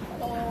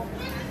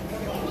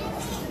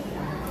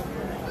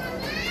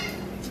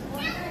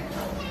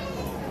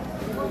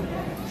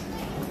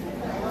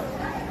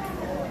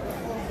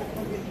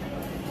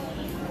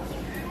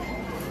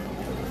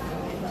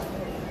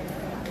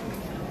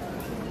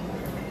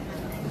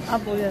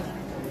 Apple, yes.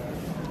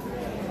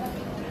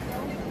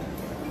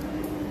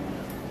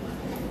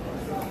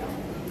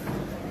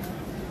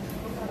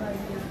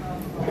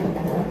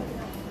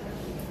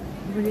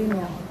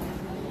 Bulimia.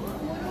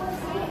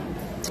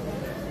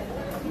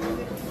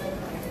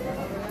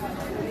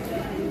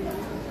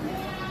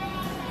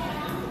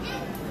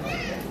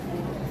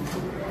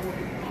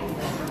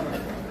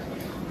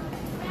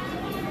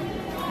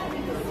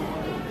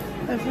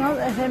 It's not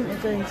a him,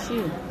 it's a she.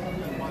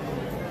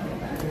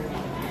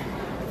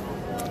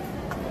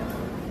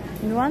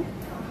 You want?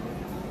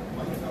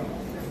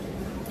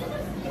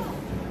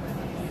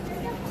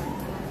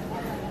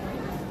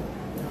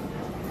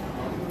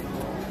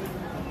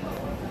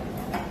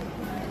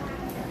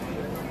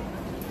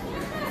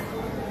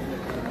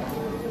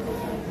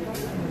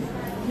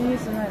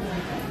 Right.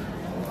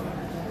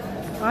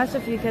 Ask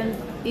if you can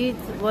eat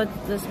what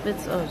the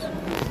spits are.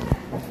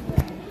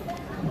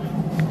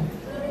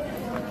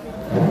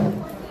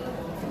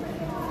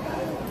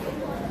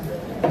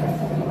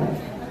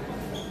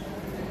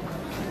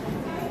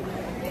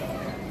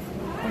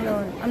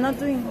 Hello, I'm not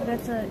doing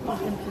better.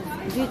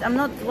 Dude, I'm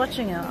not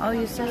watching her. Oh,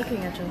 you're still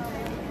looking at her.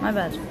 My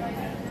bad.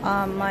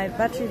 My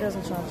battery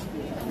doesn't charge.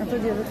 I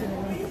thought you were looking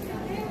at me.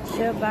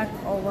 Share back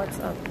or what's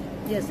up?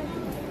 Yes.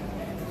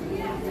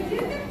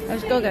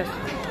 Let's go, guys.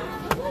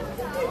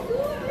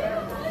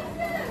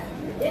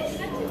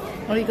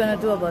 What are you gonna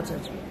do about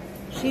it?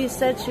 She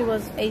said she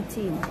was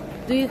 18.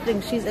 Do you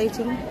think she's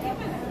 18?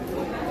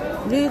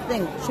 Do you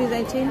think she's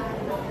 18?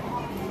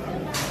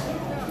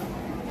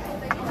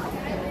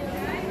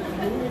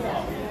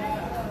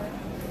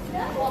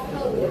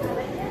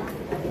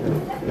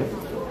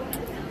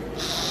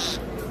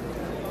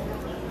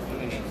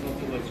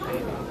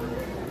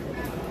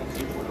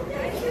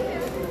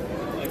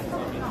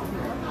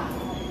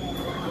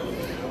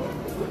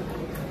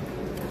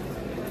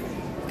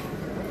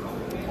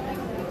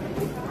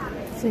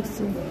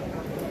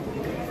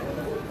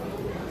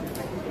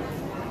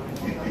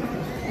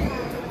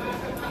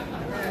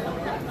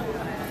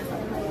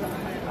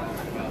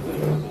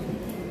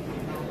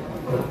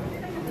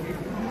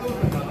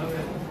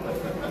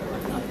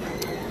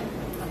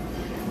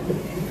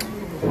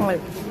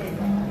 Alright.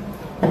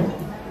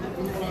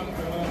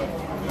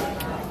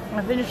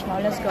 I finished now,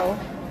 let's go.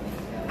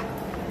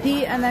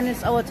 Pee and then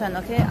it's our turn,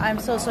 okay? I'm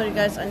so sorry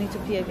guys, I need to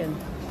pee again.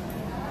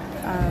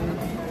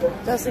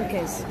 Just in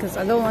case, because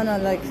I don't wanna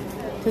like,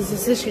 because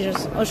this is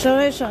just, oh shall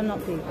I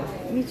not pee?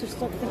 I need to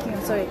stop thinking,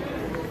 I'm sorry.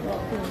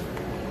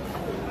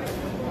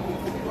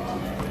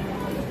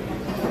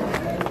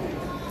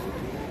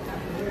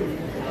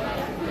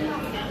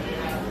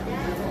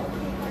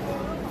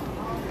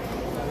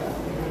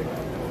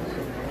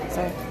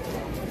 Sorry.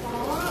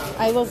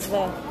 I was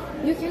there.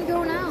 You can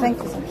go now. Thank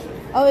you so much.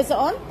 Oh, is it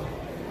on?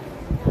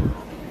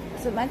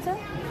 Does it matter?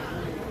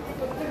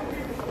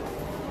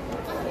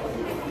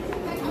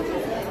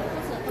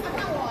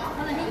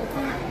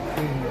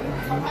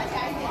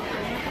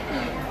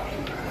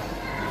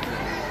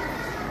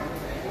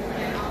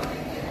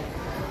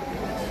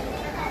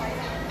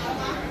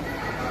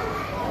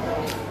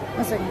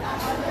 One second.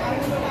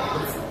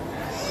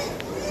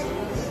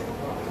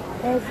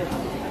 Where is it?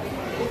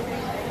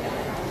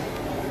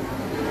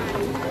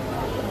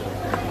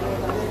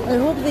 I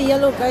hope the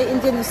yellow guy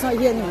Indian is not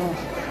here anymore.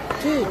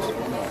 Dude.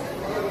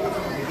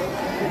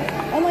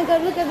 Oh my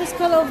god, look at this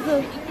color of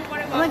the...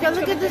 Oh my god,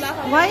 look at this.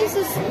 Why is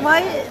this...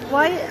 Why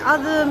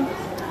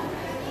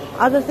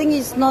are the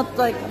thingies not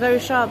like very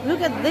sharp?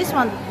 Look at this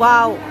one.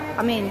 Wow.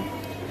 I mean,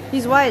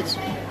 he's white.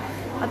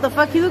 What the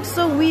fuck? He looks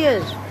so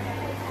weird.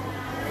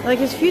 Like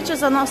his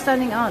features are not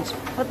standing out.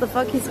 What the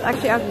fuck? He's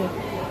actually ugly.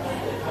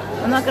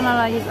 I'm not gonna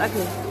lie, he's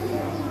ugly.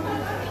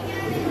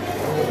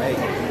 Hey,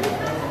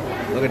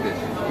 look at this.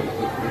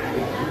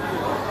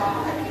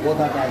 Both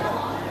are right.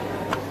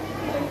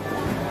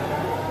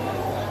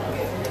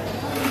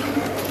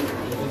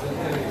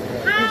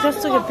 He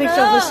just took a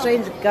picture of a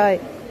strange guy.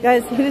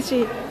 Guys,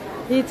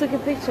 he took a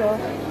picture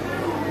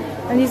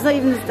and he's not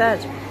even his dad.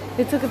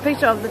 He took a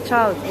picture of the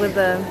child with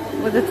the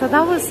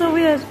that was so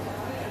weird.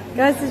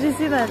 Guys, did you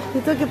see that?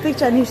 He took a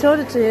picture and he showed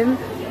it to him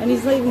and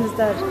he's not even his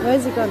dad. Where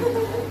is he gone?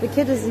 The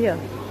kid is here.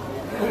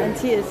 And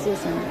he is here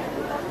somewhere.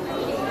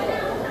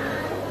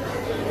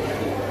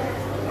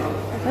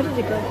 Where did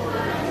he go?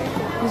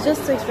 He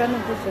just takes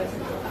random pictures.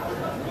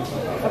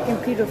 Fucking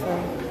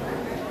pedophile.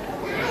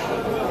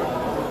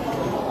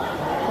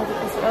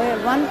 Oh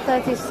yeah,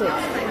 136.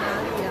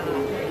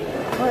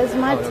 Oh, it's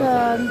my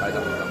turn.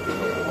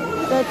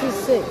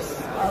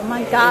 36. Oh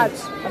my god,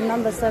 I'm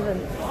number 7.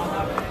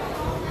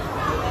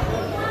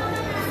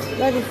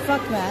 Bloody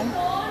fuck, man.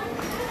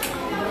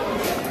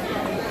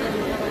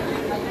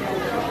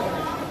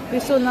 We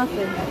saw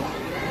nothing.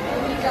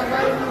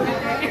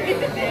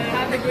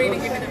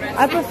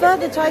 I prefer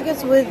the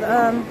tigers with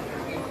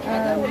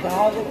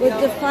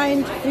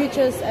defined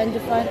features and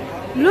defined...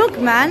 Look,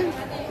 man!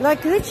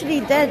 Like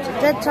literally dead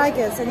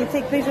tigers, and you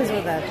take pictures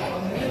with that.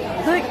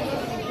 Look,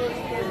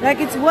 like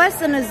it's worse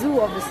than a zoo,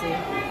 obviously.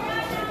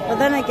 But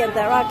then again,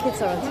 there are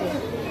kids around here.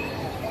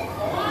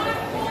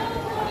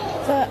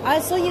 So I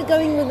saw you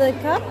going with a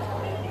cup,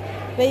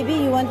 baby.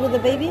 You went with the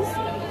babies.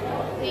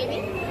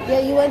 Baby? Yeah,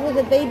 you went with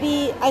the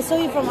baby. I saw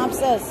you from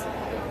upstairs.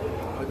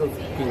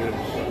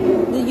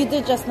 You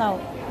did just now.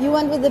 You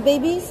went with the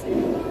babies.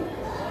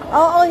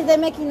 Oh, they're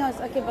making noise.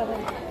 Okay,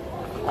 bye-bye.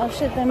 Oh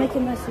shit, they're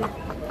making noise here.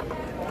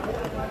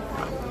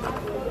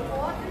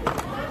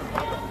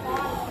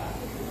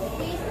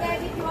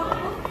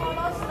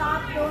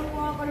 Don't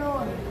walk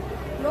alone.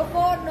 No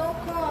phone, no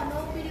call, no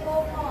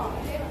video call.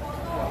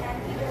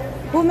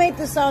 Who made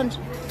the sound?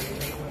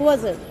 Who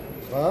was it?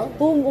 Huh?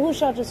 Who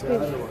shot the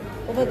screen?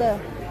 Over there.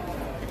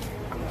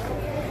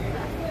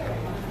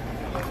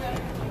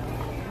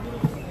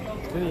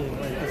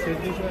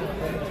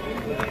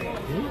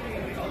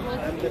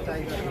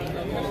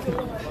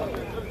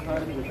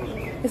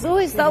 It's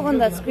always that one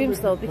that screams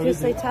though, because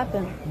they tap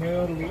him.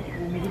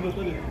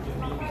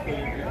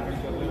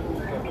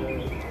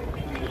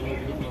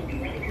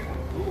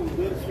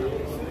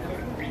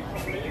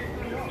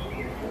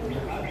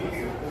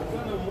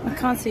 I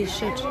can't see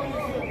shit.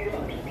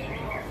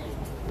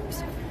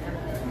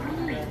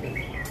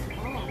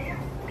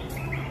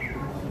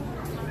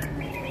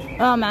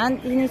 Oh man,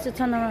 he needs to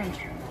turn around.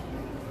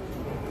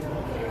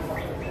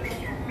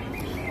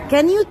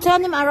 Can you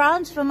turn him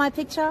around for my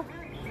picture?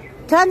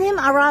 Turn him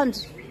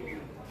around.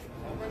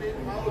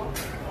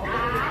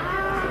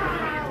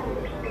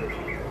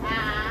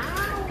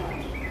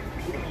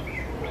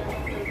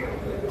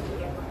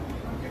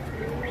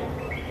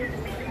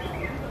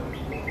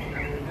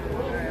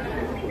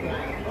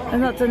 I'm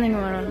not turning him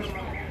around.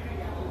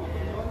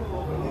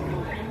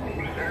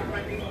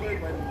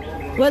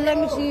 What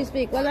language do you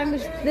speak? What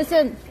language?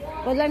 Listen.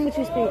 What language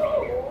you speak?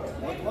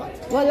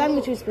 What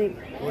language you speak?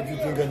 What do you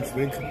think I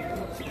speak?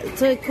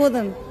 So call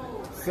them.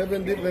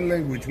 7 different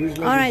languages. Which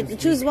language? All right,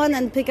 choose one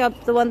and pick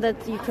up the one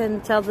that you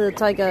can tell the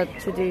tiger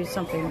to do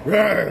something.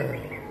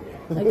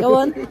 Go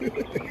on.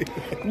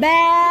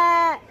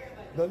 Bah!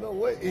 No,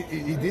 wait.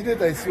 He did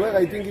it, I swear.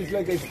 I think it's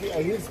like I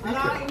hear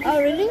speaker.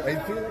 Oh, really? I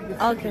feel like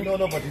it's okay. No,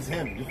 but it's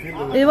him. You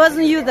feel it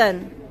wasn't you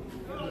then.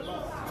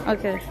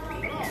 Okay.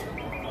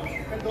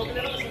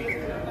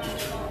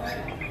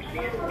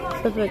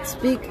 Perfect.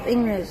 Speak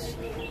English.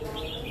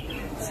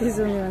 He's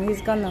the only one.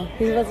 He's gone now.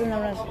 He was in a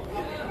rush.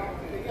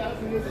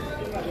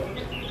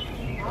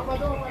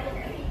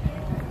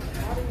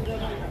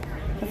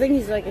 I think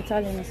he's like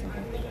Italian or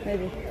something.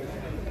 Maybe.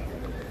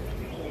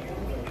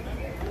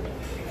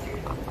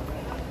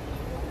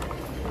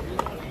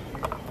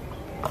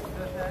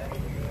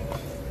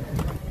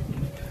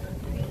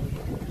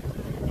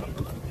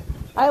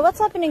 Alright, what's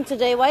happening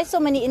today? Why so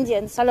many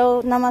Indians?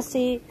 Hello,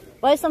 namaste.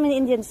 Why so many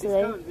Indians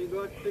today? We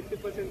got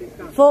 50%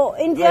 discount. For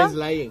India? No, he's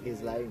lying.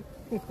 He's lying.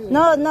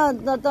 No,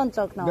 don't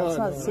talk now.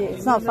 No,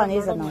 it's not funny,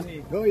 is it now?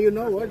 No, you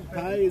know what?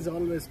 Thai is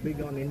always big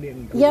on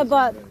Indian. Yeah,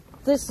 but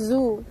this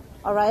zoo,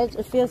 alright,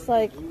 it feels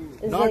like...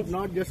 It's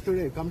not just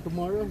today. Come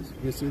tomorrow,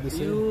 you see the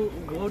same. You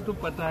go to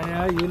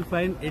Pattaya, you'll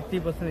find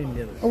 80%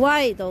 Indians.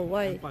 Why though?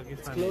 Why?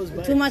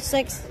 Pakistan. Too much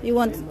sex? You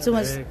want too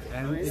much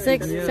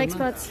sex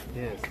parts?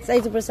 Yes. It's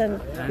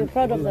 80%. You're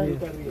proud of them.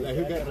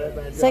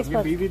 Sex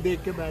parts.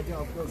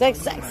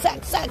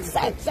 Sex.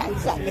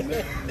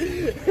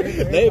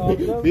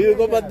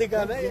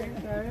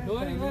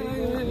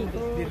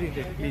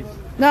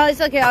 No,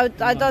 it's okay.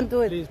 I don't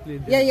do it.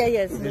 Please.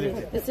 Yes.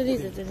 It's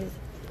easy.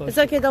 It's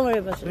okay. Don't worry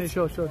about it.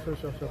 Sure.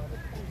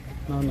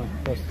 No.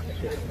 First.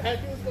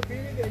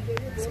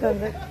 It's going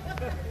back.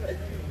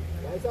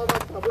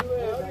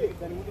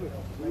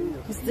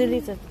 It's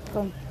deleted.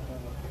 Come.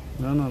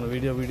 No.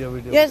 Video.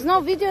 There's no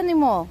video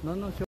anymore.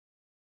 No. Sure.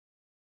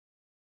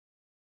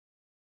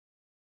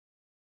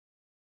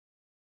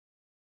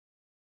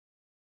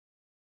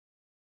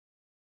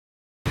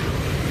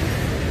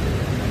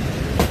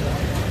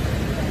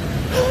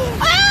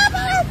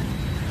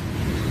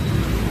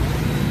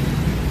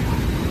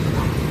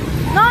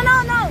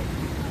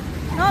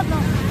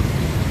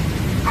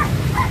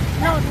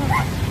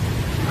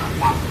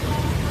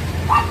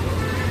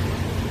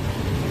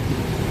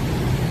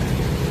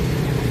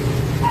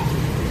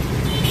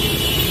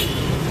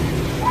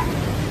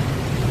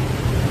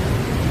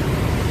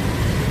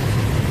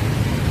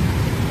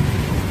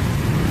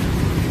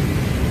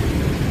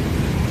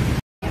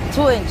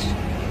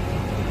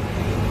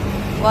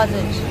 Watch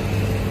it.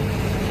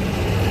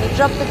 You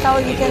drop the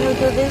towel, you can do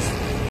this.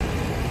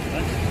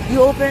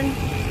 You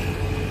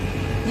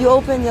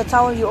open your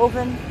towel, you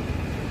open.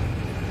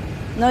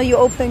 No, you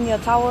open your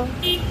towel.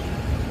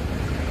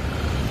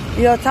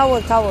 Your towel,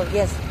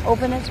 yes.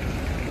 Open it.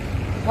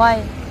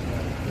 Why?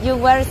 You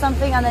wear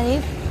something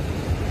underneath?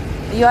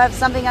 You have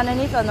something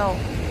underneath or no?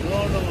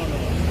 No.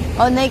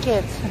 Oh,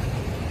 naked.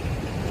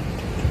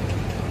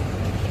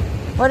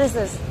 What is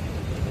this?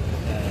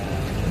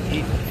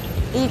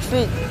 Eat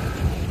food.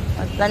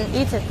 Then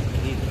eat it.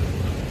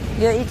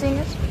 You're eating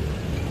it?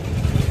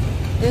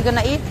 You're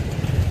gonna eat?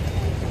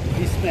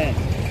 This man.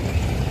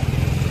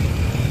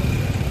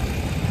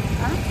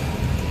 Huh?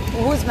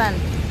 Who's man?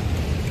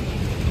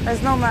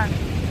 There's no man.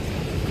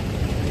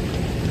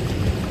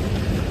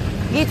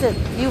 Eat it.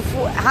 You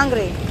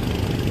hungry?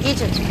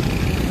 Eat it.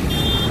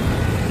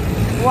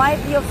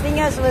 Wipe your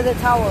fingers with a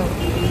towel.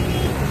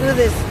 Do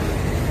this.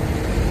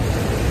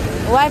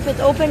 Wipe it.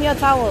 Open your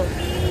towel.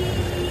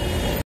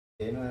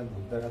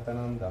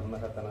 Buddha-ratanan,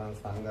 Dhamma-ratanan,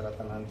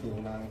 Sangha-ratanan,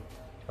 Tinnang,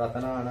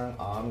 Ratananang,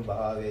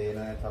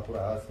 Anu-bhavena,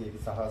 Thapurasi,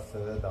 Sahas,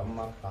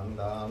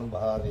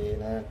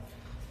 Dhamma-kanda-anu-bhavena,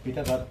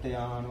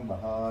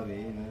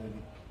 Pitakattaya-anu-bhavena.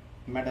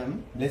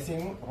 Madam,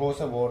 blessing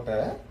rose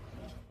water.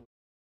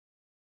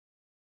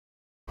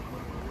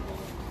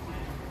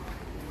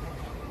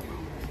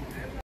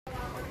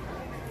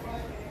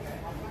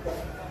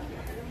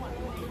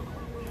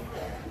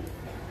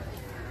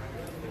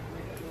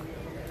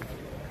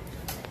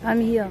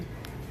 I'm here.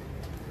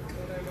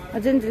 I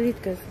didn't delete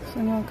this,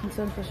 so no one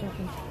concerned for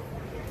shopping.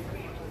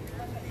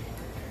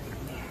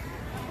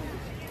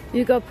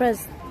 You got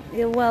pressed.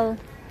 Yeah, well,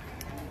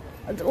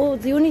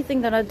 the only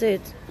thing that I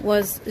did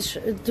was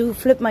to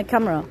flip my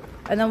camera.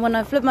 And then when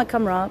I flipped my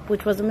camera,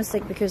 which was a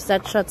mistake because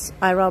that shuts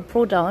IRL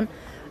Pro down,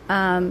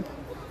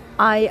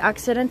 I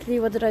accidentally,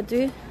 what did I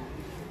do?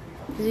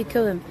 Did you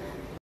kill him?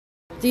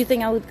 Do you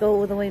think I would go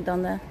all the way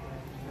down there?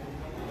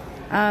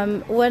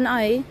 When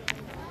I,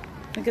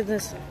 look at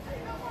this.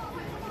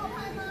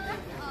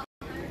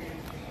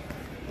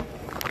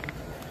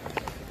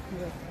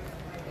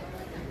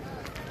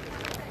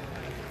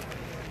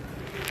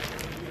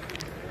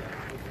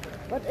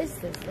 What is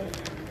this?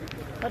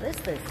 What is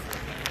this?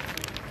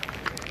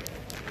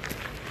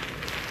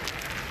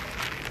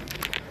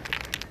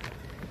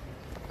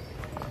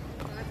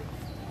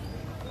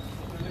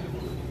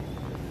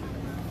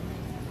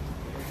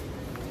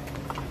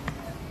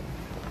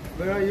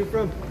 Where are you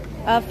from?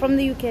 From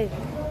the UK.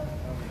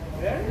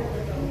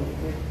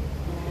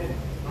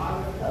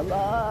 Come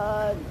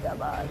on,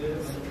 come on.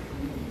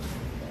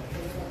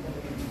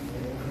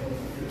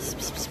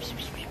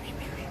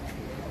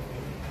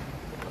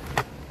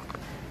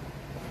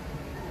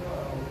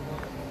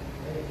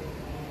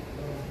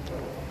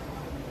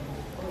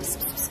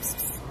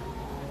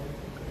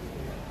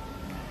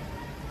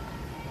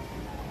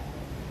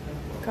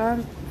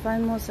 Can't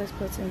find more sex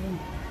spots in him.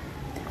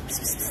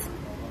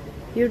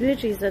 You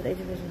literally said 80%.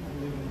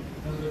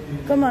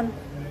 Come on.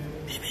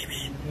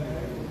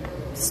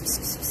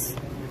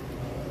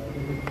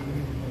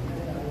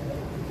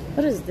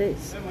 What is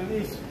this?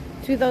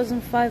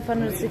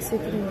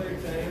 2,563.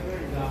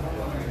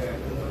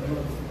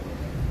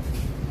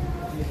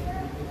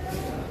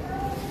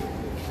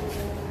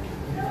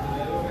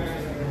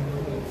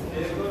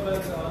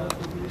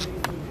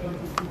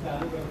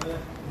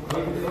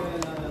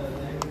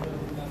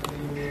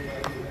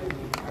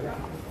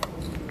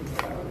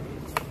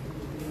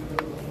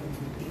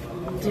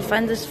 Do you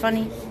find this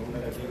funny?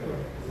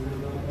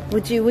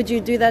 Would you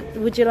do that?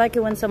 Would you like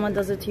it when someone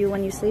does it to you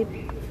when you sleep?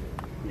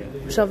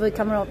 Yeah. Shove the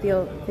camera up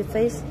your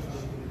face?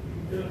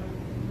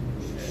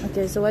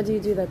 Okay, so why do you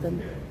do that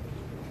then?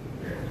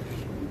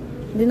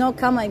 You know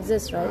karma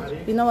exists,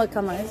 right? You know what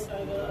karma is?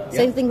 Yeah.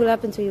 Same thing will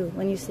happen to you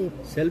when you sleep.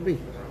 Selby.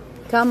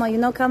 Karma, you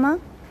know karma?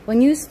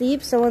 When you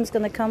sleep, someone's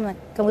gonna come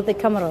with a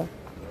camera.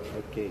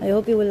 Okay. I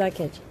hope you will like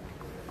it.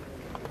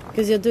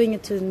 Because you're doing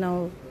it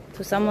to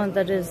someone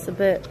that is a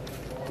bit...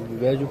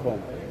 Where are you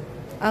from?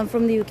 I'm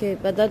from the UK,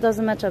 but that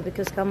doesn't matter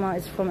because karma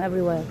is from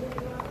everywhere.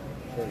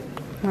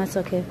 That's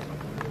okay.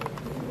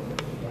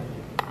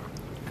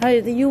 Hi,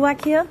 do you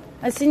work here?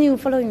 I seen you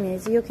following me.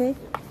 Is he okay?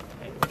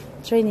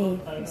 Trainee.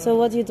 So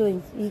what are you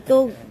doing? You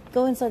go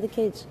inside the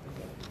cage.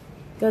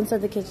 Go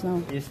inside the cage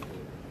now.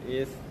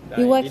 Yes.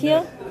 You work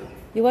here?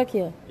 You work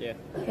here? Yeah.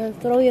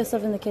 Throw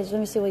yourself in the cage. Let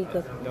me see what you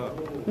got. No.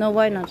 No,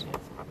 why not?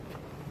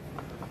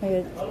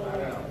 Okay.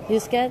 You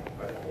scared?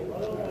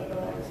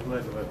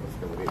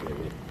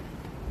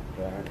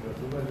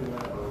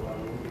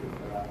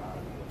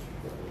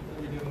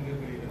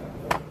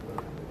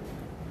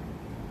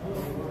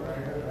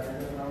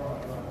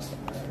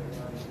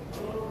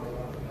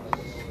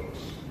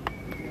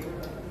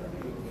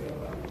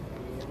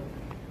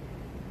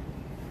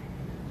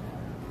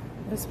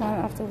 I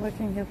smile after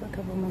working here for a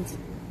couple of months.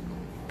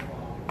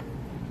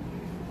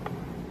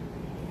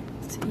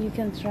 So you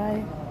can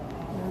try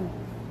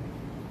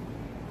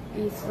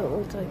eat the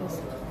old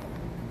tigers.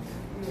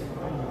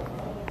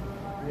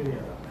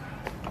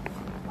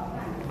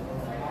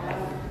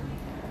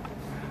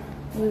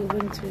 We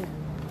went to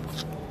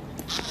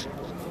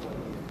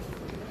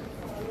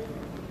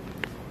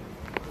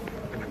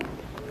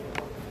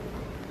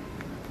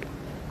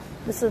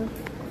listen.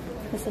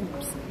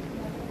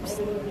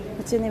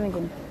 What's your name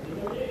again?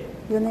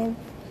 Your name?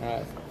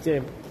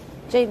 James.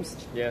 James?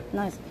 Yeah.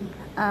 Nice.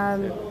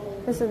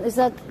 Listen,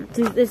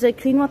 is it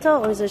clean water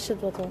or is it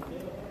shit water?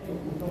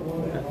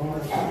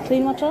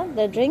 Clean water?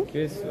 They drink?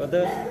 Chris,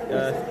 water.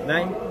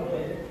 9.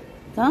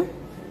 Huh?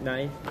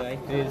 9.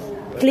 Chris.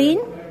 Clean?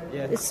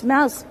 Yeah. It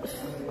smells.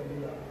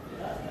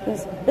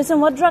 Yes. Listen,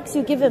 what drugs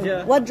you give him?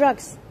 Yeah. What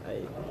drugs?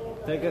 I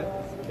take it.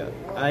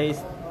 I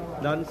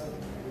don't.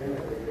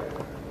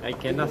 I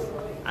cannot.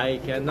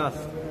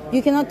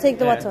 You cannot take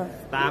the water.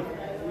 Stop.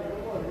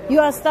 You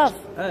are staff.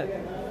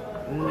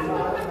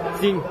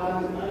 Sing.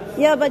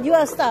 Yeah, but you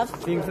are staff.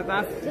 Sing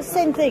staff. The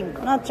same thing.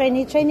 Not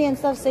trainee. Trainee and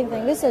staff, same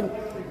thing. Listen,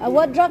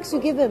 what drugs you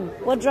give him?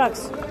 What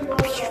drugs?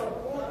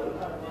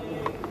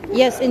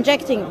 Yes,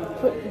 injecting.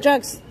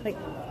 Drugs. Like,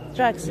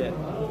 drugs. Yeah.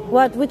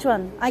 What? Which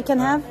one? I can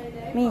have?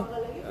 Me.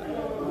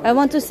 I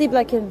want to sleep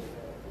like him.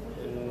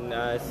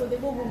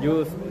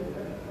 You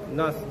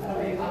not.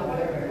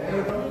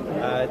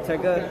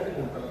 Tiger.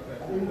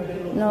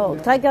 No,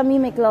 tiger, me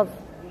make love.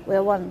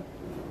 We're one.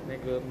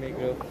 Make love.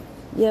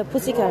 Yeah,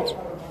 pussycat.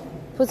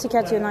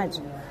 Pussycat unite.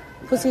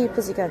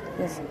 Pussycat,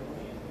 yes.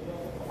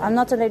 I'm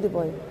not a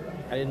ladyboy.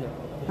 I didn't know.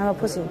 I'm a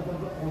pussy.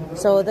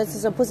 So this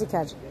is a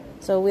pussycat.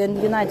 So we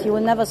unite. He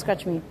will never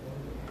scratch me.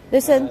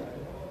 Listen.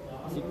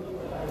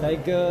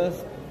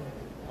 Tigers.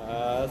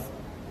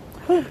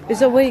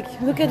 He's awake.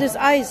 Look at his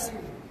eyes.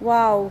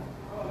 Wow.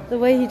 The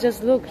way he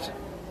just looked.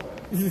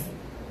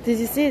 Did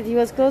you see it? He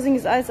was closing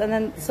his eyes and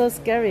then so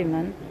scary,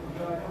 man.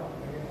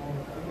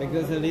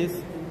 Because it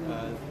is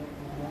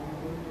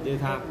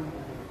daytime.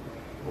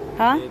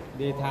 Huh?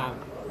 Daytime.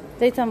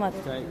 Daytime what?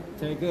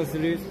 Tiger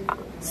sleep.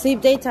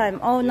 Sleep daytime.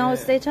 Oh, now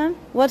it's daytime?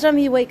 What time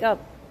he wake up?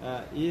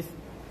 Eat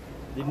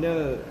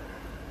dinner.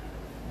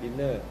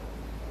 Yeah.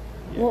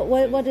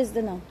 What is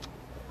dinner?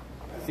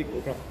 6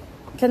 o'clock.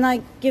 Can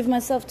I give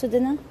myself to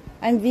dinner?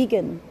 I'm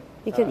vegan.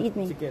 He can eat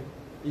me. Chicken.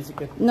 Eat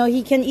chicken. No,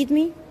 he can eat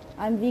me?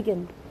 I'm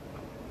vegan.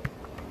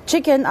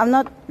 Chicken, I'm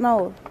not,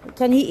 no.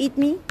 Can he eat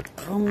me?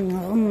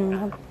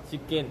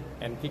 Chicken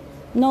and pig.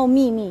 No,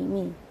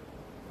 me.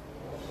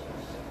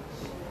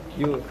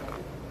 You.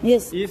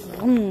 Yes. Eat.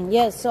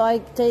 Yes, so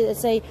I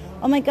say,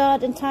 oh my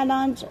God, in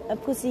Thailand, a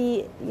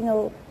pussy,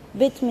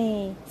 bit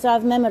me. So I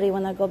have memory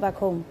when I go back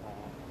home.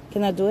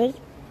 Can I do it?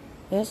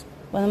 Yes?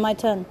 When it's my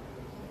turn.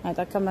 Alright,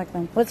 I'll come back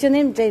then. What's your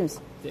name? James?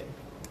 Yeah.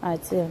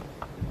 Alright, see you.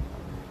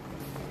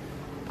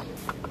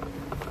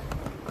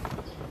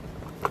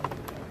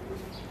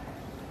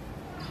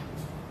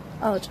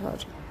 Ouch.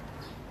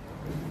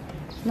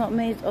 It's not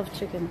made of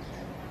chicken.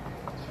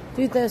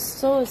 Dude, they're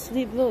so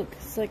asleep, look.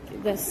 It's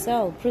like their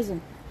cell,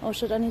 prison. Oh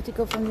shit, I need to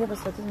go from the other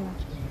side, isn't it?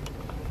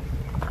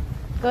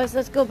 Guys,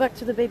 let's go back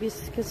to the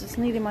babies, because it's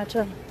nearly my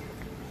turn.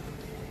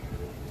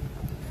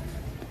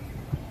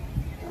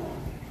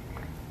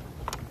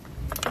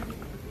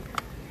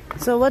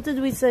 So what did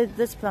we say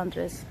this plant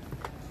is?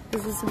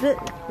 This is a bit...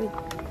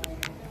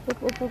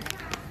 Whoop.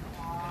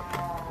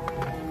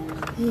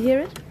 You hear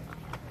it?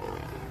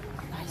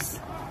 Nice.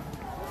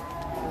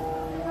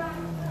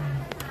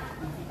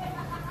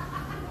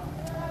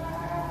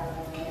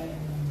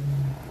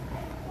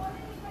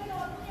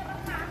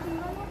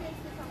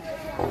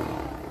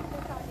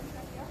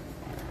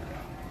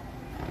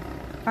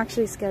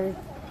 Actually scary.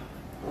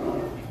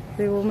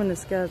 The woman is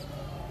scared.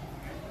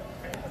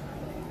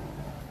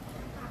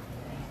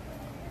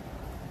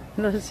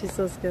 No, she's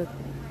so scared.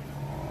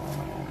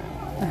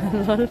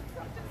 Lol.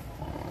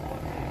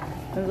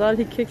 Lol,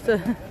 he kicked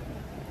her.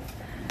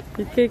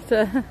 He kicked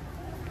her.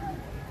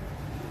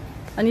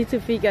 I need to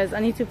pee, guys.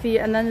 I need to pee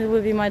and then it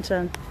will be my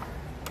turn.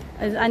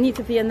 I need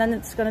to pee and then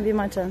it's gonna be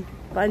my turn.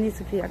 But I need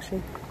to pee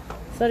actually.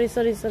 Sorry.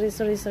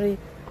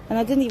 And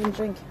I didn't even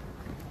drink.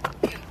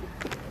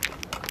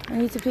 I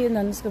need to pee and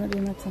then it's gonna be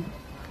my turn.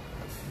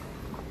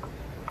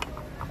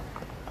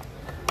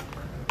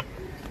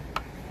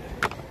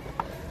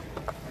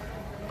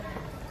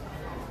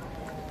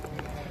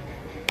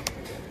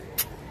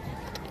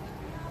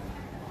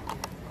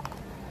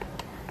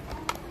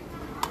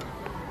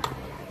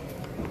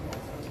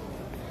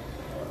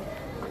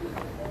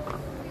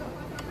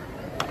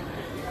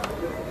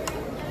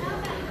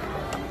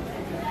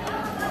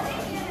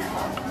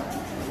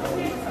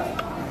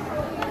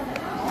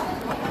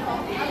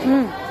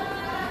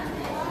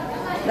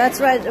 That's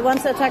right,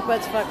 once attacked by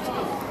it's fucked.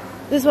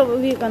 This is what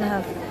we're gonna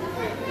have.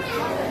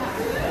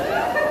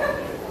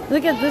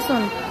 Look at this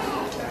one.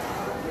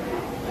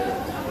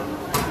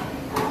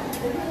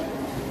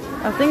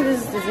 I think this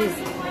is disease.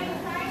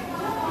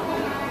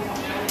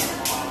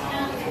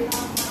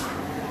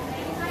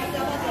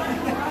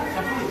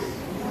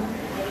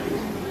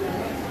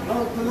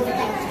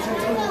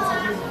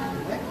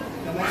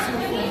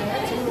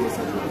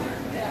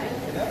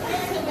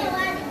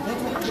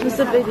 Who's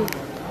the baby?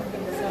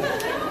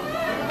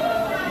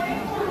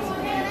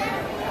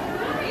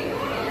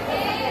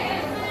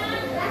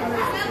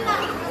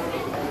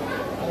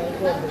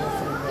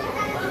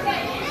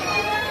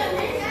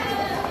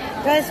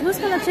 Guys, who's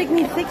gonna take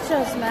me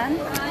pictures, man?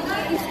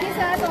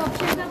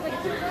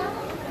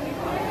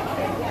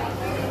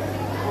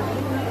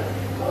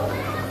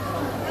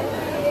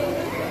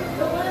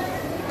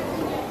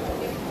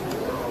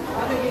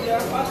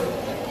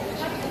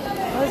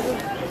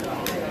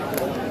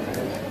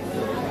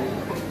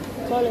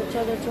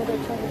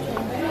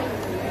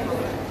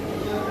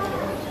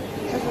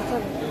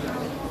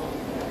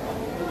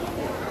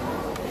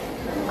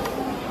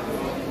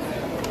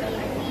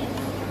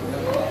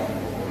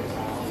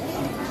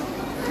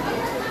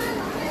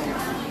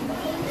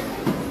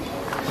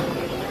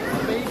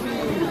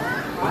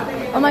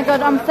 Oh my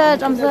god, I'm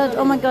third.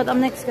 Oh my god,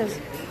 I'm next, guys.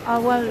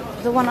 Well,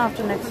 the one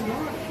after next.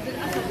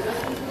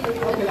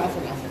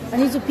 I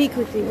need to pee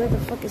quickly. Where the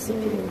fuck is he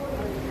peeing?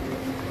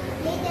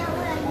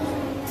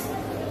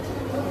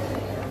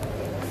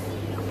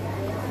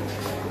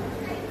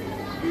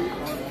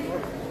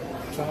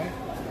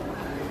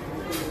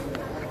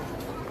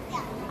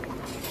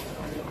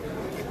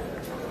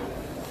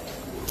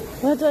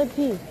 Where do I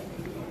pee?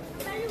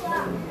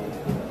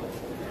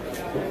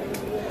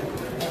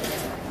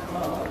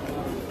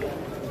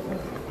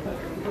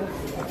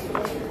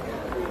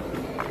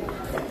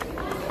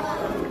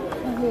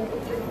 Here.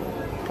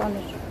 Found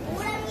it.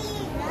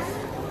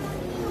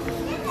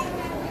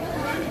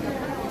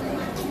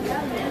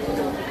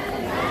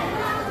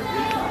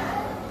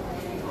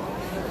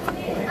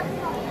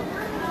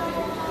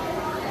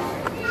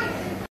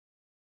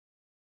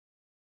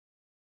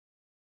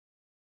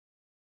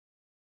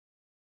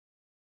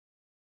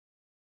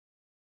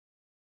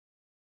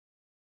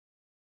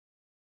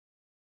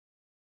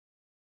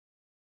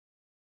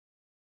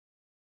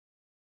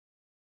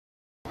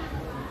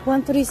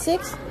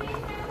 136?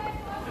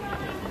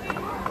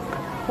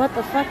 What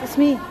the fuck is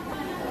me?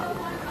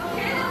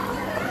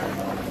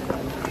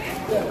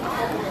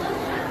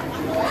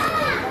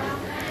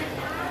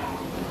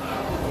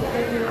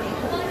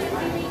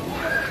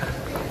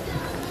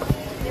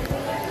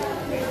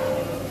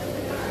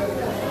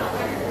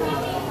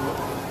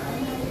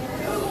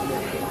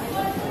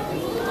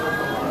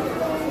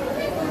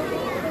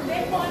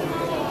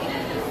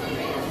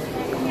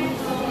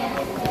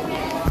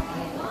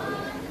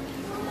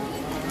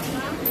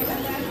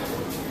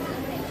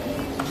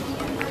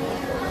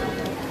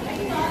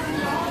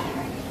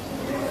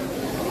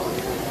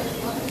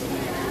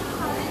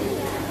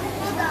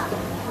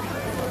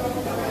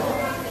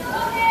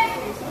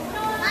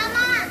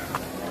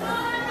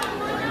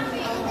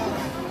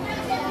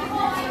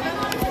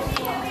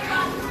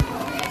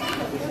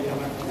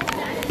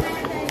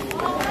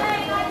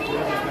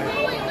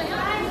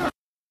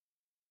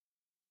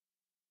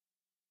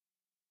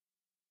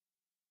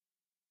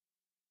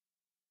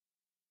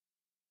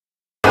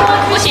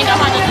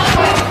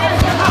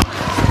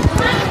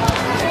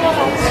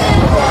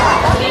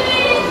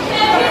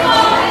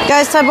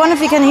 Guys, I wonder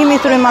if you can hear me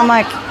through my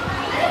mic.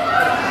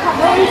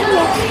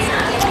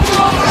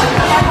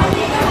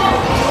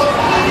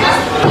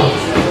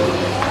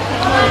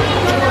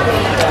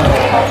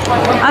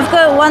 I've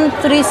got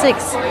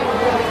 136.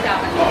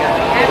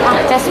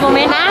 Just a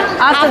moment.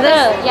 After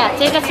this? Yeah,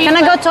 take a seat. Can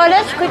I go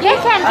toilet quickly?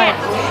 Yes, can.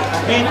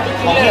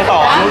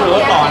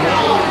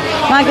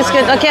 Mike is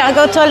good. Okay, I'll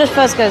go toilet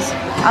first, guys.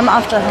 I'm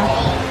after her.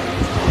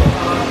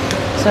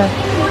 Sorry.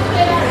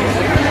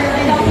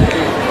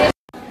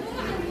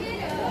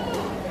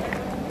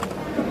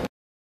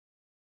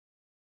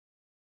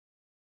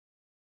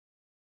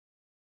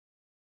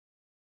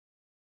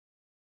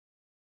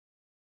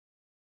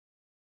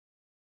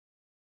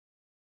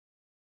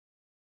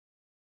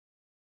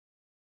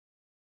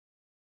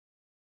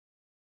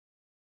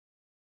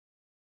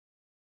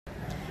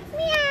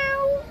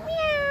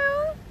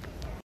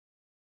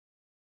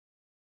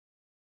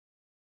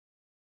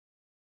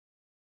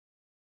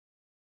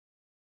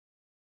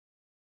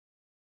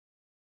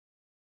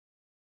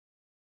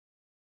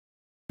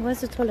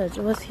 Where's the toilet?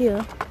 It was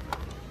here.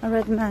 A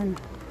red man.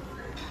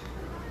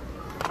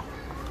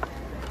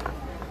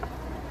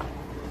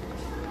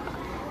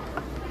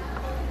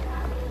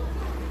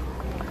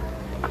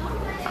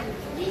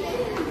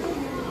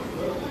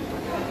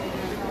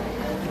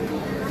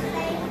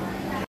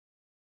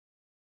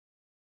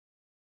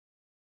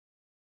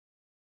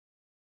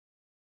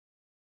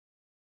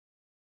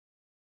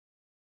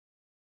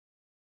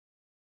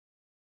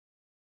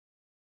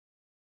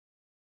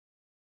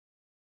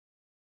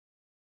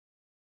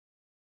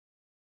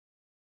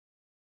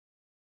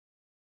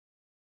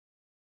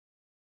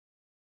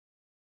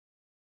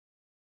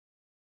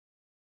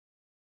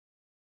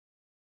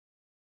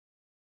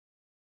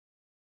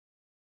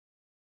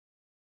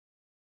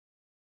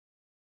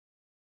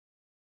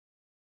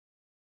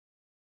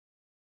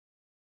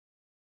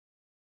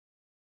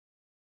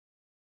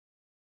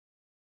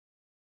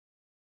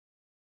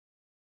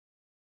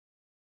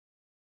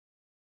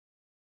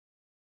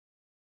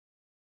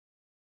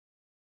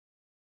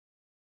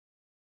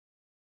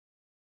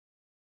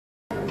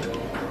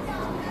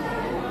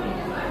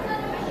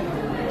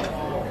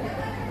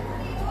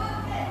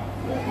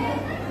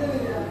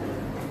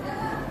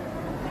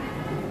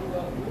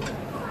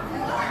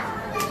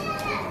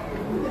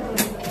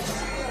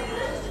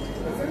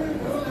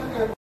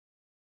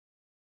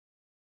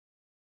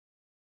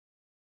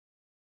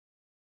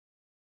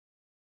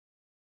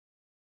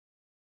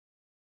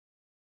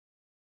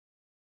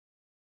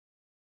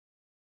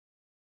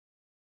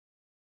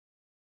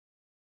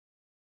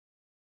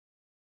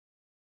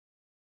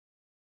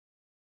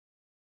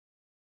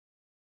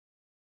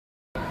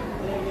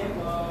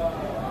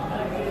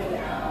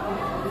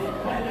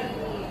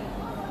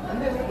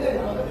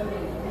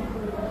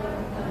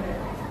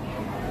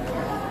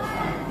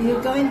 You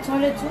going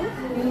toilet too?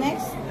 You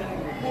next?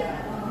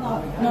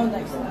 No, no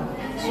next.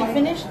 She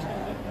finished?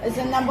 Is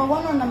it number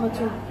 1 or number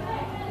 2?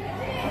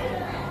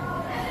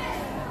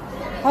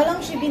 How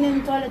long she been in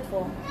the toilet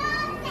for?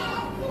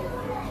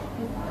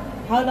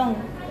 How long?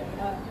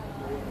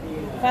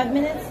 5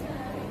 minutes?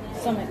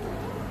 Stomach.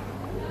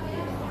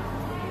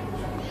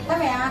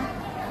 Come here.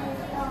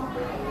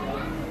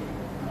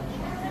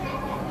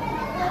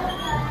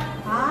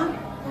 Huh?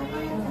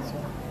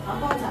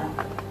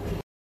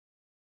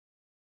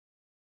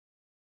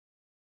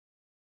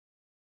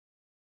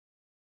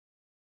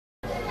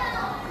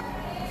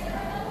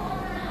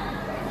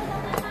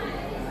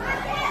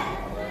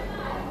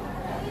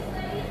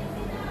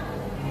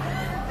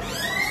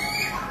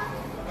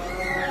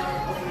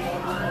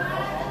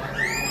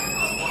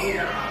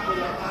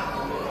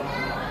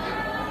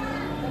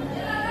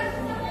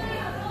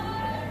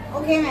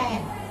 Okay,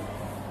 man.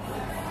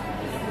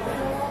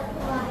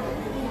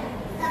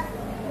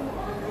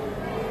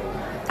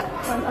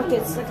 Okay,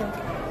 it's okay.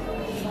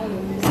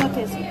 It's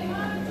okay. It's okay.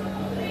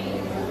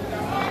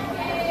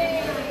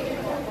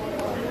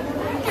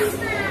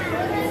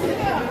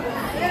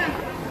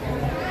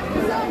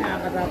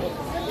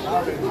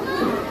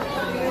 rabbit.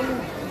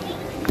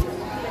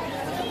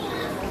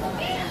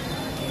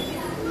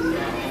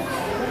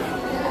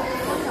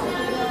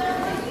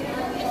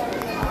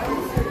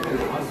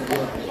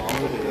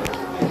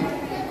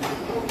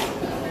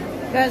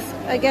 Guys,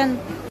 again,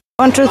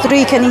 1, 2,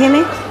 3, can you hear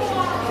me?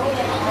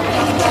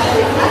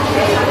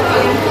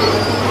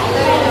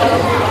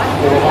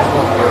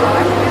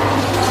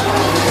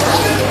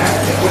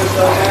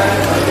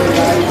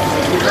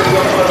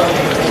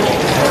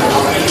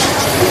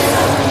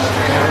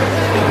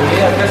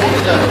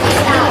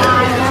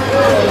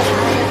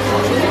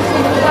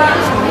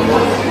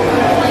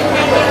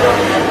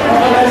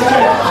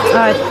 All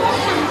right.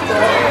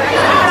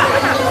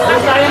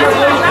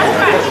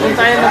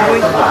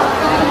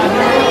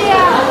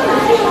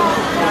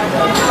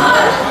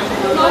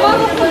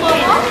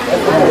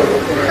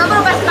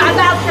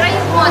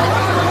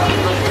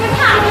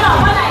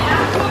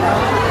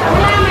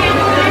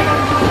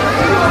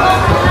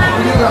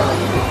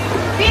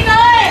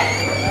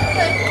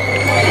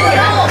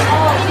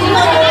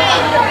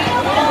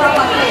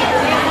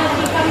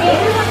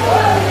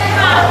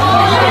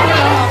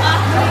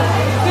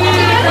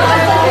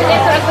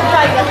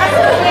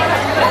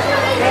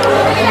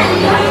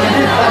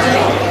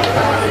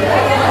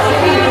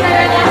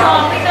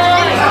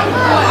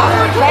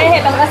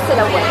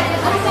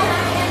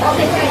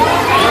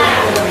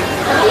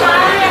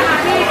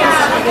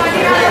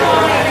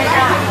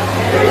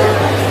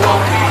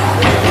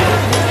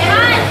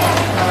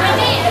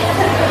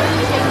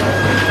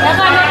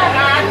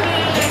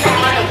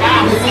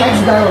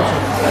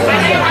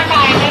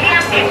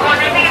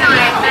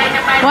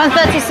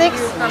 $136?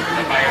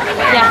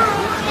 Dạ.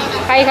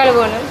 Cây khai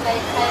buồn nữa.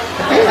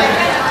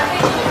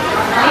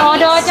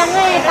 Order cho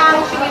mấy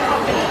tăng.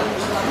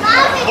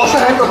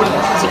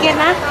 Chicken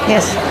นะ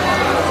Yes.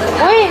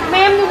 อุ้ยแม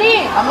มดูดิ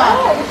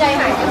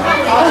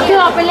เกื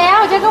อบไปแล้ว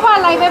ฉันก็ว่าอ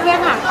ะไรแวบ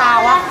ๆหางตา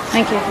วะ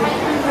Thank you.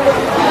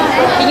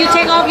 You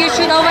take off your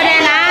shoe over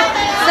there นะ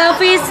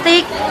Selfie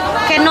stick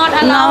cannot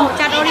allow No.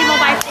 just only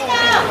mobile phone.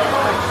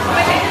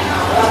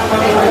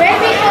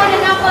 Ready for the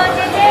number เ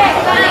จ๊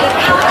จ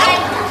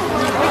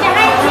ะใ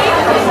ห้ทิป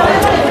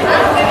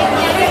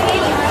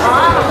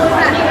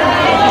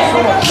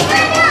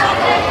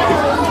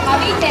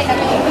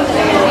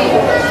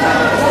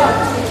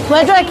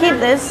Where do I keep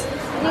this?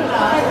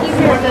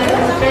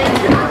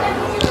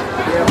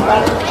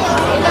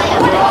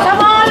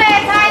 Come on,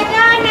 let's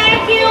Tiger,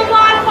 next you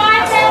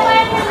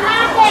 157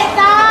 157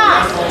จ้า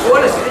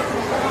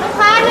ลูก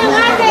ค้า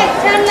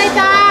157เชิญเลย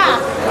จ้า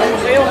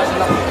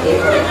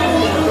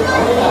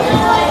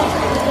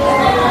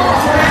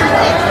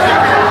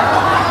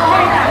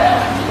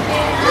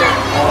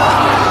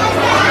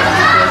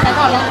จะถ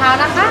อดรองเท้า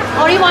นะคะ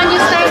Only one you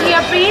stay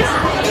here please.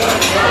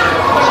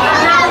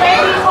 Now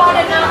ready for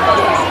the number.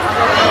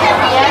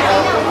 Yes.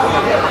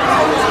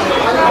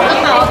 กระ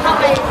เป๋าเข้า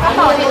ไปกระเ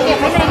ป๋าเก็บ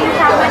ไว้ในลิ้น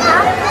ชักนะคะ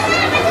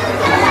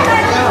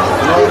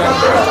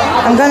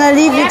I'm gonna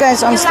leave you guys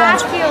on stand.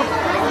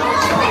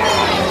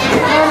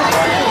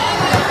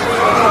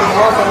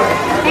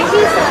 Thank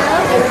you, sir.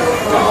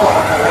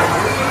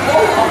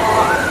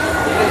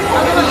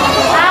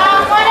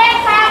 Modern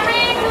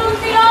family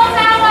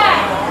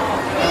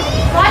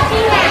 207.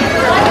 Watching hand,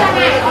 what's the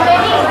hand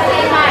already?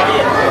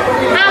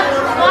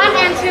 One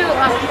and two.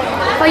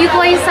 For you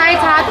go inside,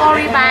 tag or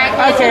bag.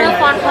 National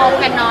phone call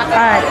cannot.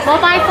 Alright.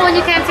 Mobile phone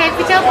you can take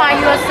picture by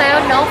yourself,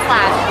 no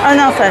flash. Oh,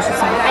 no flash. It's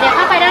fine. เดี๋ยวเ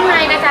ข้าไปด้านใน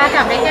นะจ๊ะ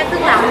จับได้แค่ครึ่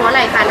งหลังหัวไห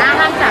ล่ขาหน้า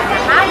ห้ามจับน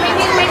ะคะไม่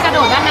วิ่งไม่กระโด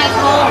ดด้านในโค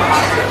รง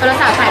โทร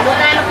ศัพท์ถ่ายรูป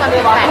ได้รบกวนเป็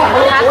นแปด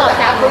ลูกค้าต่อ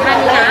จากทุกท่าน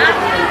นะ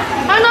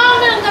ข้างนอก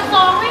1 กับ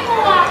 2ไม่ก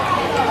ลัว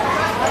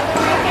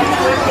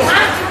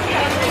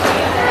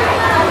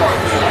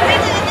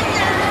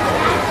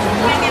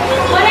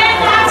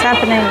It's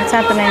happening. It's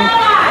happening.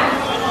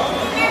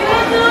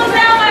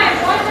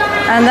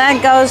 And that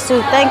goes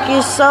to thank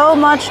you so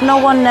much. No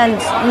one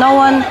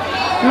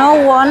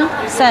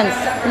cents.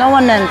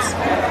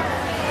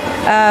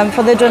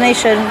 For the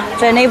donation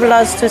to enable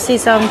us to see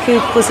some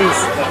cute pussies.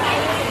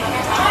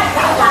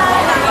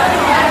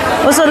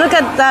 Also, look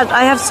at that.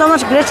 I have so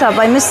much glitter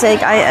by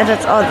mistake. I added.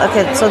 Oh,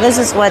 okay. So this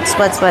is wet.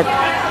 But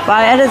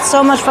I added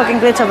so much fucking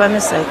glitter by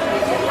mistake.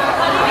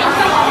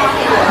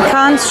 You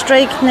can't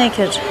strike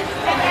naked.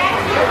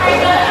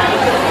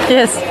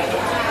 Yes.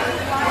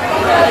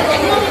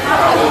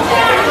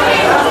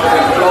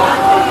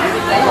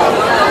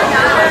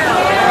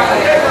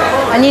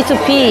 I need to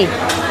pee.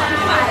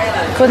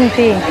 Couldn't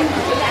pee.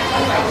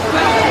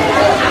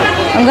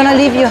 I'm gonna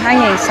leave you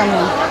hanging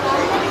somewhere.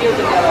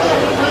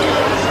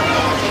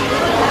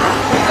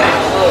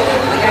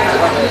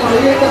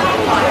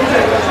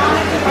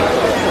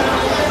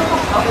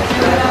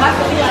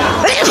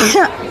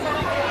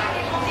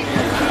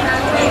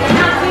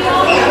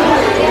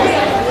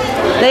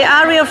 They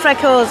are real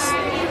freckles.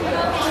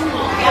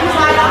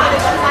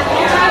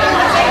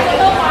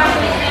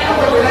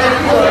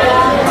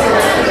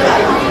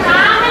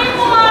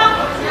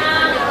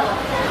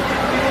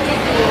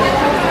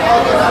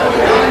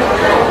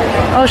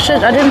 Oh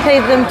shit, I didn't pay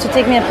them to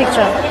take me a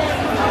picture.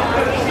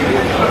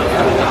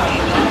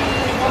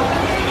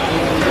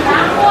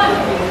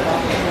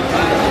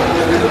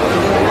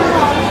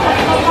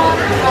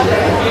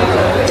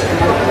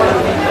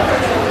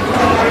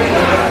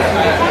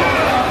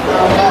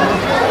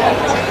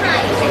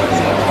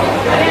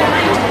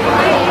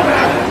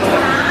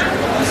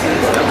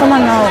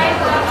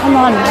 Come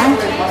on, man.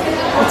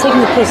 You're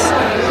taking the piss.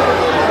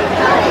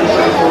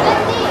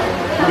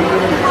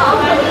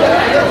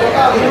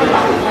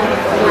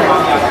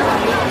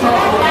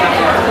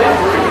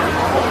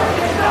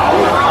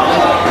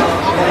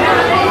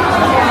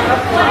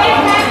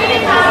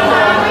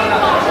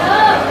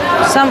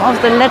 Some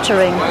of the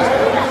lettering.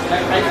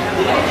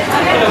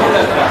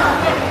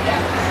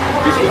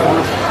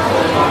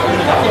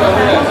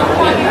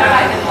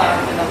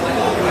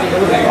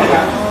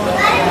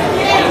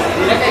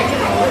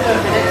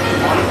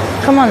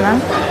 Come on, man.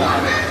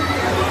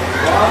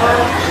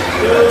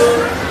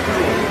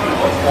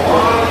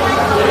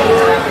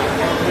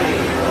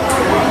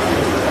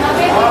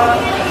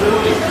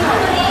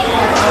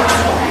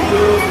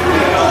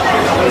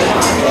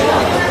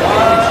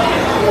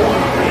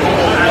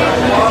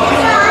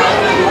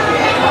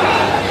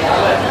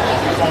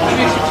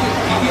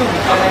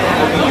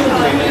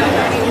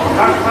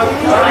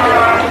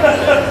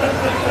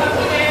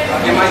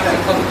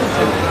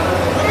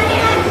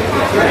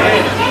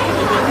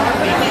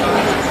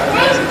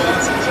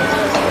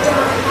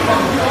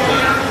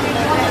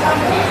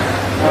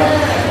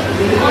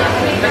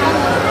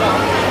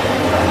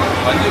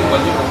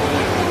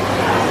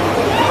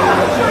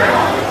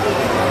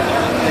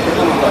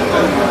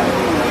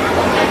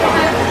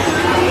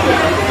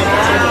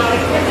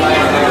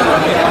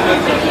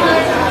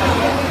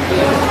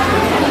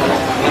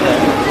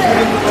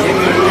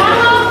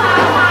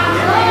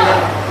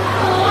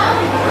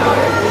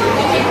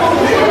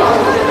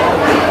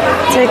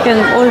 Taken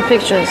all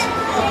pictures.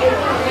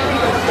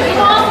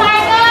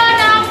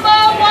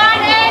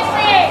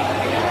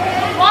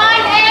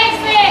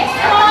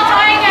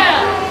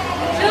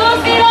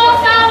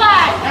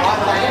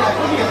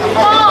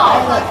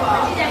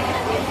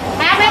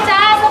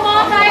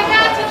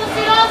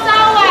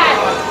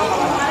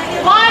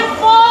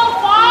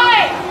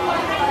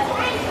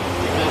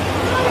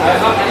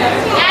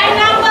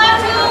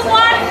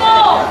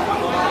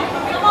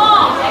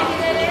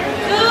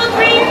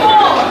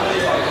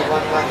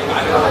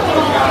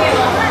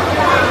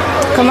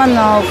 Come on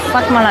now,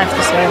 fuck my life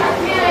this way.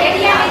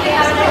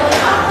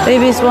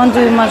 Babies won't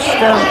do too much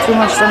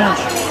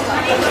damage.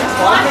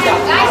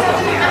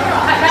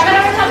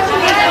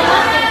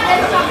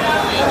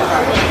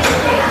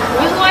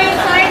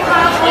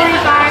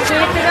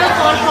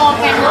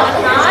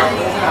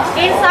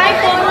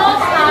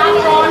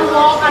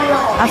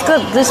 After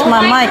this,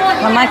 my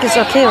mic is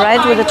okay,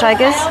 right, with the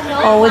tigers,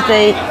 or with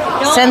the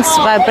sense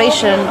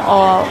vibration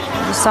or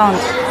the sound.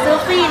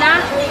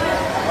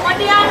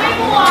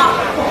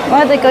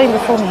 Why are they going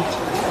before me?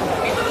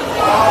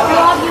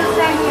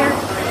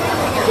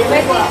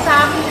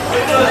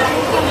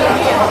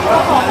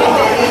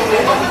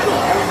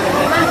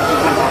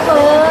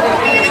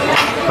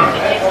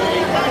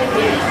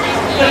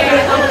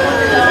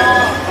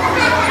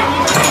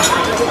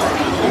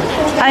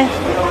 Hi.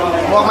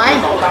 Buộc máy.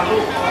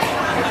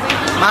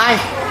 Mai.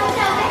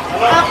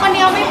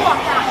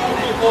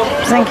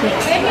 Thank you.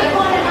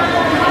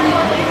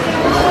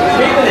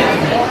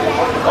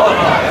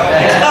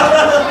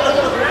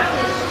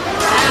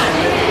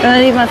 Can I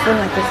leave my phone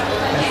like this?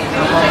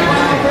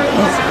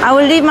 Yes. I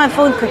will leave my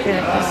phone quickly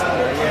like this.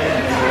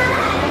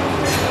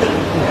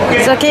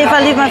 It's okay if I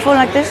leave my phone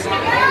like this?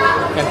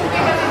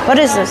 What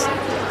is this?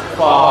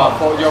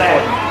 For your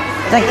phone.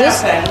 Like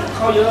this?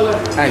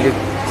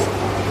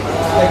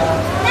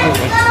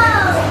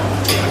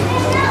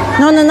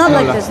 No, not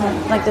like this. No,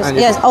 like this.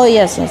 Yes. Oh,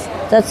 yes.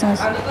 That's nice.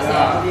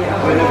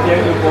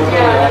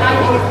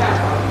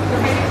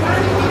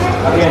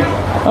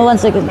 Oh, 1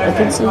 second. I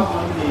can see.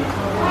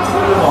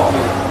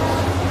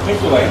 ไม่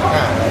สวย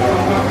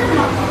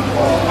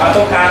เอาตร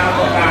งกลางโ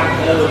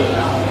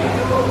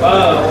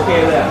อเค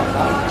เลย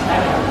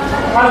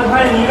ถ้า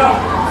อย่างนี้ก็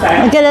แสง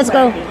Okay, let's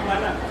go.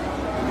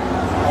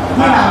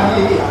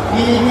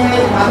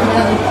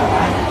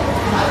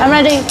 I'm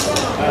ready.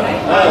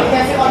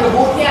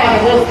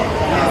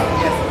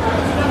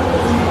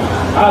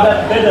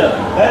 That's better.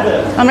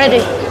 I'm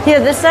ready. Here,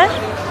 this side?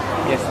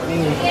 Yes.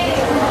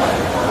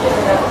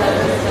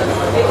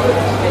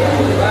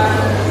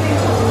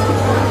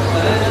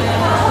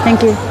 Thank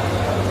you.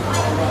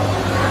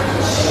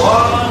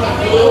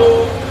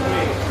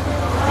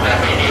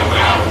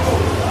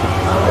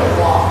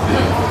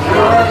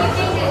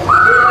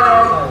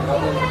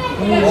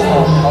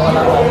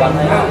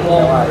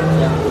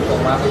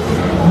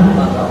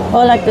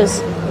 Oh, like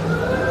this.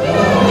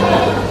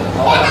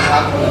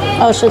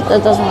 Oh shit,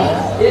 that doesn't work.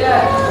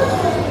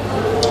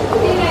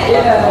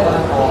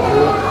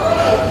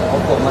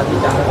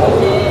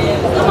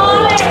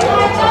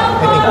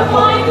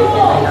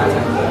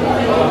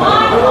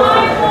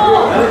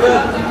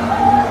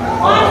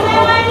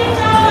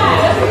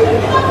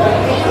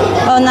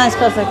 Oh, nice,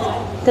 perfect.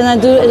 Can I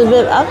do it a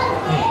bit up?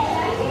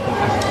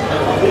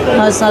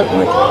 No, it's not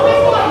working.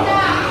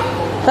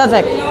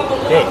 Perfect.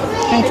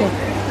 Thank you.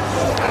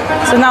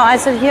 So now I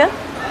sit here.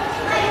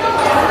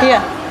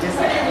 Here.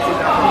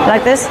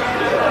 Like this.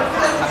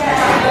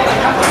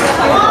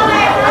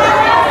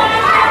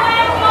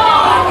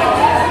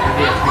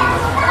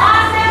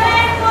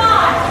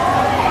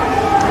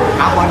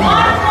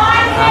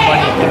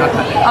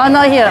 Oh,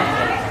 not here.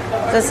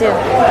 Just here.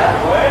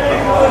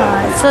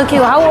 It's so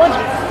cute. How old?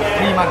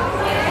 3 months.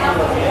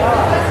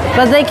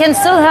 But they can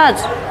still hatch.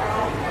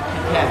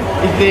 Yeah.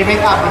 If they wake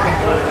up, they can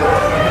do it.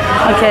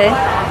 Okay.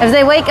 If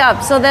they wake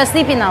up, so they're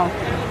sleepy now.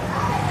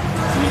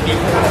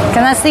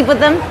 Can I sleep with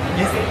them?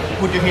 Yes.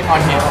 Put your head on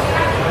here.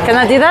 Can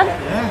I do that?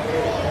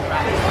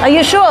 Yeah. Are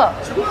you sure?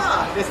 Sure.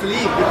 They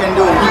sleep. You can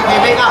do it. If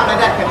they wake up like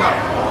that, cannot.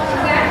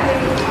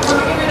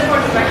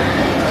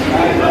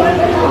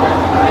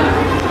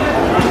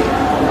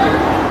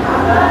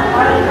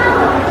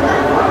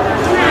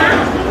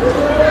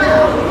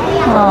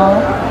 Oh.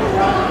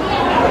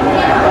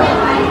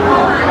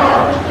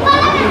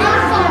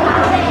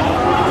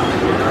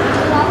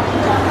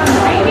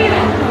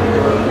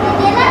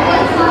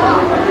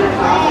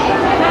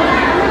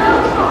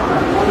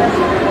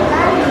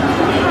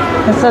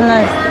 It's so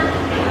nice.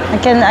 I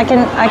can.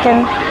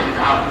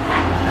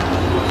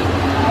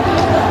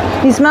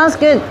 He smells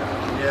good.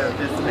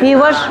 He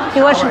wash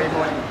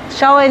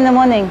shower in the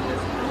morning.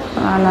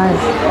 Ah,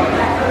 nice.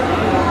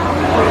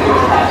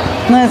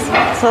 Nice.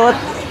 So what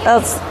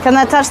else? Can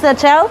I touch their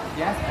tail?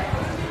 Yes.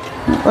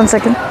 1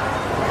 second.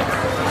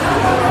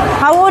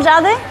 How old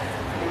are they?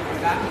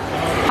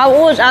 How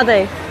old are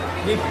they?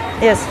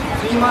 Yes.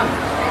 3 months.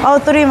 Oh,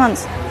 3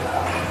 months.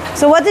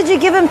 So what did you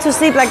give him to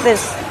sleep like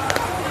this?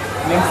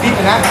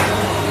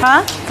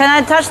 Huh? Can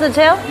I touch the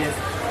tail? Yes.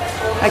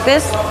 Like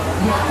this?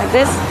 Like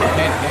this?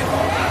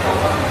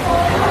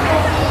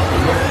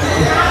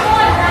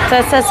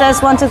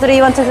 Test. 1, 2,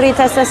 3, 1, 2, 3,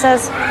 test.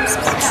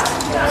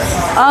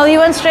 Oh, he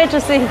went straight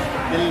to sleep. The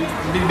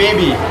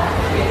baby.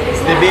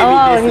 It's the baby.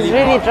 Oh, he's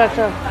really drugged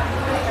up.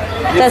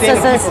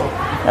 Test.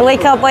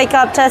 Wake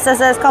up,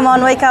 test. Come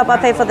on, wake up. I'll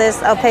pay for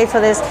this.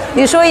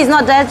 You sure he's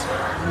not dead?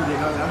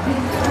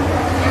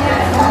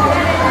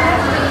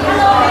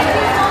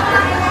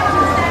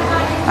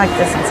 Like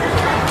this.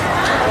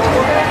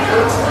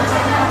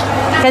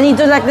 Can you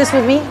do like this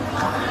with me?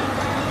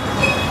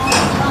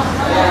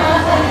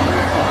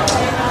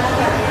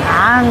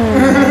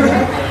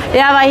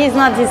 Yeah, but he's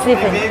not. He's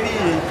sleeping.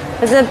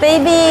 It's a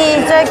baby.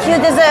 It's so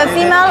cute. Is it a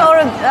female or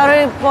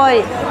a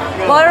boy?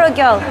 Boy or a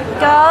girl?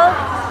 Girl.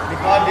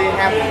 Because they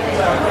have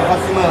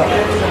customer.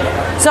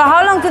 So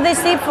how long do they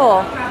sleep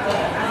for?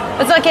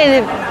 It's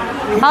okay.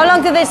 How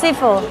long do they sleep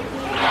for?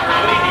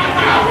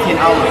 10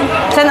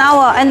 hours. 10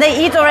 hours. And they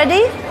eat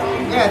already?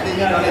 Yeah, they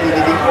eat already.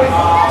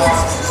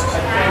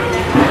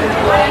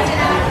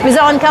 Is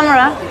it on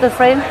camera, the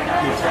frame?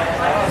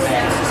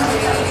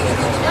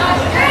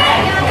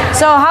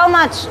 So how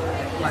much?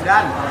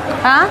 Madan.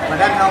 Huh?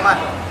 Madan, how much?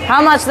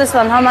 How much this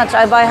one? How much?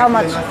 I buy how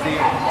much?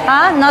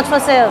 Huh? Not for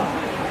sale.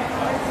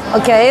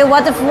 Okay,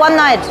 what if one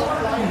night?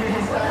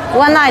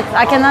 One night,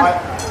 I cannot.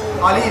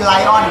 Only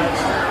light on.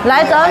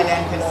 Light on?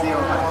 Thailand can sell.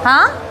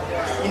 Huh?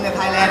 In the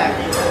Thailand,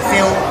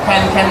 sell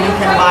you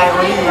can buy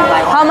only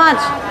light on. How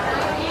much?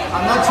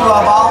 I'm not sure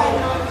about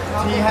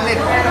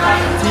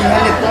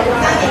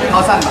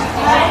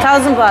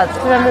 300,000 baht.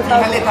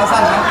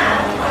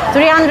 300,000.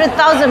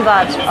 300,000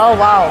 baht. Oh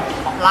wow.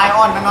 Light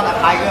on, but not a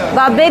tiger.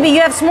 But baby,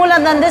 you have smaller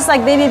than this,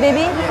 like baby?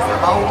 Yes,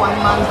 about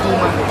 1 month, 2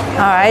 months.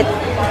 All right.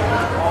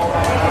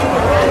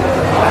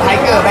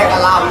 Tiger back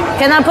allowed.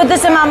 Can I put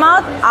this in my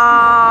mouth?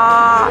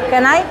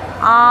 Can I?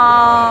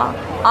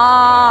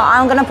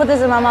 I'm gonna put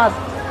this in my mouth.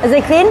 Is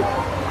it clean?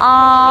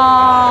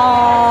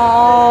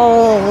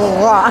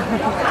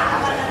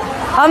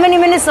 How many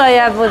minutes do I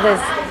have with this?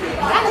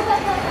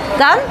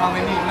 Done? How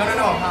many?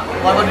 No.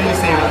 What did you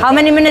say? How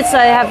many minutes do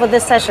I have with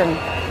this session?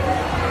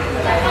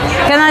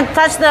 Can I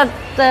touch the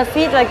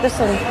feet like this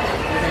one?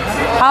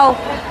 How?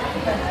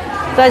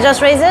 Do I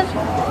just raise it?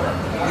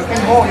 You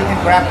can hold, you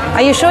can grab.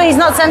 Are you sure he's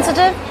not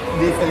sensitive?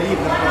 They believe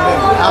no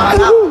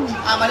problem.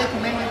 I'm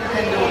recommend you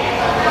can do.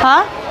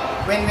 Huh?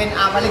 When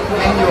I'm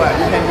recommend you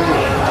can do.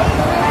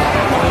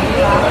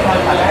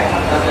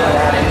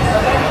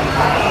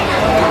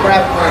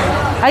 Grab first.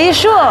 Are you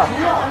sure?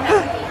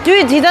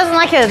 Dude, he doesn't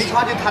like it.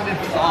 Because you touch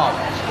it off.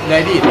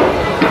 They did.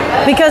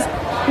 Because,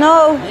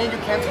 no. Yeah, you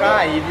can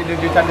try if you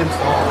touch it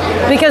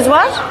off. Because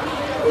what?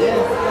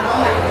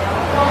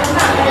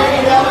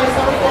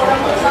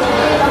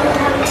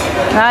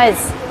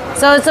 Nice.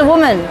 So it's a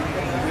woman.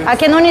 I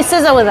can only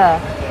scissor with her.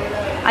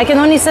 I can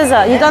only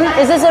scissor. You done?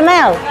 Is this a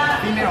male?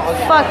 Female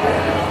also. Fuck.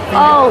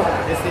 Oh.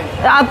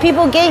 Are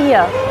people gay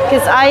here?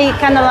 Because I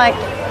kind of like,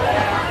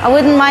 I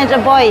wouldn't mind a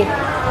boy.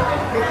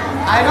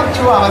 I'm not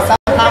sure, but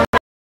sometimes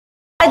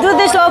I do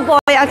this little boy,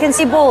 I can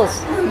see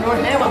balls. no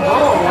have a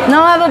ball.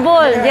 No, I have a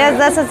ball. Yes,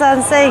 that's what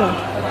I'm saying.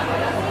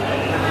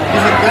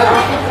 Is it good?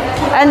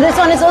 And this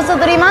one is also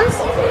 3 months?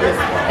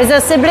 Yes. Is it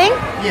a sibling?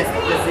 Yes,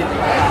 that's it.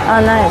 Oh,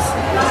 nice.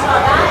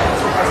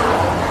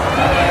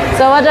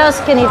 So what else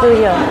can you do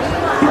here?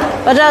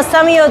 What else?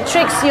 Tell me your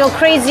tricks, your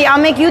crazy,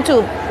 I'll make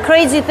YouTube.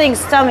 Crazy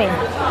things, tell me.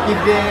 If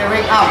they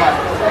wake up,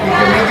 if you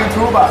make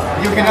YouTube,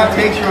 you cannot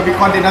take sure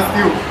because they're not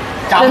still.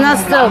 They're not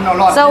still.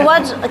 So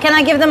what, can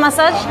I give them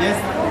massage? Yes.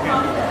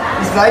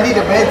 It's slightly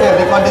the better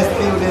because they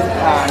still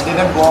they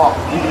don't walk.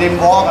 If they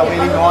walk, I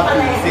really want to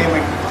save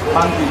it.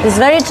 He's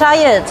very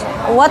tired.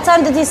 What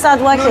time did he start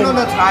working?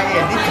 No,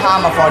 tired. This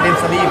time for them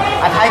sleep.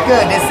 A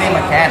tiger, they same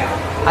a cat.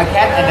 A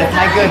cat and a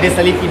tiger, they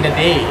sleep in the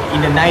day.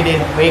 In the night,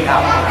 they wake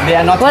up. They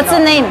are not. What's the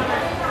name?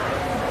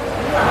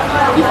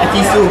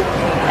 Atisu.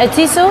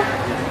 Atisu?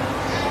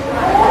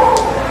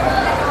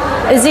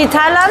 Is he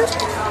Thailand?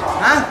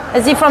 Huh?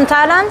 Is he from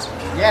Thailand?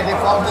 Yeah, they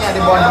from here. They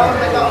born here.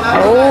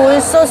 Oh,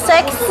 he's so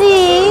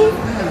sexy.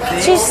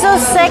 She's so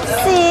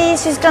sexy.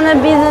 She's gonna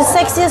be the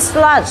sexiest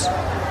slut.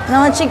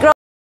 Now when she grows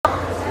up,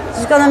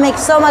 she's gonna make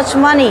so much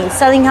money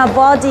selling her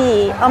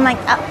body. Oh my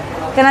God.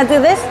 Can I do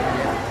this?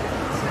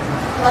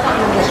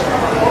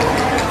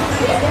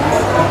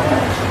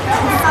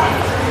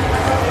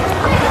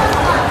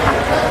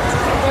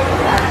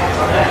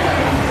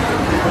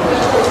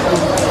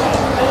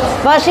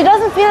 But she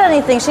doesn't feel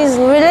anything. She's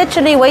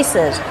literally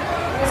wasted.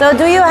 So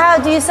do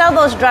you sell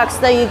those drugs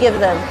that you give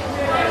them?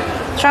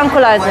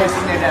 Tranquilizers.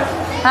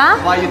 Huh?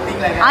 Why you think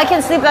like that? I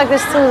can sleep like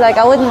this too, like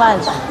I wouldn't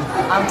mind.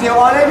 I'm still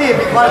already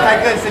because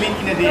tiger sleep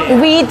in the day.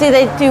 Weed, do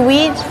they do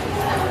weed?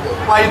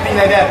 Why you think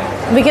like that?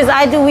 Because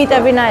I do weed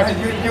every night.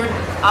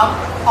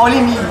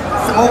 Only me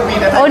smoke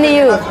weed. Only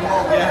you.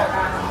 Smoke,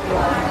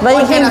 yeah. But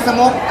you can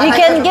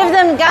give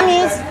them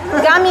gummies.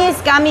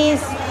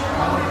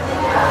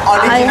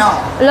 Original.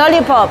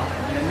 Lollipop.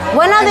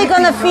 When are they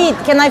gonna feed?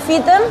 Can I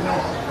feed them?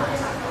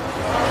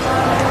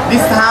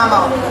 This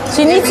time.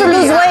 She needs to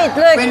lose weight.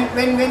 Look.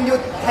 When you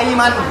 3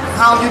 months,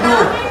 how you do?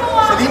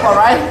 Sleep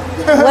alright?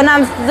 When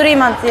I'm 3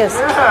 months, yes.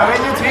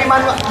 When you 3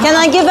 months. Can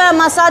I give her a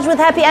massage with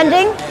happy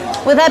ending?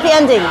 With happy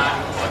ending.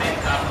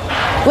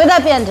 With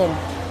happy ending.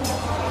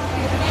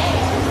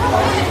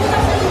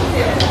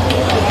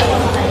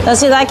 Does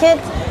she like it?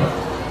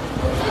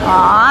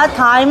 Ah,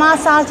 Thai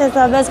massage is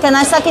the best. Can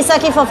I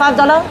sucky for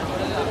 $5?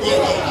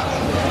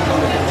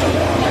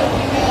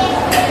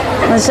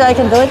 I'm sure I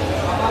can do it.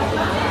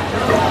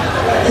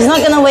 She's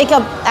not gonna wake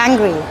up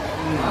angry.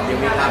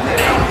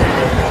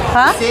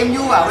 Huh? Same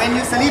you when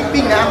you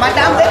sleeping,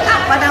 madam wake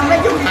up, madam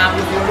when you have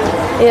you.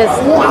 Yes.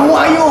 Who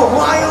are you?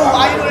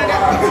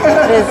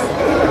 Yes.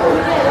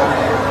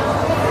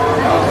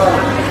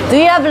 Do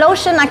you have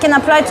lotion? I can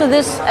apply to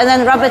this and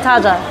then rub it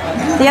harder.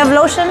 Do you have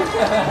lotion?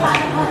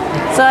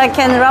 So I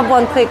can rub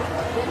one quick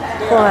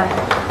for her.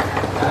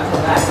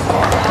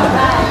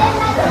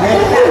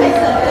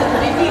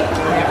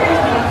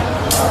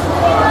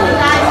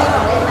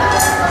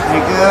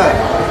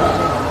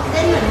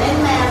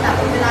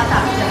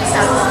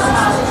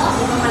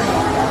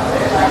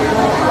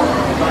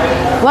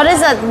 What is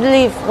that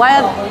leaf? Why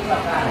are...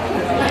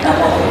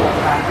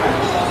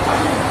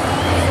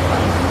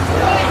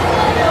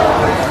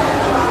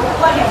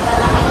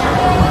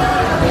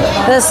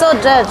 They're so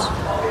dead.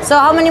 So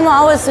how many more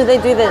hours do they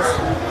do this?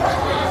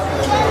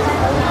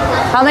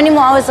 How many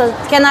more hours?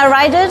 Can I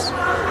ride it?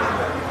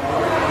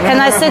 Can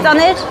I sit on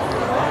it?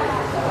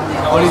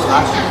 Only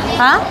touch.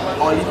 Huh?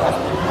 Only touch.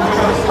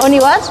 Only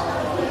what?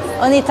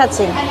 Only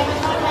touching.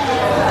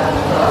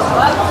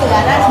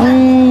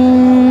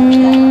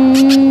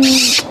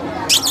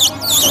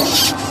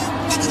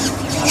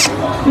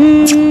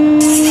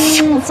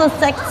 So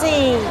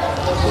sexy.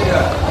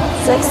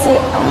 Sexy.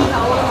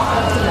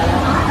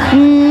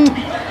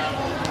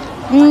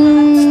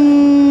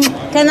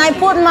 Can I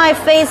put my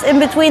face in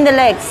between the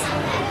legs?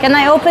 Can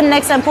I open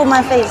legs and put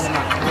my face?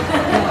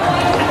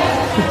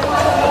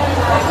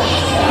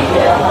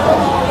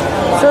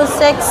 So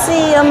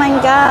sexy, oh my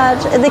God.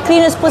 The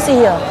cleanest pussy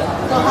here.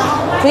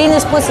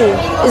 Cleanest pussy.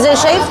 Is it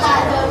shaved?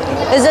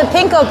 Is it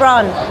pink or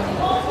brown?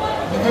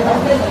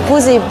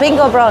 Pussy, pink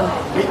or brown?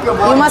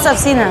 You must have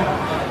seen her.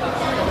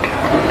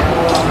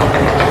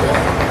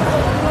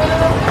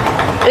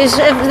 If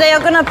they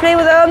are gonna play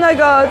with her, oh my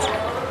God.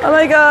 Oh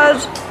my God.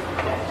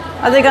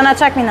 Are they gonna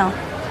attack me now?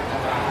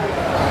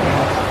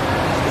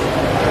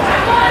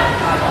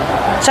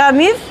 Shall I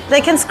move?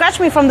 They can scratch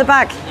me from the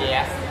back.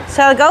 Yes.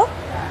 Shall I go?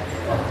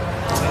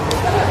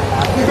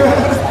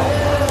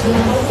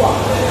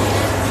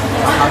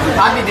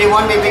 Partly they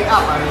want they wake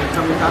up.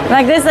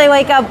 Like this they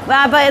wake up,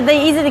 but they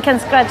easily can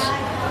scratch.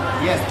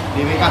 Yes,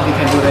 they wake up, they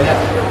can do that.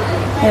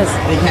 Yes.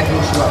 They can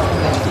do sure.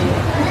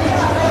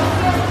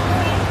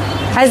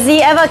 Has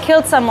he ever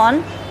killed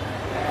someone?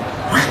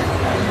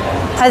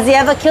 Has he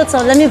ever killed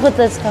someone? Let me put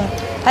this down.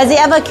 Has he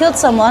ever killed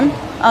someone?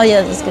 Oh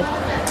yeah, that's good.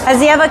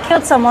 Has he ever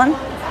killed someone?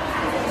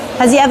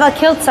 Has he ever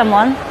killed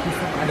someone?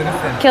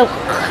 Killed.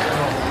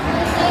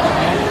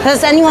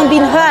 Has anyone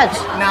been hurt?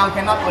 Now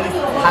cannot only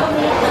touch.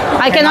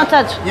 I cannot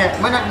touch. Yeah,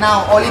 but not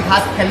now. Only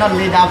touch, cannot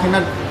lay down,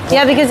 cannot.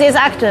 Yeah, because he's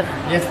active.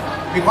 Yes.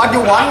 Because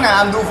you want,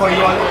 I'm do for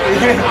you.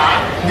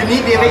 You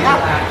need to wake up.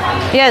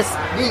 Yes.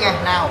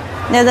 Now.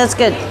 Yeah, that's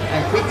good.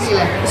 And quickly.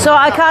 So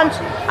I can't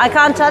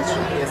touch?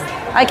 Yes.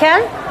 I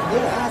can?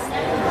 Yes.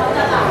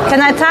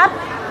 Can I tap?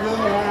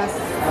 Yes.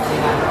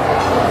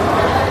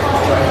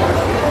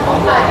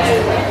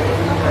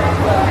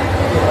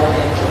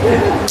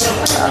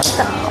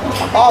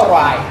 All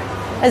right.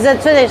 Is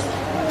it finished?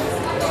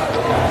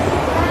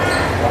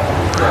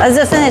 Is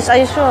it finished? Are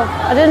you sure?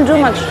 I didn't do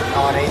much.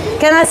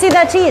 Can I see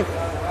their teeth?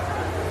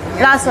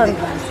 Last one.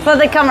 For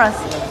the cameras.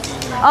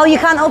 Oh, you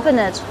can't open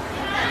it.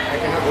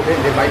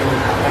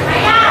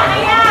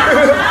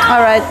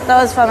 Alright,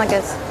 that was fun, I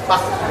guess. But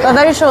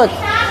very short.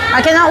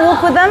 I cannot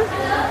walk with them? You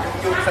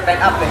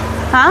stand up then.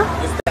 Huh?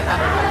 You stand up.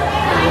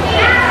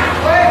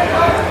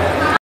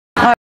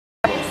 Alright.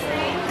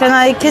 Can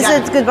I kiss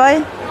it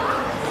goodbye?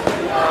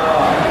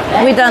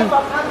 We're done.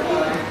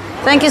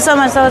 Thank you so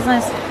much, that was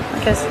nice.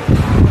 I guess.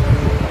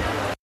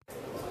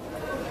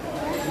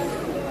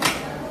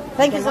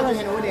 Thank you so much.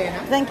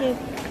 Thank you.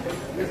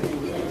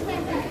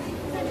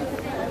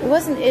 It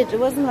wasn't it. It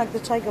wasn't like the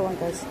tiger one,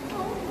 guys.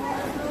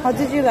 How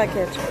did you like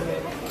it?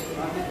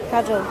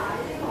 Kajol.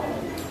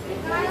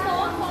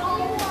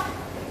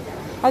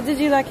 How did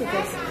you like it,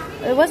 guys?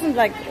 It wasn't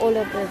like all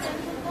of it.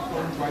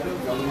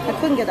 I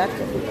couldn't get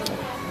active.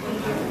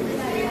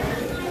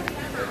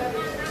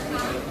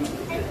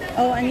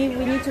 Oh, we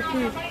need to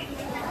pee.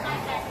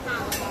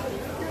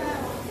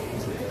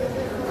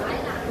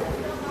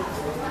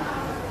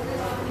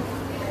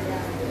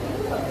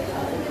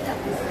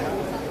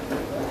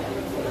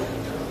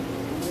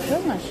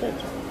 Show my shit.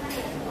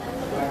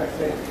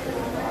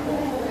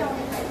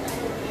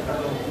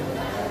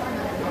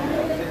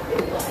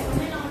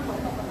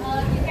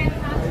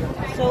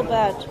 So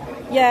bad.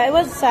 Yeah, it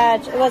was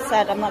sad. It was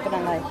sad. I'm not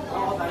gonna lie.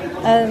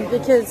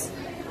 Because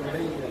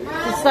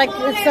it's like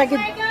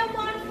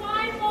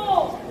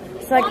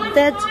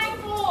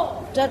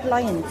dead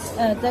lions,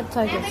 dead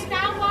tigers.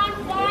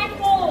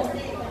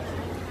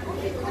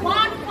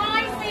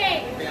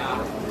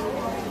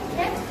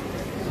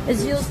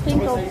 Is yours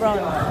pink or brown?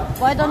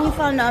 Why don't you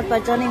find out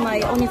by joining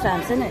my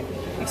OnlyFans, innit?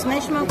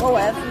 Exclamation mark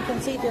OF, you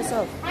can see it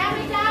yourself.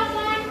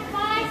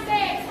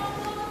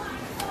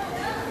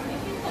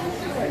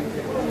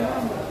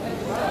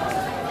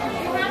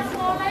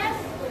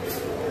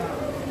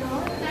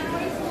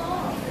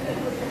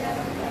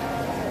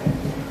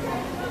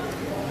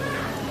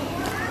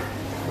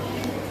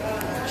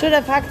 Should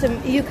have hacked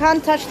him. You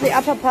can't touch the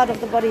upper part of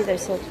the body, they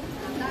said.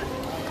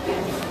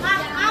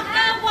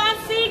 After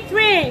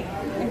 1C3.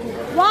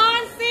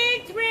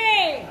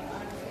 1C3.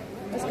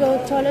 Let's go to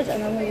the toilet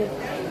and then we'll go.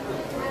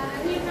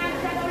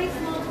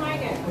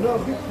 No,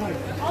 big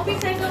tiger. Oh, big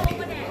tiger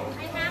over there. I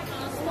have a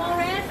small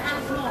red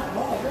and small.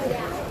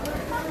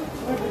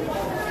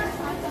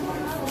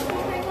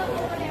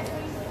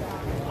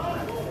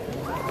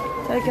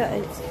 Tiger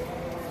 8.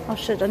 Oh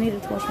shit, I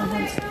needed to wash my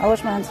hands. I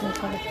wash my hands in the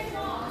toilet.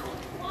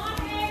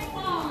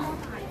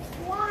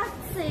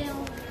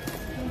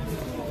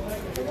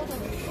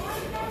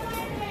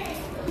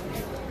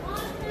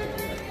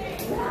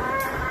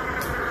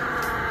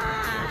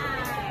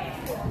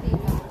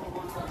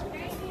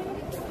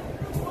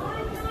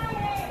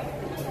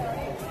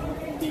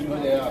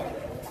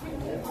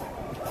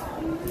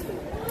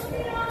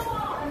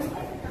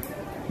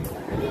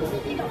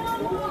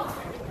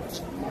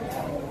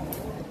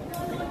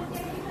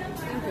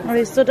 Oh,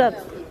 he stood up.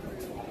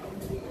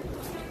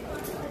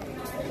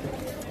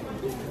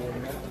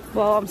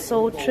 Wow, I'm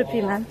so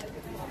trippy, man.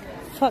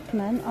 Fuck,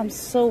 man, I'm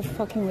so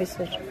fucking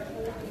wasted.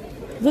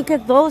 Look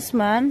at those,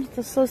 man.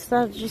 They're so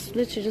sad, just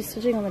literally just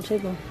sitting on the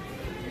table.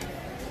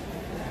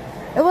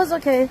 It was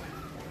okay.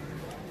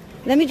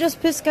 Let me just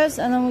piss, guys,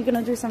 and then we're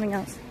gonna do something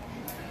else.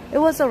 It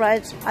was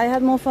alright. I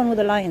had more fun with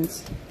the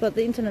lions, but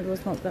the internet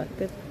was not that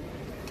good.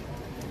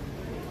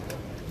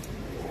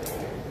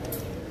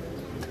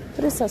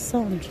 What is that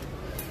sound?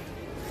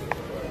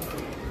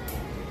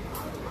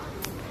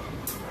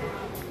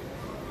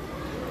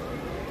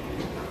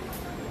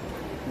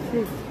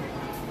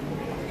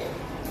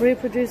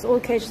 Reproduce all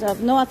cages up.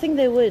 No, I think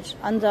they would.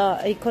 Under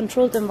a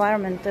controlled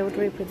environment, they would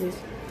reproduce.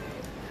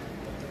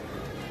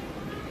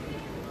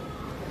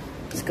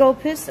 Let's go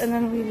piss and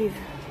then we leave.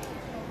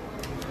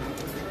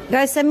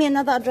 Guys, send me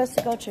another address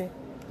to go to.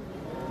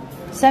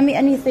 Send me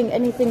anything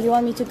you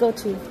want me to go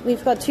to.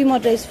 We've got 2 more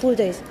days, full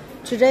days.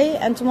 Today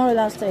and tomorrow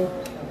last day.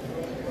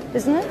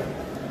 Isn't it?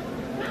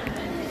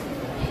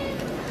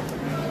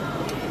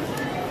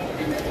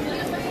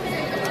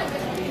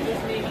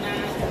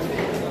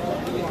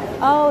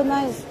 Oh,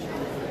 nice.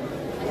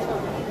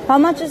 How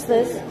much is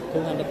this?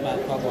 200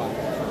 baht for one.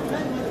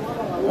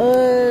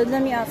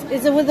 Let me ask.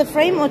 Is it with the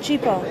frame or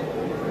cheaper?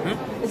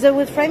 Is it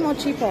with frame or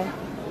cheaper?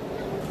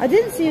 I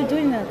didn't see you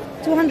doing that.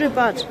 200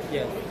 baht.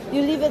 Yeah.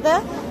 You leave it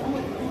there?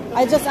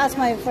 I just asked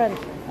my friend.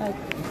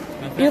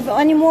 You have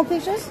any more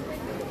pictures?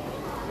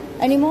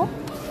 Any more?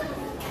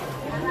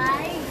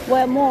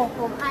 Where more?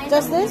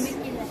 Just this?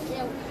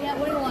 Yeah,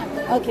 what do you want?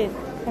 Okay,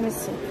 let me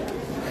see.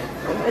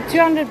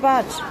 200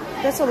 baht.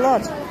 That's a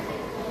lot.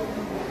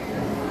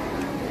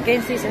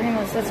 Against these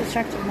animals, that's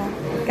attractive now.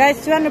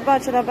 Guys, 200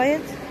 baht, should I buy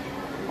it?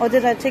 Or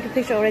did I take a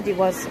picture already?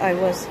 I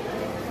was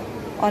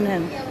on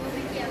him.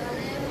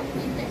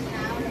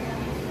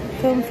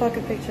 Film, fuck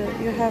a picture.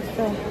 You have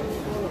film.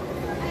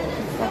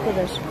 Fuck with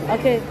this.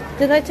 Okay,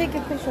 did I take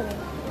a picture though?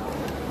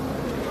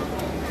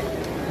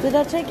 Did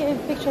I take a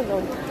picture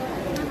though?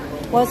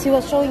 Whilst he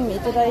was showing me,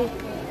 did I?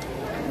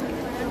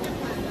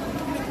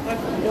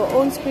 Your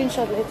own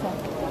screenshot later.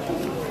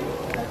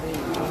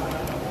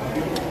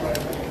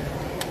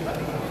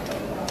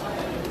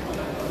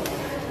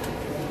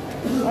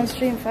 On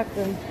stream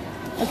factory.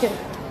 Okay.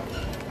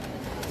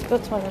 Let's go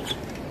toilet.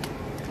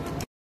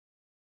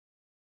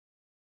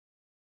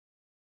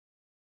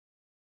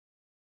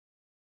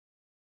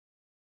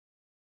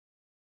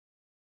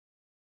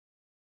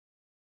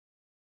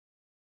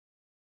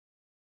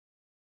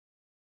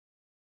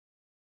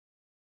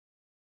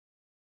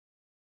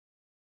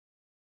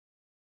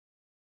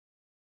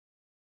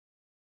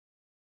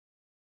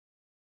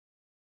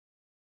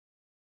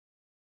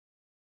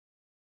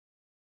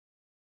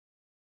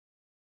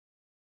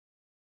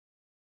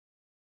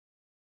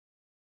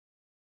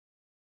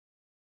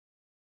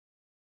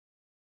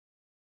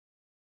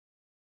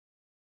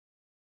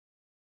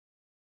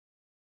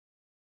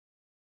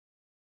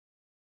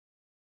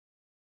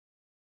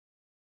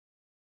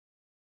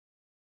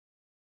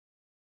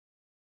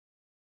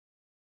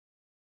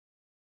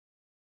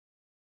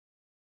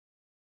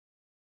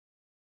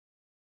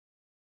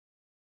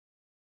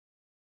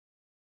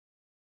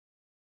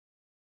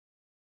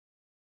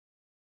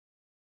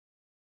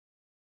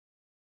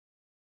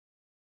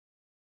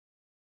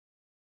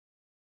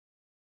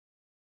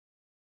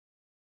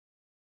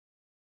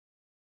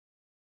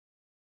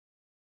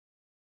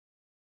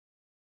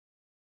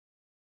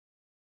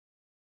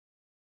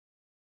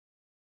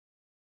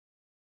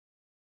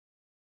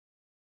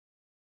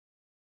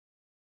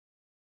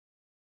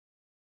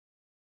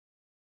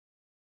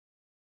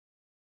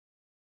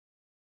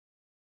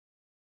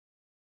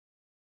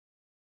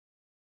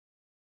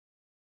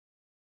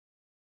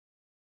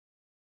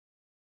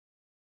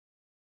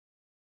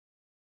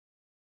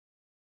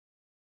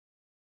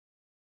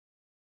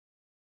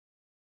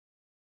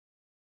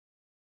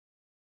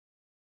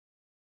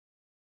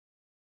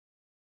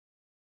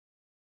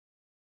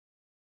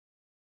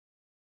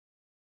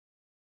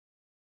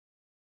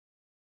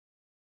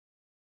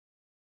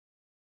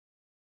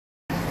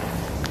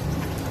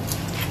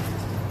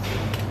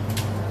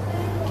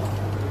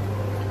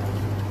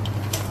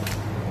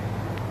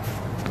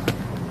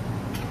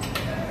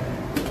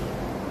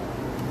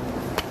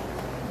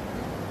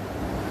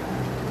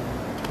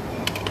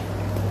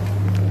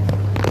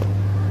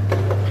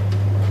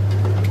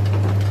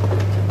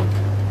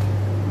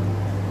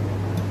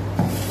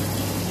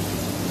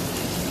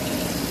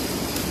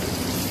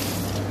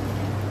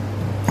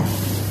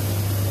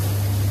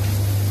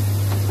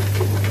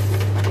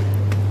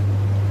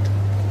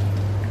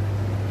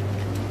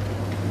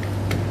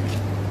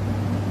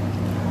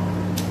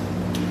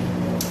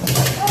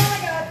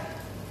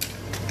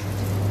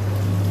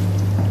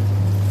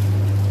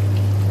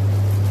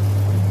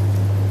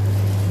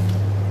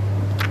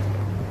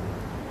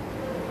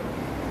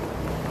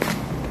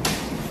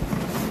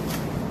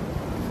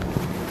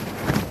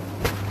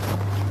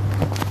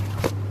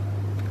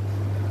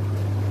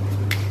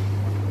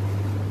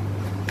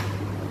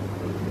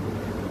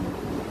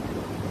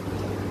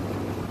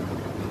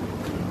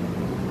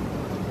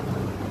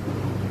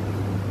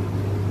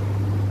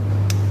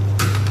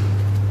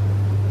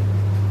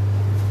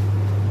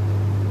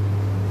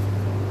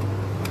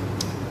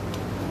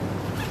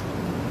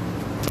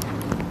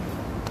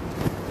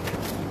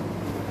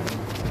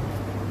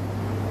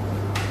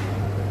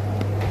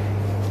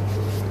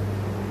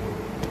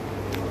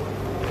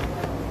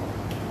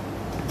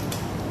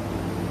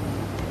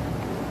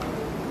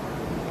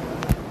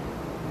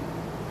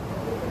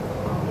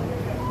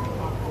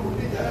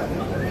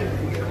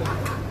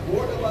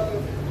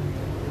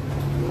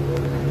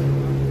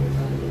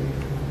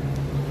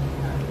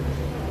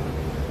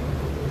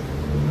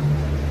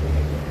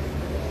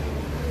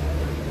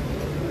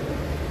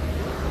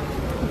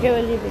 Okay,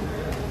 we're leaving.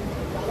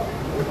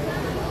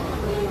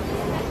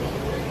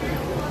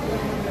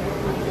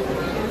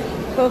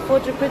 For a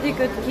photo, pretty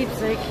good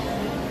keepsake.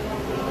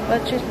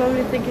 But she's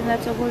probably thinking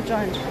that's a whole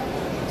joint.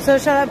 So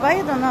shall I buy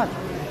it or not?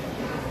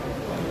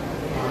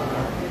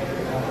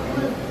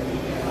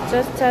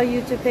 Just tell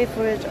you to pay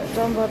for it.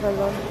 Don't bother,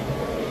 Lord.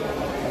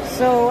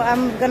 So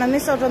I'm gonna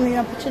miss out on the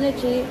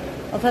opportunity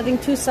of having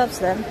 2 subs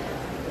then.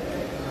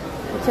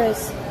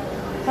 Because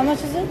how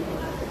much is it?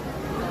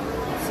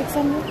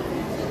 600?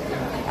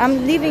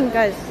 I'm leaving,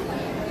 guys.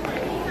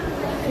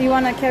 Do you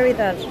wanna carry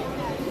that?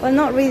 Well,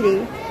 not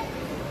really.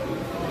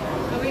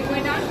 Are we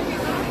going down?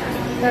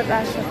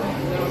 That's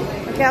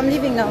okay, I'm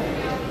leaving now.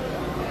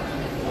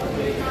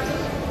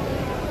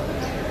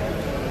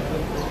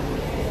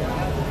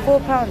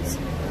 £4.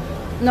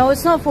 No,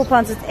 it's not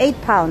 £4, it's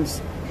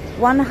 £8.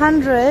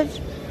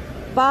 100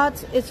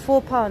 baht is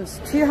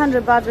 £4.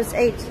 200 baht is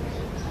 8.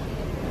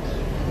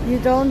 You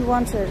don't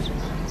want it.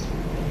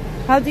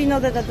 How do you know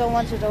that I don't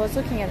want it? I was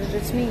looking at it,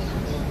 it's me.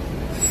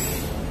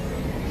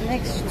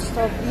 Next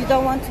stop. You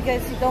don't want to,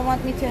 guys, you don't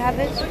want me to have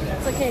it?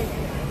 It's okay.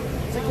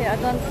 It's okay, I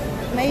don't,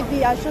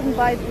 maybe I shouldn't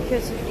buy it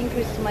because it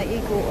increases my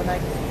ego or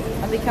like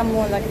I become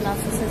more like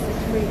narcissistic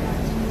freak.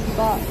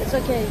 But it's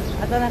okay,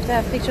 I don't have to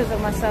have pictures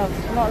of myself.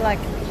 Not like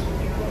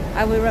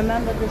I will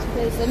remember this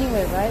place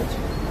anyway, right?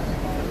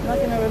 I'm not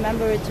gonna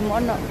remember it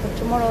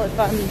tomorrow if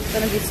I'm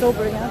gonna be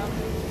sober enough.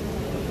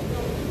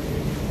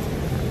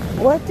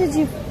 What did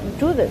you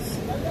do this?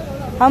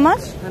 How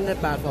much? 100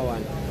 baht for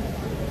one.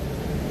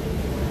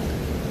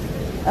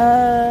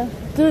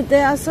 Dude,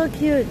 they are so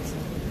cute.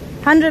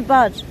 100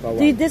 baht.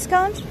 Do you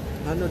discount?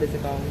 No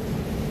discount.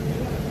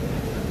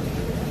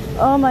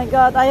 Oh my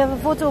god, I have a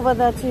photo over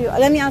there too.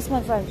 Let me ask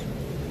my friend.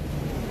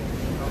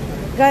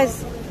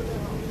 Guys.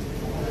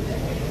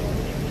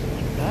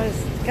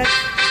 Yeah,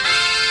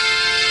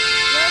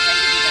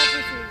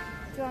 thank you,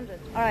 200.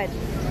 Alright.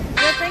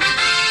 Yeah, thank you.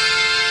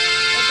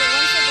 Okay,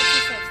 one set of 2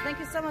 sets. Thank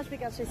you so much,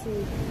 Pikachu.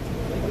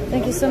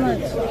 Thank you so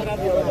much.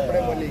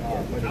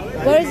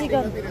 Where is he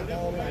gone?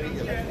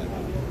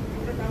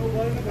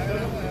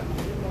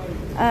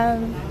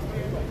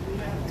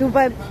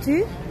 Dubai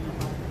 2?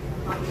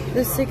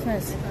 The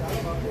sickness.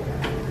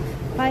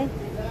 Hi.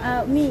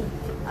 Me.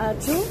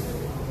 2?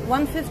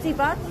 150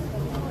 baht?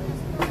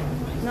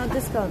 No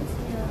discount.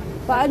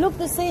 But I look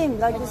the same.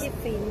 Like this.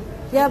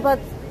 Yeah, but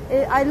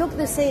I look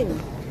the same.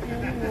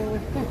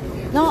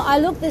 No, I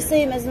look the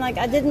same as like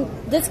I didn't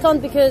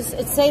discount because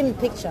it's same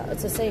picture.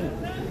 It's the same.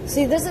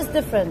 See, this is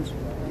different.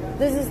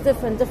 This is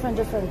different.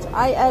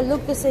 I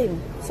look the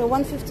same. So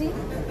 150?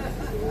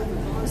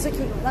 It's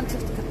okay.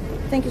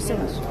 150. Thank you so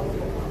much.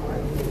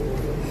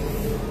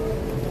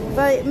 If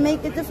I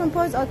make a different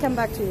pose, I'll come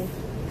back to you.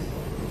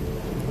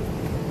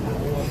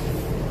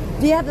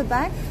 Do you have a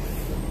bag?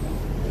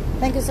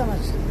 Thank you so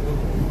much.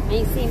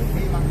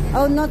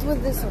 Oh, not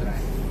with this one.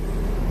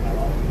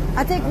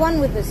 I take one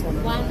with this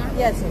one. One?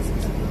 Yes.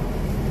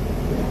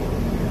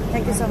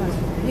 Thank you so much.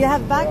 You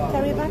have bag?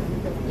 Carry bag?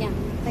 Yeah.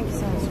 Thank you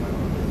so much.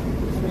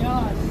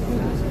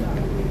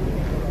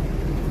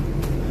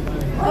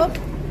 Oh,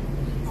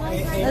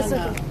 that's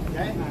okay.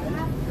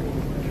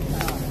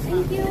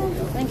 Thank you.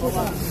 Thank you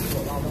so much.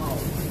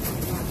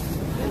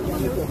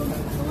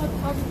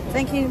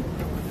 Thank you.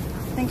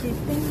 Thank you.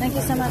 Thank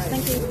you so much.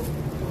 Thank you.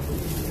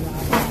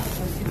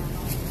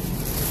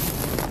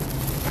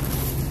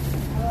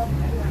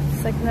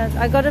 Second,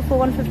 I got it for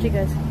 150,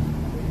 guys.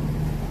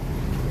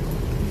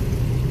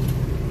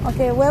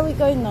 Okay, where are we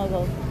going now,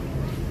 though?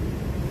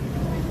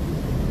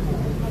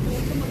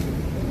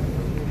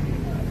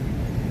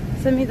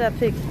 Send me that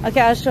pic. Okay,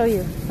 I'll show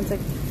you. One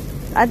second.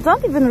 I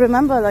don't even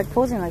remember like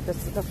posing like this.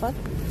 The fuck?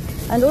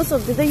 And also,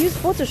 did they use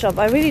Photoshop?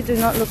 I really do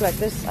not look like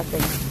this, I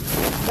think.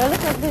 Do I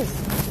look like this?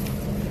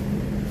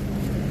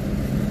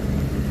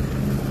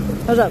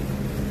 Hold up.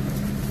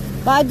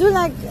 But I do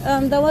like,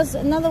 there was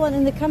another one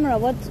in the camera.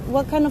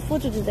 What kind of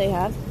photo did they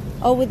have?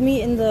 Oh, with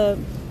me in the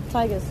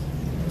tigers.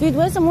 Dude,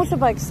 where's the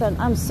motorbike stand?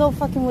 I'm so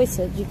fucking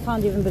wasted. You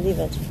can't even believe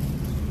it.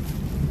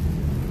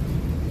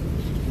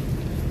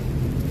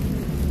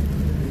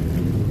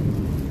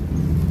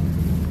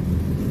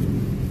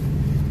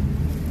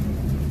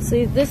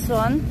 See this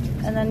one,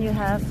 and then you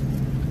have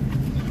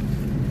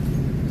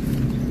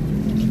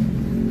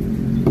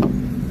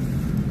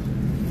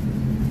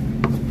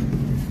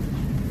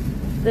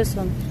this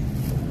one.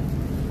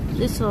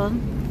 This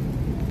one.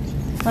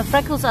 My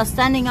freckles are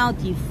standing out,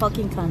 you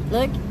fucking cunt.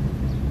 Look.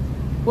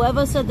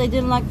 Whoever said they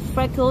didn't like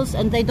freckles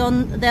and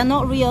they're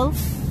not real.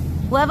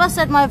 Whoever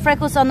said my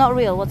freckles are not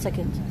real. 1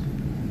 second.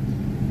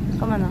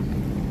 Come on now.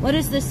 What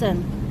is this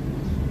then?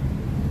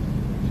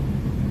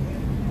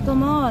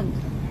 Come on.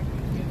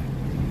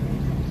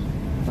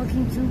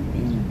 Fucking zoom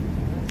in.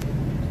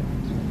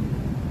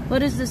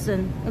 What is this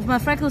then? If my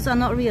freckles are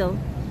not real,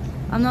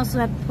 I'm not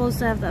supposed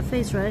to have that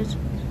face, right?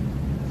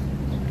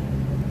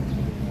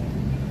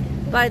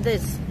 Buy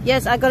this.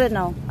 Yes, I got it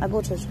now. I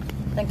bought it.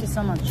 Thank you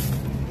so much.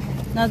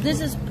 Now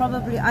this is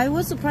probably, I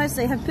was surprised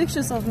they had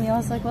pictures of me. I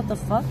was like, what the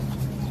fuck?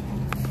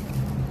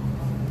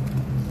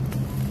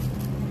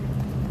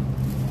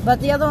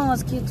 But the other one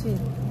was cute too.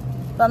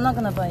 But I'm not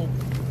gonna buy it.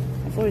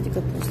 I've already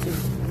got those too.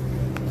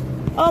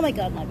 Oh my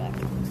god, my back.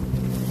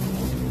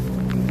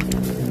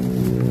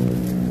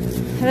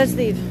 Let's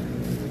leave.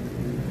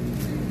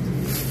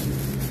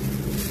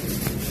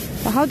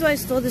 But how do I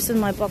store this in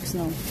my box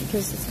now?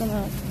 Because it's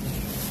gonna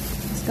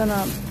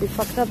be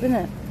fucked up,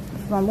 innit?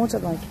 With my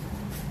motorbike.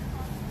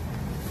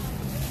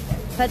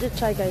 Pattaya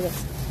Thailand,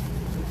 yes.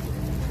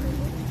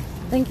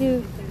 Thank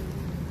you.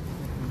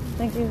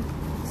 Thank you.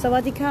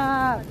 Sawadee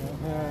ka.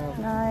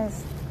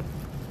 Nice.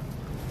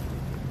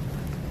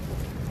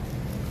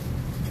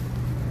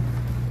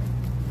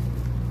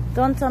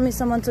 Don't tell me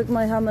someone took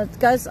my helmet.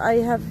 Guys, I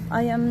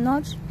am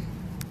not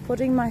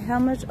putting my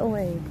helmet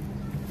away.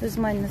 This is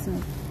mine, isn't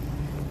it?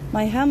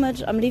 My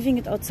helmet, I'm leaving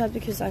it outside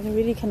because I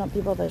really cannot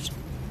be bothered.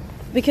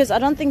 Because I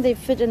don't think they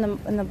fit in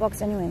the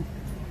box anyway.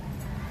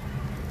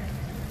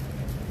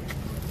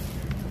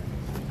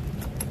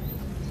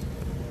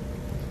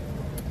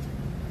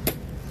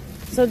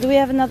 So do we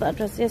have another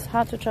address? Yes,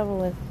 hard to travel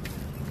with.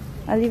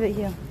 I'll leave it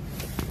here.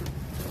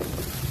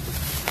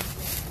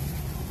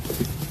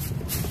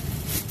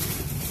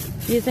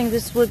 Do you think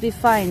this would be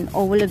fine,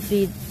 or will it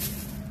be?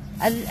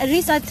 At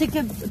least I took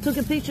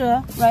a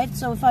picture, right?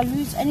 So if I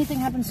lose, anything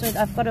happens to it,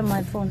 I've got it on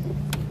my phone.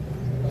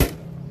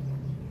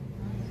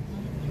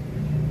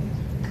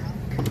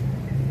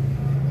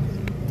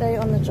 Stay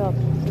on the job.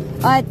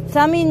 Alright,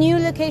 tell me new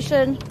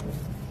location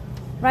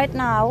right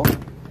now.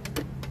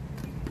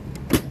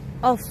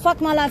 Oh fuck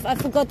my life, I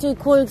forgot to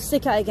call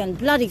sticker again.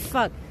 Bloody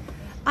fuck.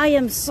 I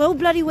am so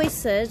bloody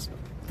wasted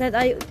that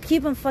I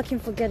keep on fucking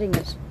forgetting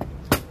it.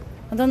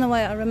 I don't know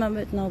why I remember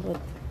it now, but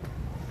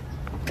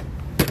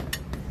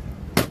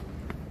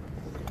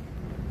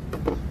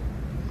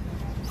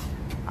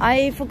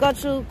I forgot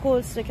to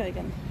call sticker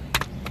again.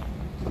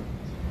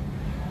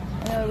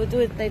 We'll do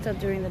it later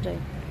during the day.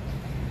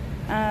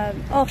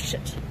 Oh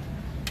shit.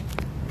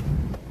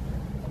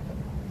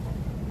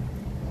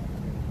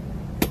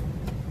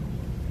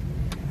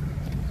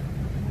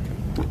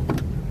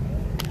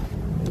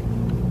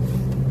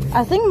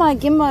 I think my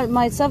gimbal,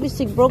 my selfie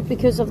stick broke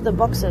because of the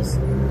boxes.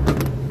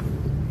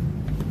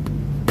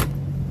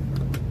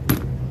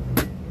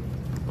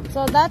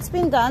 So that's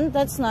been done,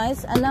 that's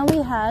nice. And then we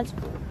had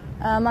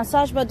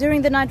massage, but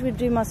during the night we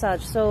do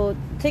massage. So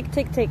tick.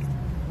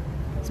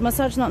 It's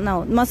massage not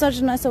now. Massage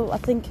is nice, I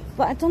think.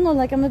 But I don't know,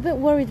 like I'm a bit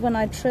worried when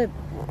I trip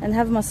and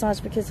have massage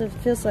because it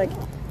feels like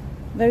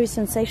very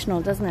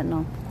sensational, doesn't it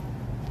now?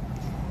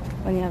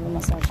 When you have a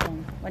massage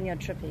done, when you're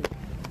trippy.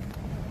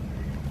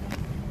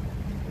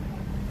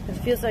 It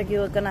feels like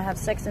you're gonna have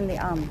sex in the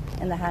arm,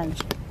 in the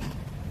hand.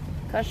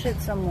 Cush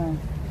it some more.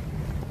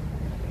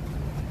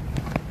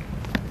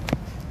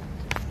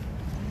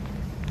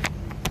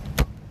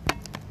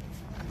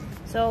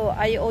 So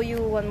I owe you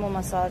one more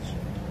massage.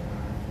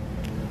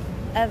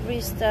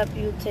 Every step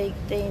you take,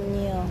 they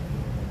kneel.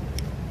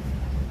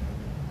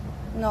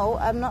 No,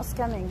 I'm not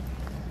scamming.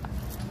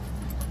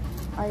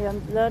 I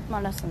learned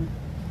my lesson.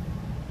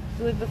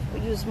 Do it before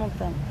you smoke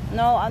them.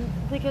 No,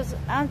 because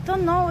I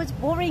don't know, it's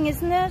boring,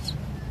 isn't it?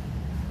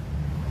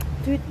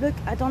 Dude, look,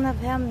 I don't have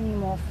hair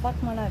anymore.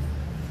 Fuck my life.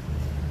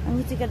 I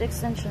need to get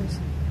extensions.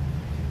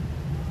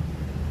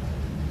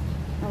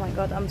 Oh my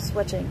god, I'm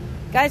sweating.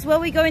 Guys, where are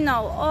we going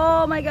now?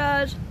 Oh my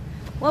god.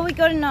 Where are we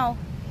going now?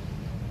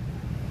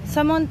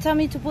 Someone tell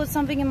me to put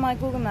something in my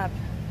Google map.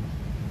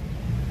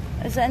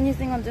 Is there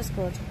anything on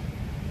Discord?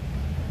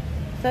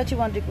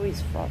 31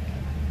 degrees, fuck.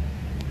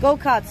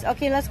 Go-karts.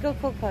 Okay, let's go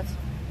go-karts.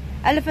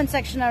 Elephant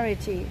sectionary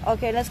tea.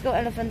 Okay, let's go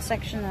elephant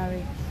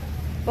sectionary.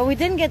 But we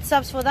didn't get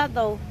subs for that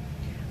though.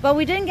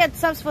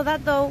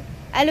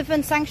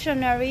 Elephant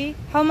sanctuary,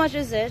 how much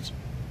is it?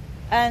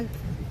 And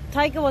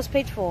tiger was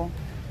paid for.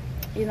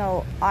 You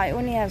know, I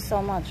only have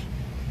so much.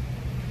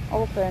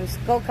 Opens.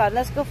 Go-kart.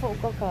 Let's go for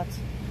go-karts.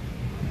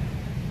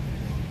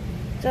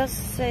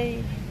 Just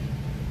say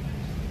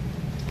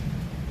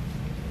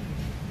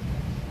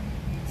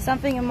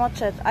something in mod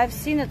chat. I've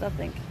seen it, I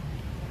think.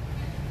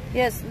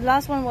 Yes,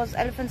 last one was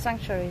elephant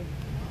sanctuary.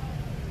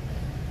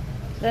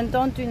 Then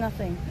don't do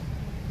nothing.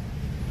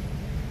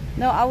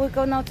 No, I will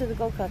go now to the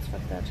go-karts,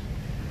 fuck that.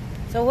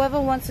 So whoever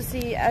wants to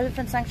see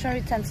elephant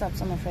sanctuary, 10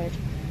 subs, I'm afraid.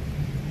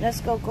 Let's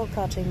go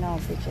go-karting now,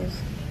 bitches.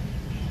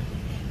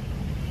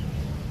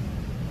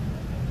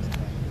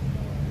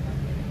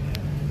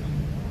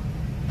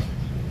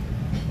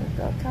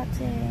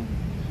 Go-karting.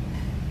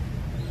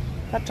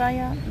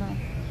 Pattaya? No.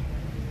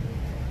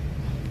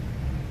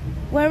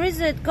 Where is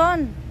it?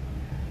 Gone.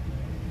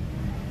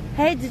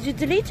 Hey, did you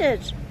delete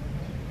it?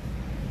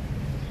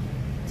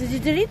 Did you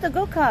delete the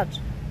go-kart?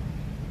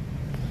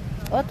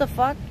 What the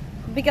fuck?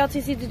 Big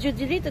LTC, did you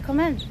delete the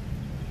comment?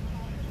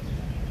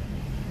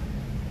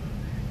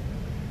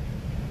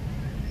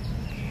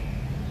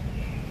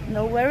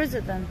 No, where is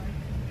it then?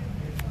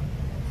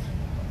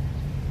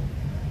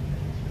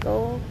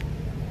 Go.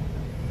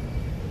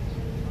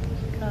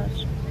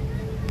 Gosh.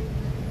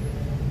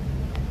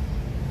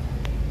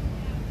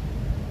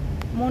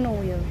 Mono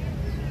wheel.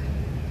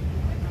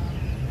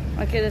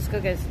 Okay, let's go,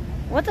 guys.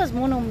 What does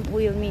mono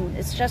wheel mean?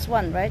 It's just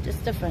one, right? It's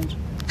different.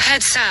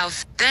 Head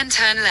south, then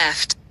turn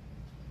left.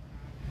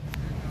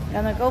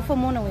 Gonna go for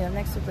mono wheel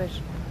next to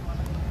bridge.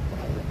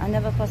 I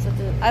never passed it.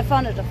 I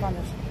found it.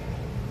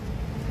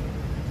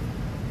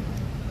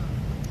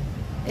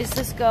 Is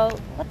this girl?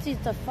 What the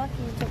fuck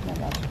are you talking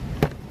about?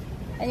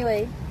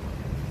 Anyway,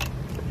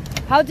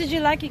 how did you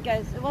like it,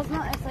 guys? It was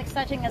not as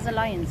exciting as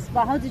Alliance,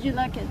 but how did you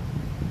like it?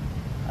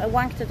 I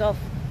wanked it off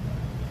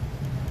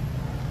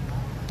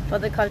for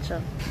the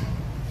culture.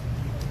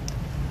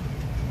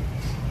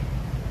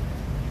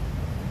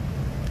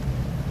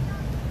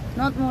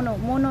 Not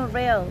mono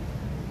rail.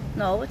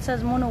 No, it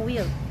says mono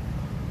wheel.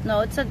 No,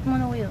 it said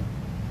mono wheel.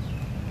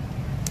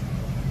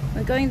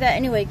 We're going there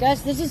anyway.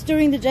 Guys, this is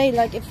during the day.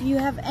 Like, if you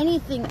have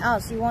anything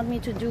else you want me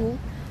to do,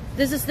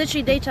 this is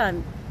literally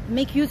daytime.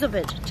 Make use of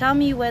it. Tell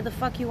me where the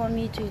fuck you want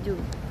me to do.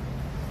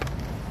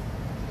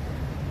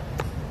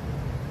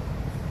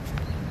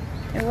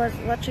 It was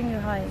watching you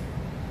high.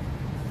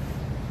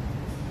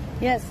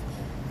 Yes.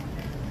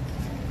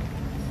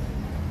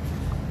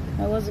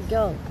 I was a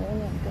girl. I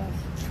only have girls.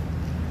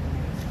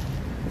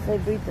 If I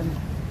breed them.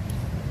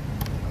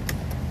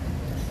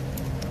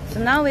 So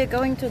now we're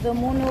going to the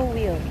mono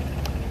wheel.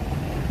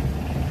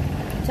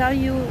 Tell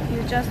you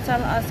just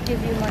tell us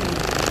give you money.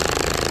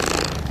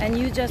 And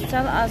you just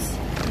tell us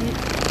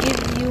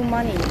give you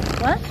money.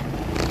 What?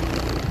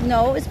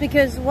 No, it's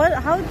because what?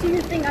 How do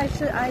you think I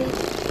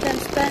can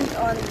spend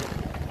on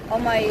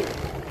my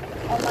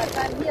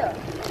time here?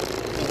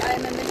 You think I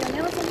am a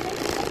millionaire or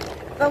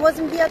something? If I was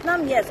in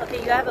Vietnam, yes,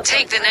 okay, you have a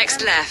Take point. the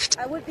next left.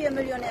 I would be a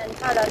millionaire in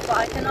Thailand, but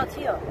I cannot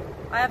here.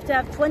 I have to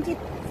have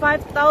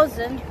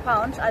 25,000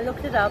 pounds. I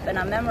looked it up and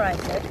I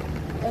memorized it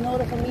in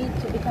order for me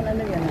to become a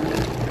millionaire.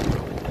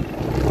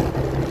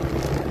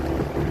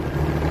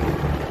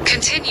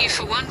 Continue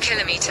for 1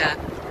 kilometer.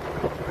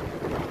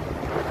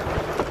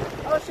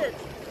 Oh shit,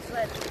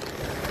 sweat.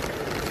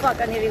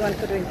 Fuck, I nearly went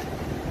for drink.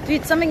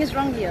 Dude, something is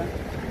wrong here.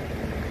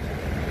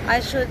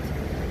 I should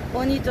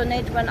only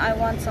donate when I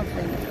want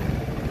something.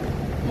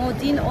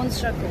 Modine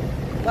owns Shako.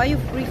 Why are you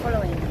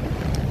refollowing?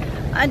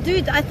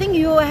 Dude, I think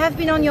you have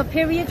been on your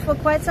period for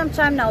quite some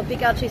time now, Big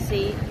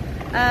RTC.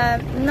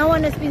 No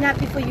one has been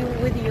happy for you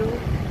with you.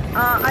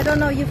 I don't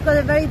know, you've got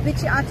a very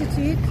bitchy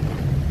attitude.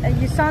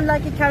 You sound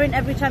like a Karen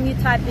every time you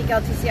type Big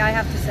RTC, I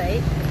have to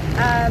say.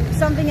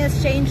 Something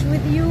has changed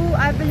with you,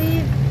 I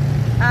believe.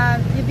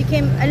 You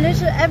became a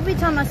little, every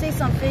time I say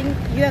something,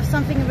 you have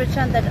something in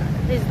return that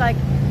is like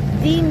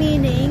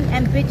demeaning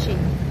and bitchy.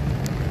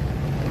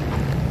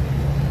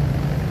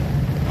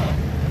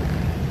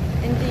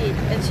 Indeed,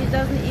 and she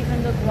doesn't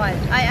even look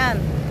white. I am.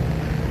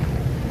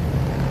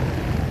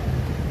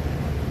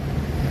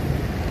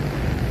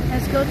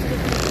 Let's go to the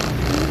beach.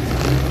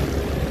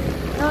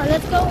 No,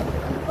 let's go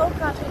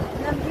karting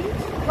in the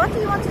beach. What do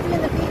you want to do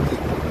in the beach?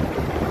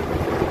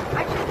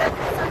 Actually, that's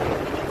something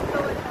we need to go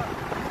and know.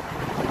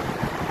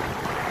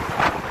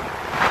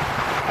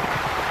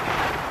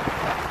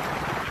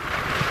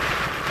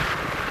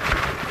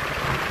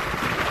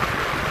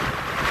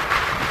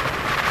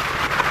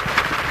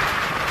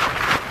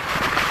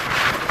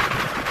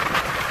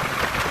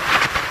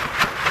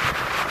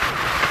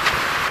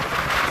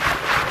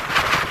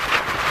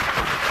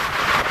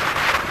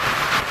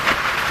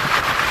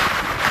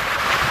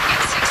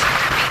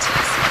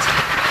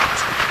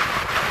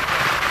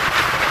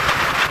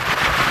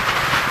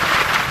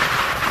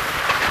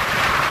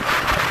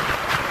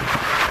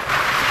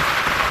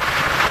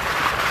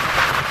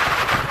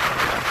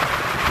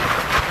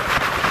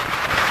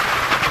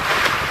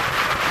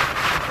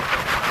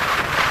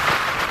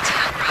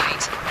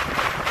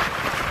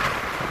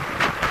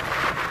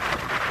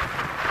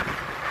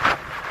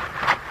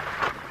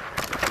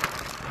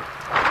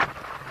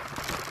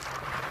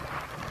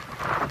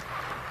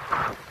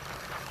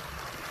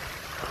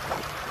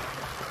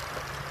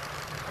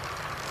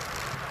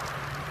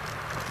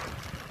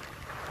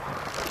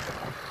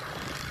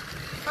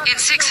 In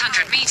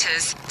 600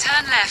 meters,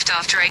 turn left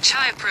after a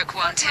Chayapuk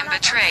 1 timber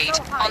trade,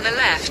 on the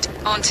left,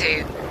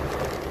 onto.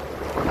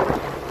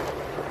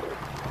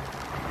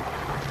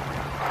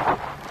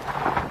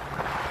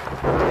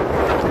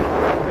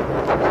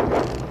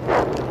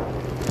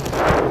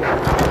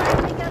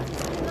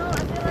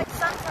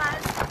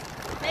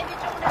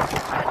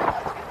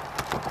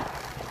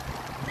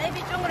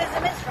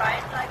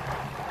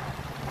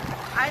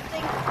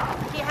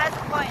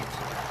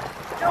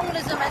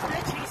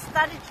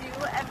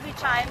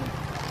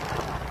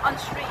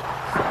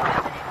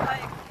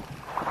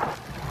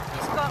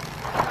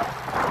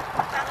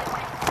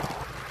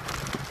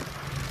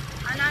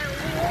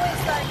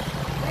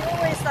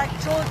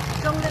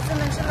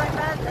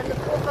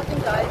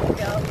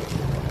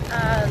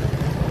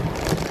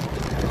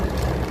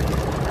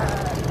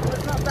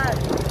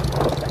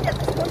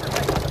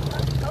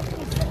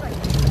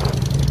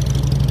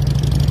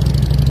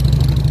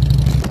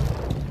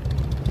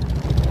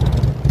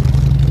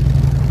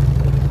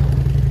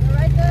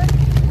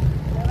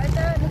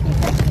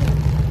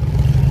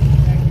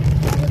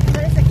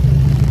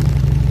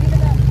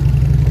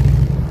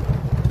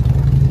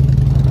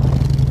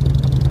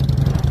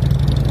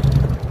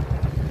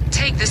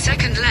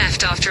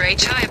 After a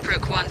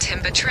Chayapuk 1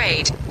 timber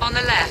trade, on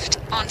the left,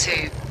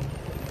 onto.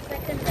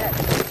 Second left.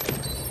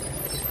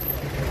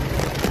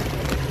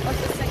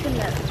 What's the second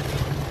left?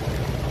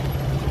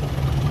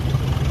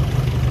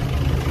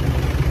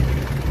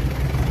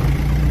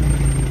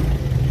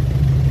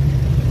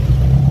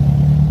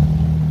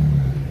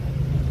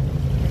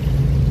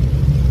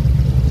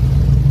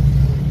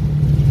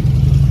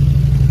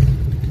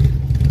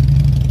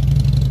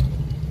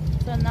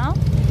 So now?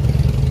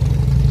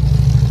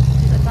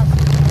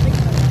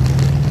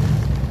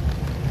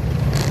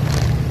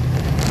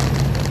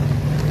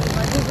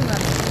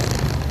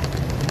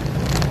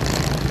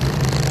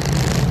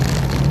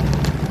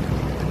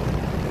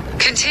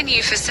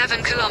 Continue for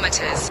 7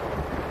 kilometers.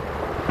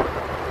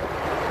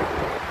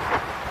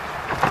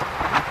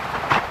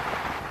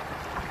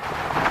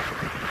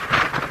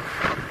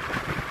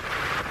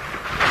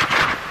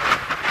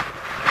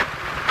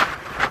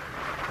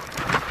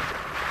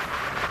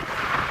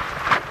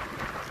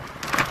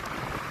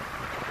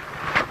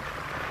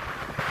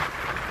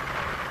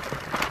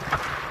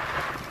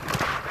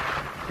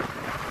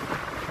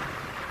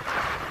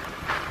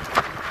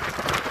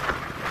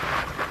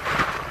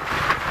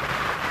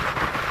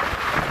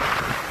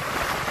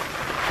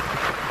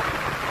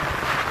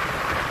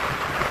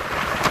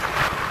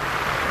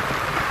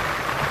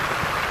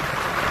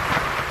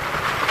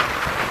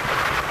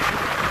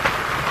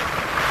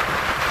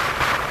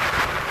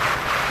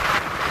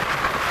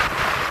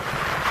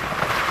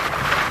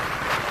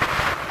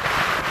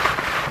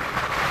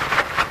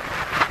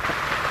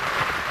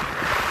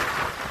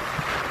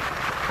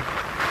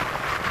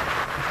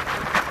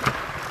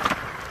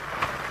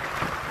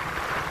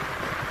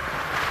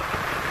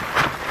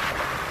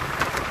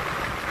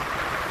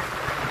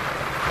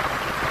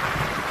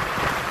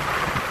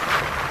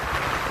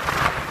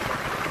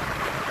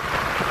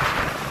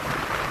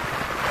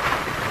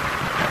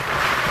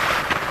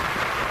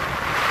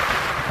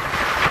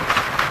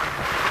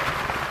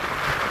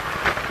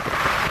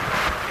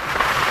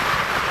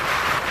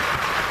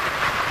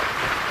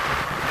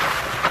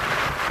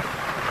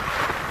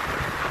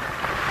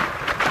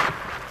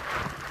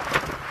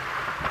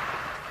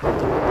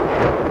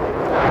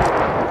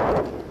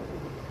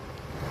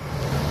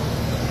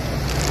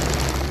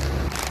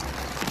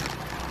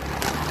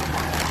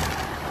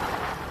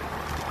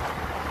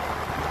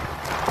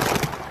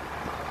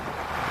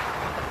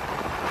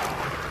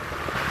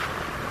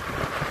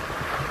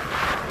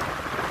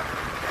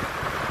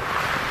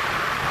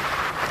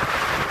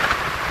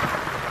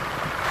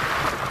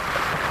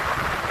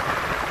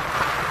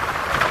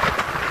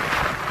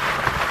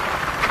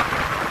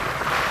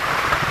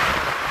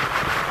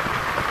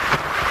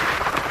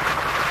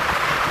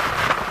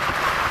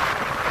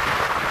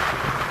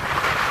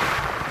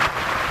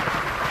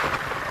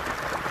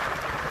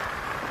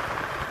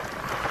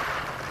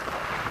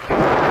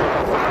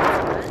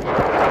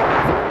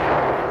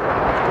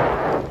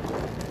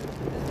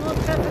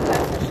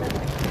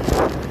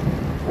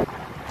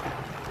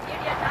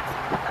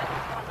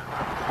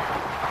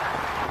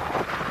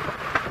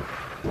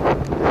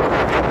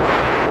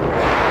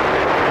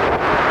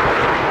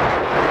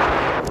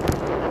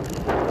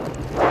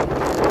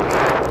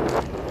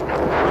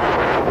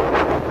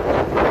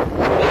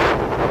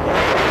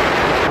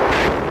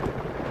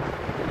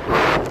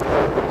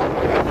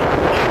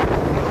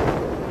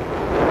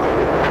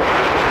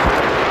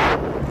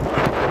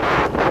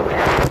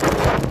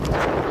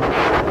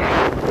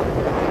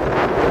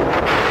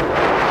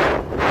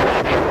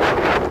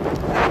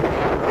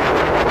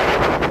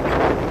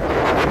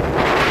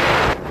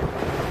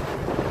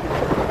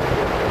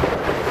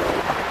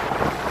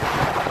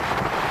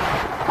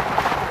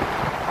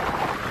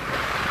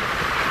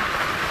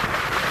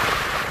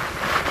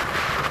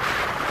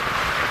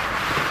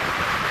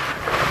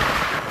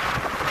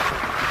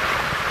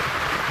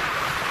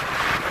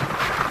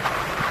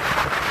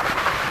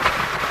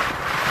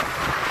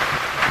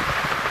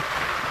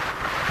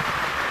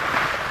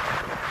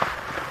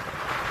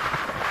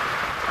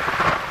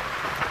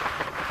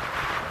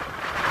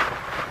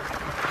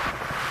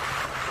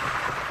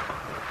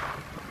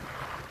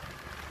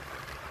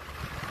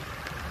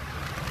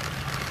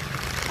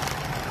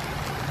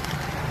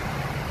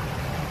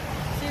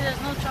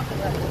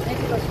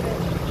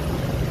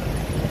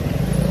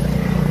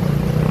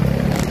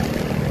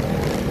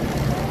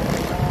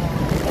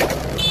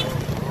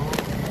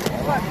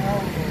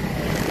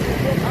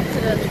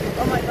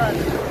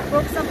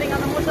 broke something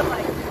on the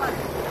motorbike. What? I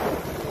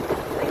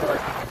think it was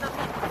because of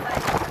me, because I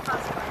took the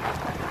fast bike.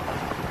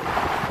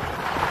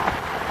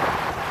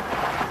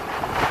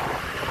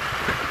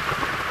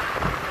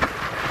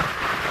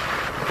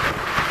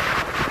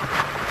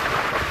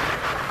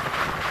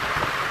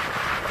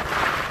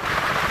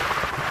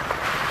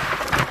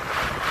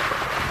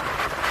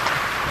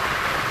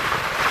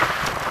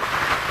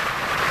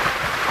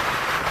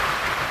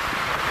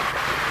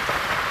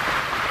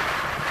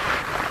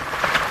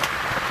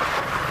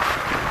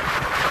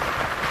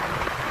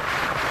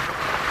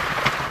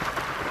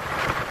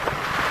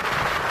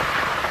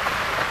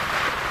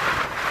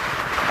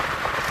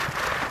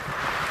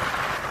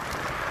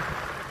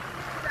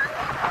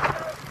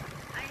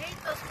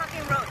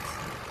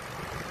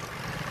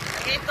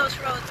 Those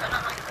roads, I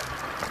don't like them.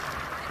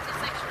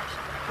 Intersections.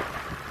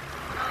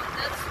 No,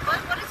 that's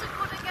what is it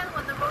called again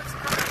when the roads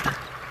come back?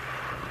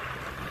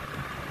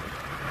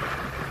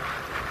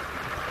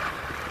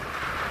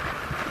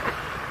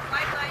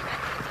 White line at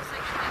the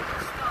intersection at the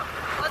stop.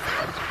 Was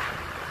it?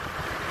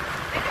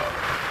 Really?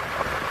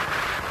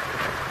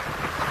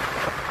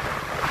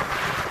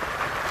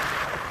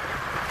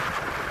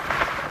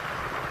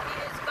 He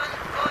is going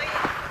to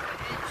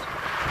edge.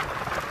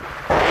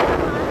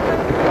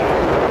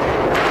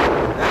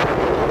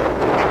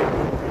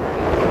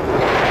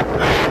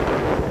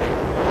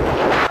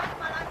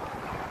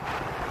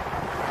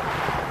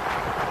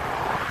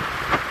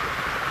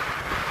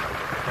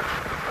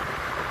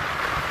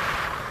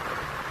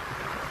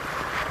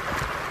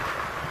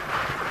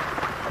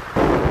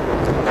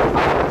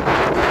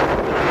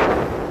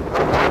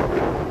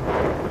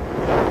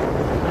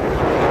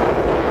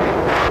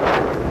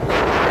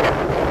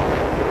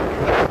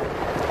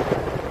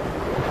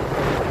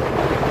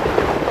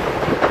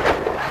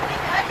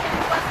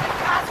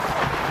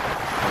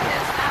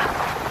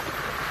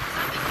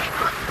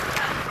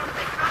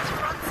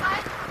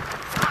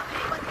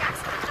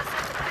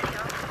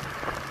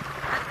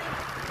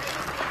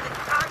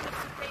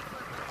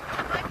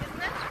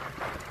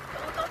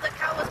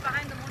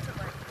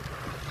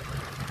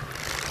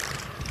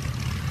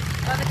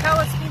 The car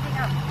was speeding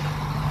up.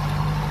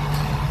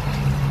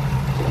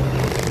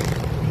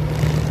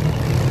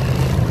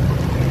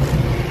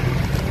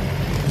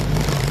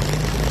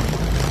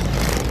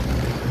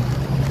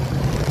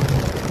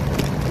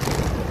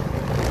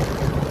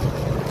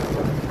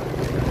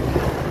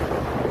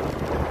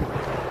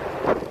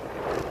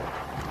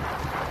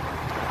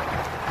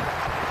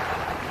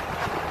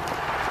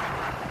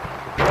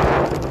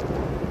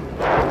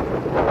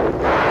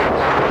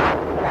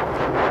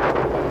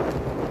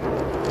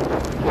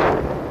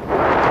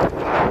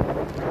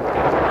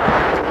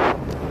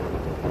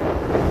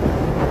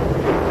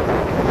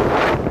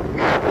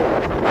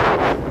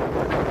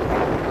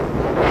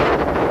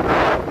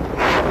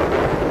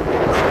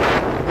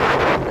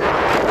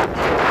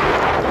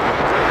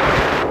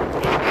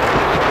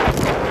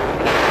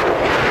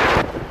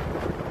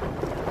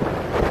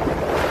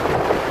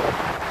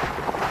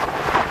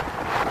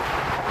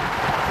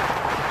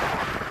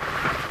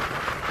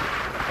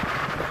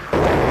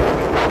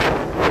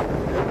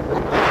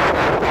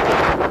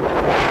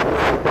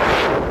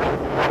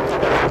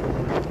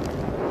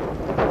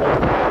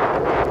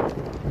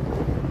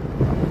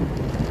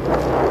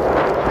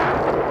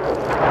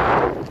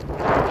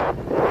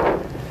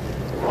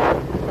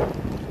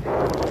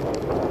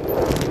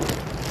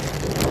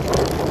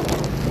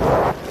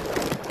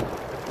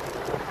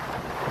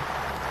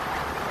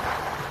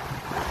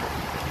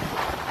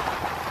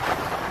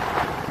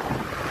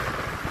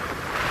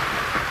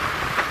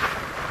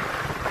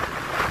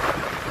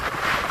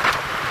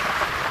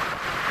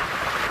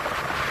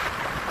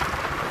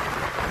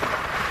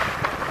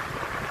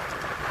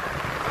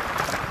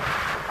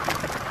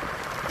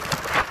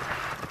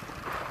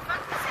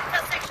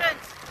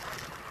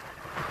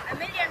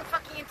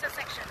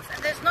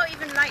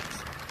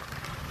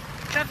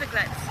 Traffic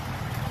lights.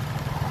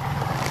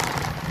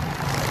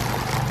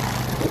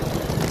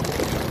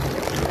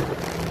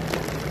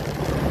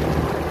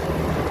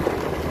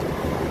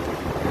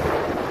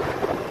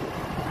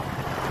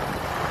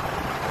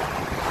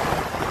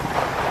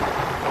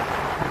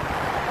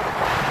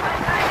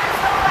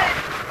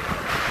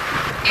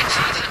 In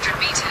 500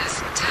 meters,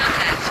 turn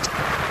left.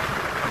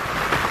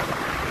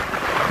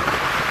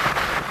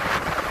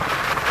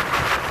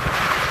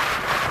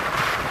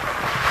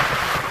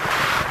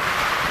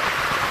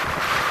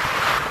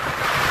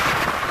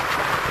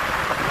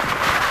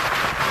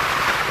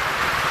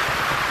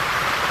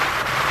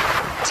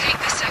 Take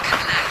the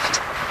second left.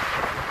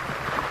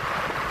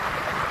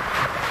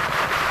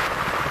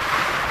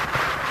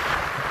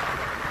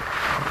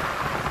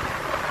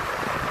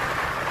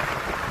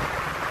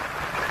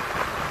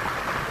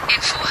 In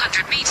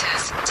 400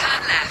 meters,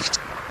 turn left.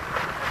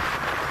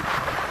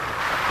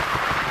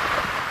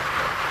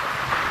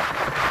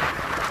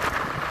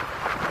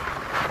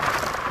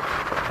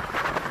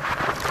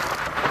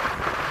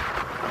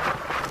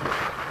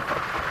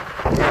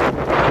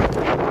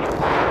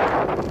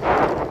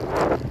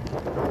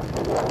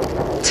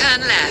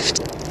 Turn left.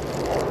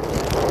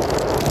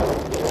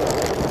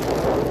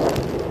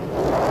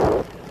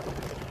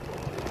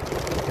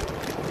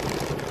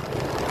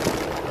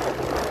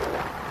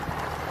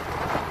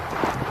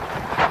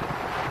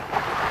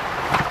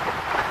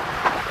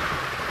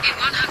 In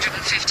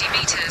 150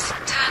 meters,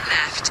 turn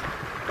left.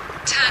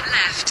 Turn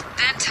left,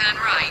 then turn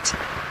right.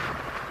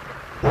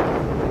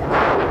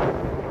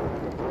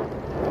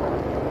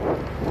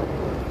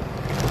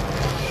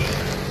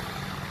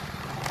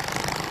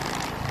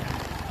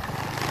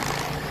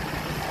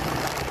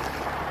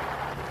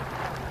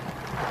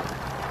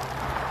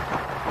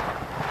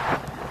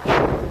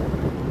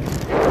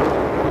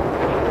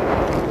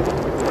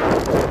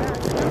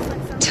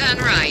 Turn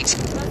right.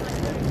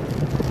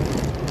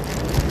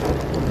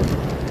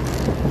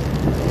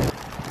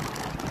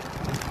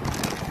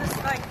 Just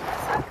like a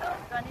circle?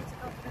 Do I need to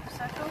go through the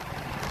circle?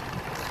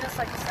 It's just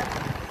like a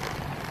circle.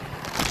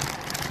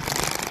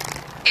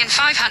 In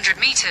 500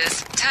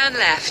 meters, turn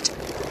left.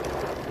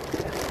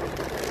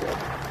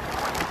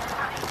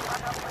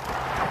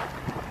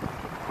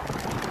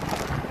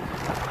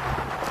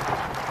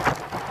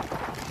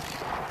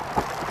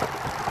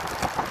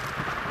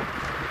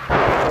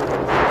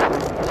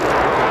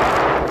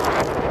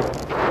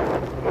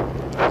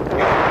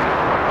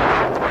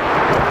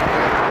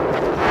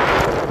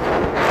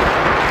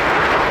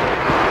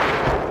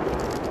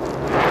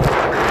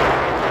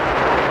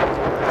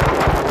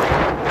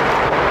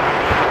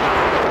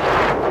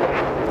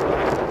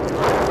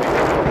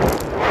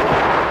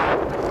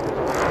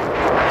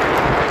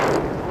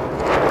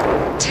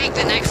 Take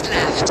the next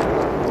left.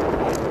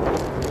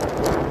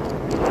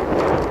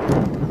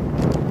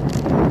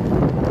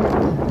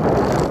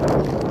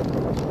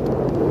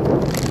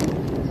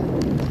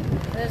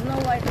 There's no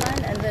white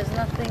line and there's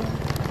nothing.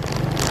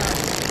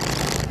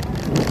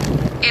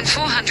 In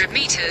 400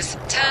 meters,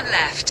 turn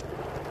left.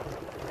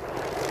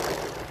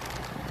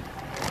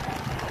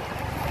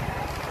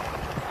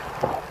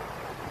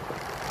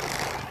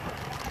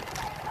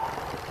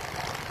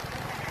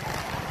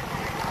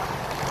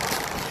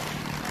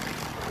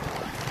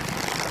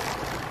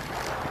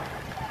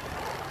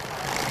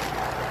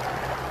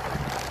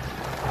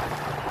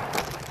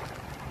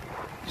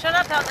 Shut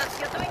up, Elders.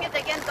 You're doing it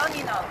again, don't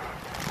you know?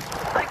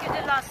 Like you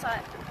did last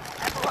time.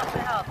 I forgot to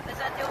help. Is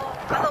that your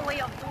other way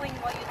of doing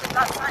what you did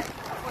last time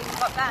before you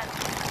got banned?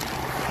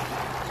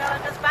 Shall I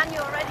just ban you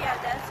already,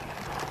 Elders?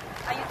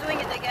 Are you doing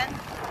it again?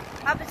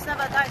 Habits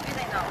never die, do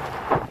they now?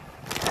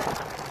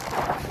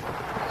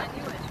 I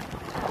knew it.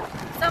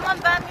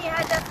 Someone ban me,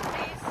 Elders,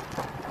 please.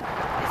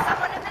 Is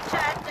someone in the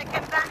chat that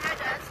can ban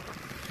Elders?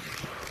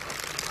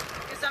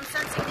 Because I'm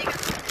sensing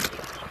negativity.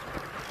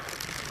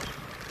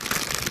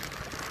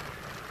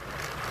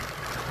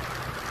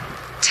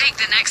 Take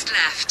the next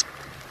left.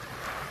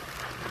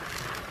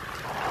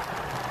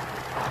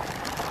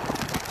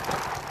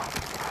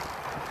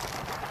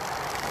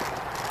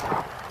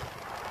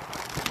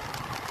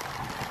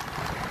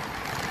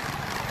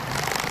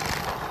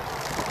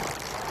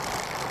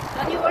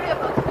 Don't you worry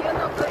about it. You're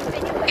not going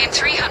anywhere. In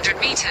 300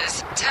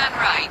 meters, turn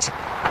right.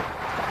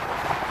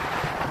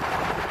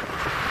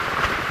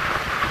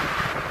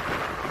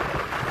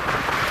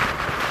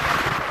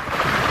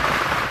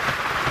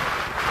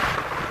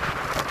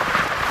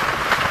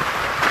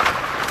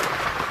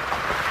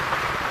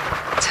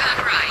 Turn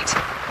right.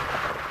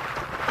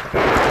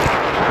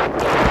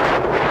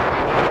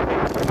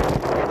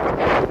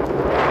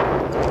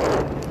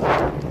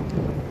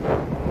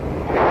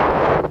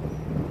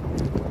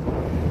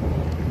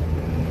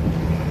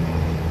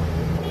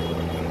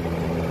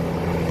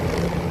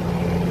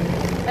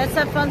 Let's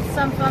have fun,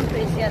 some fun,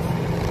 please, yes.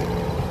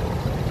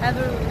 Have a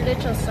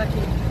little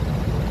sucky.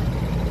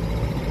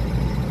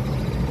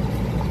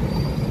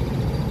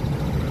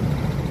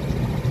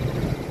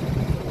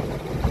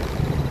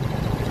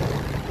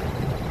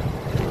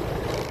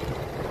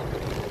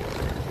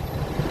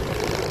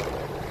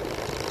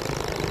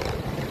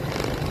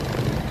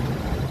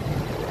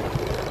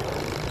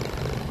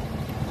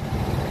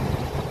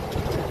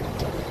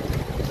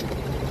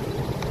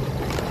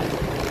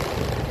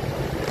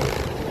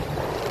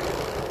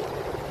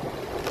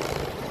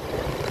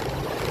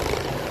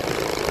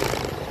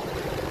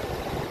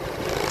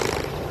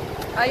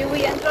 Are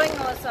we enjoying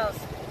ourselves?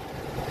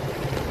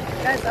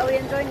 Guys, are we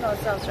enjoying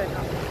ourselves right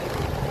now?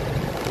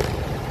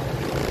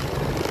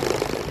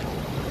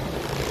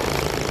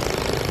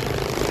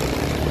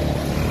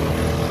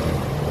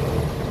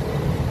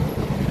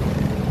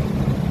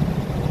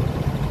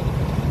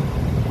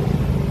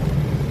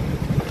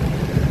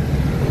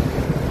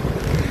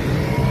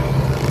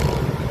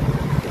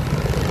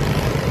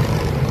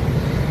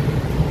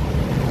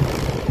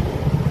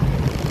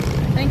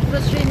 Thank you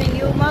for streaming.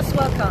 You most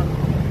welcome.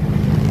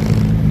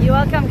 You're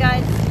welcome,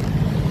 guys.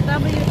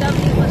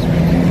 WW for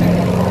streaming.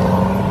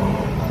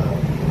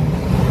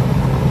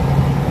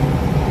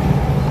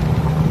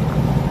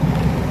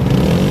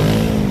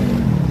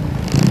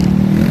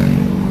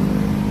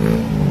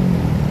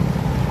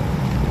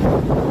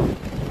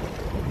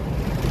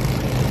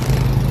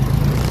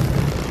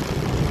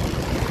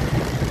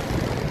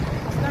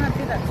 It's gonna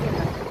do that to you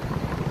now.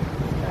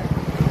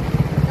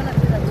 It's gonna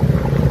do that to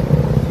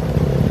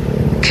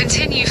you.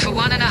 Continue for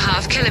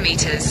 1.5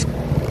 kilometers.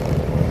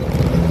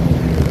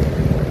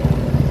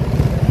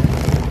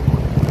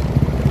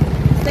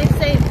 Stay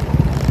safe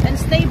and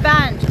stay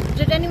banned.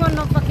 Did anyone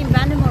not fucking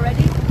ban him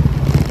already?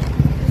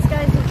 This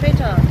guy is a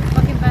traitor.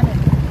 Fucking ban him.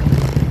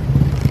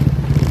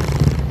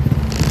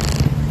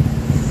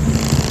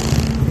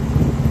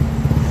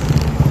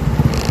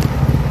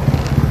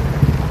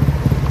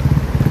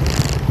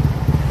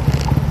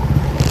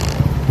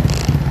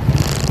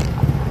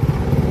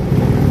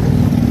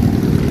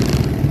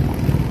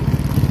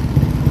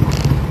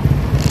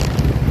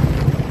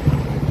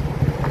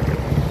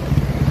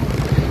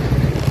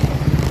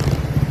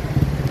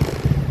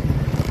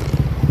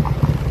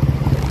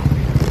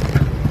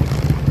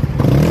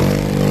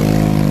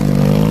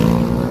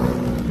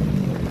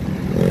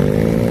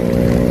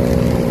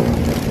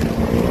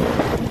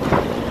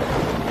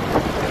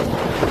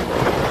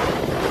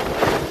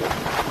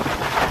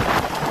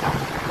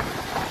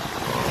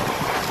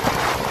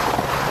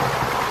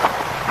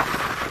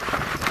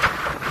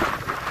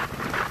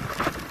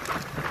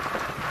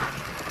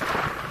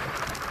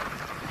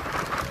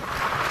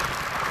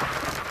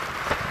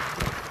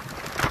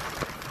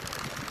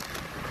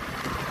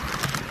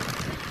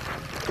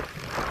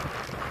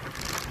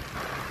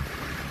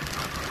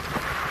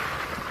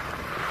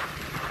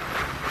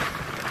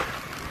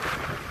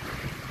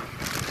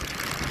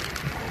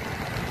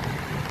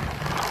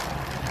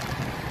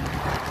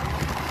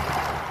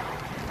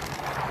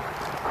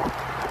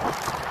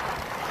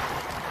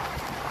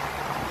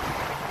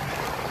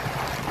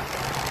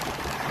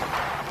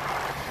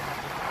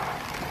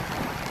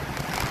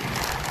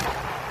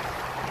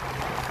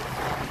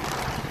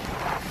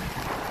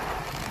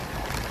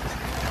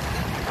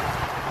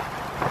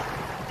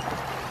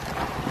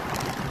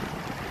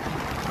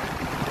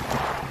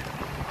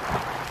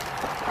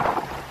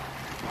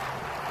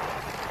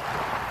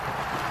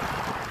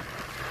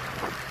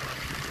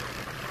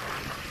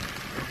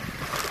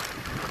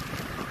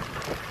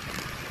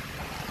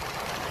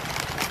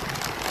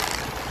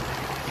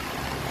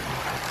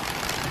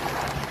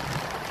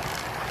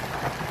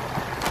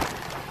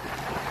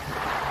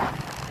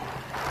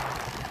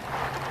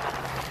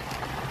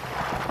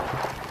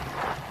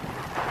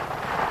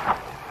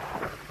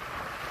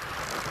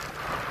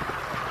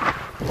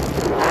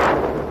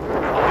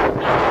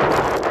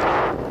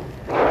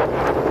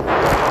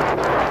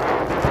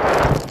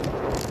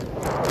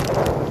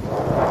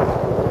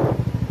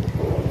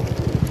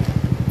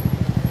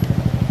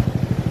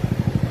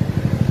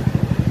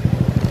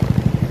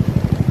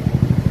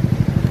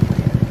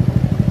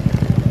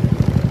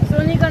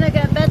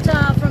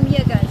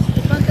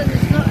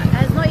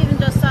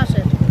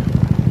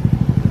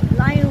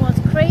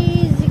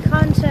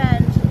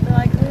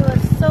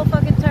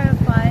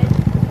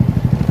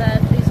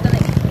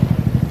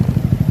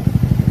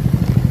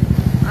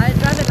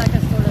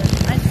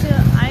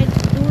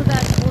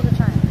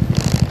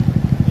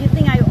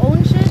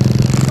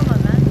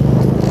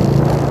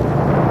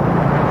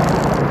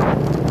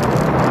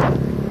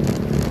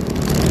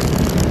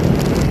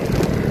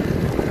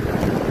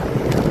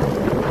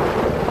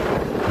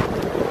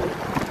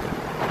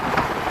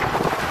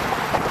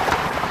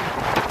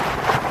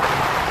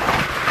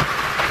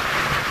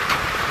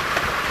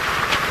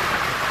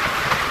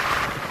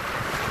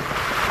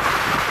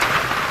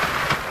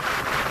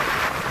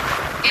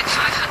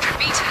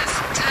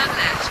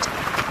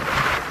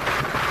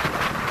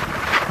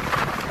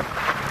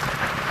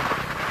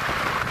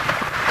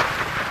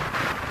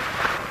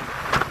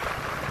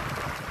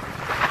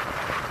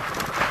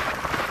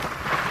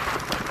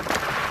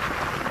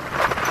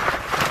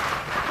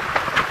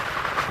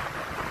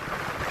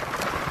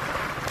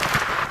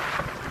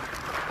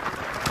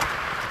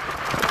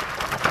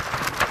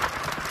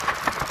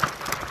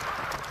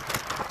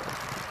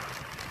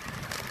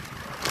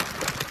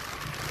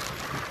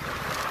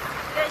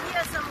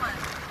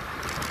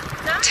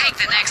 Take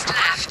the next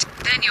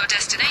left, then your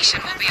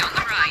destination will be on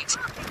the right.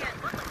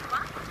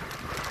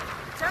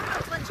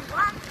 Terminal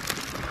 21.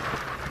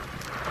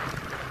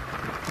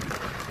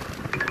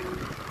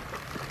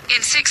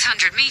 In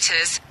 600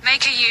 meters,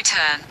 make a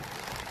U-turn.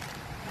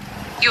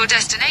 Your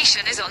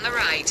destination is on the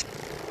right.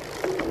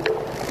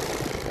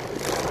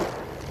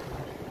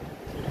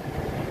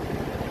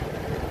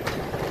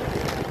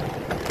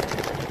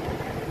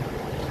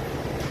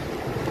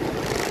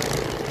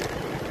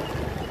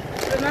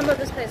 Remember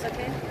this place,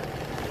 okay?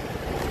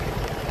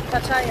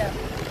 Pattaya.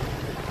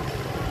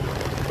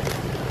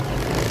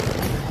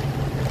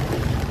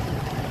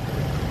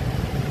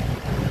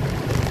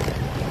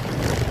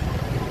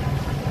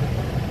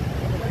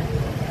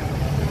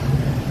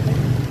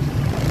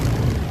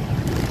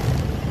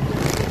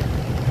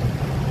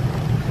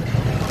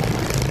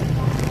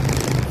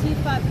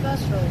 T5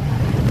 bus road.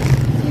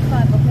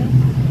 T5, okay?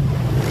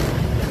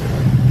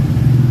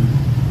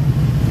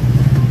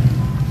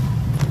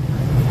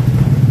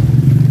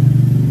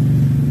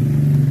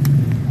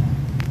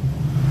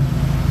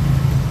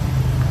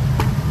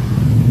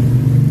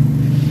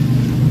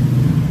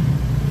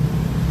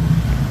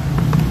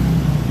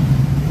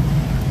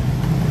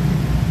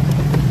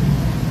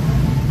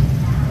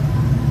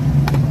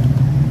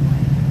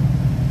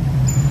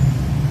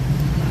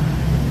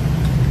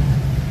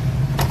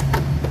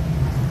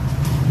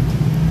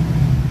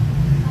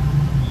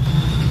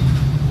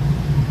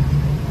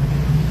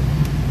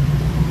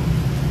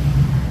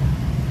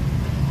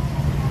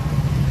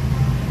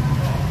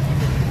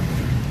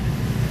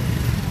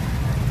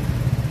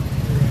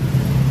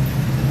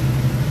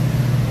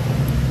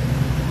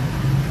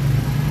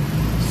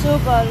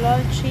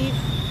 Lord Chief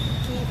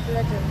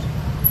Legend.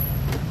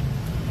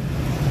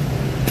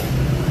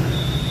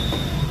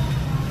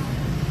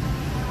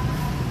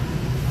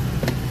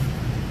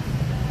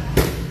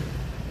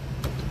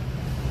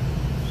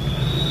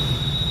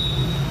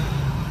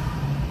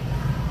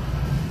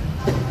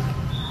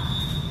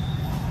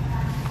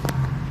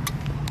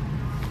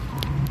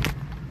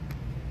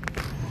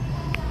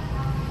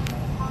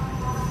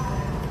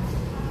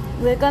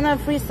 We're gonna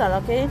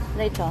freestyle, okay?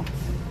 Later.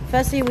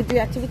 Firstly, we do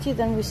activity,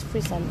 then we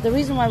freestyle. The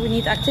reason why we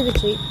need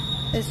activity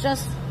is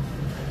just...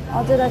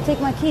 Oh, did I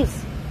take my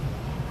keys?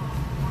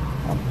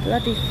 Oh,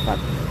 bloody fuck.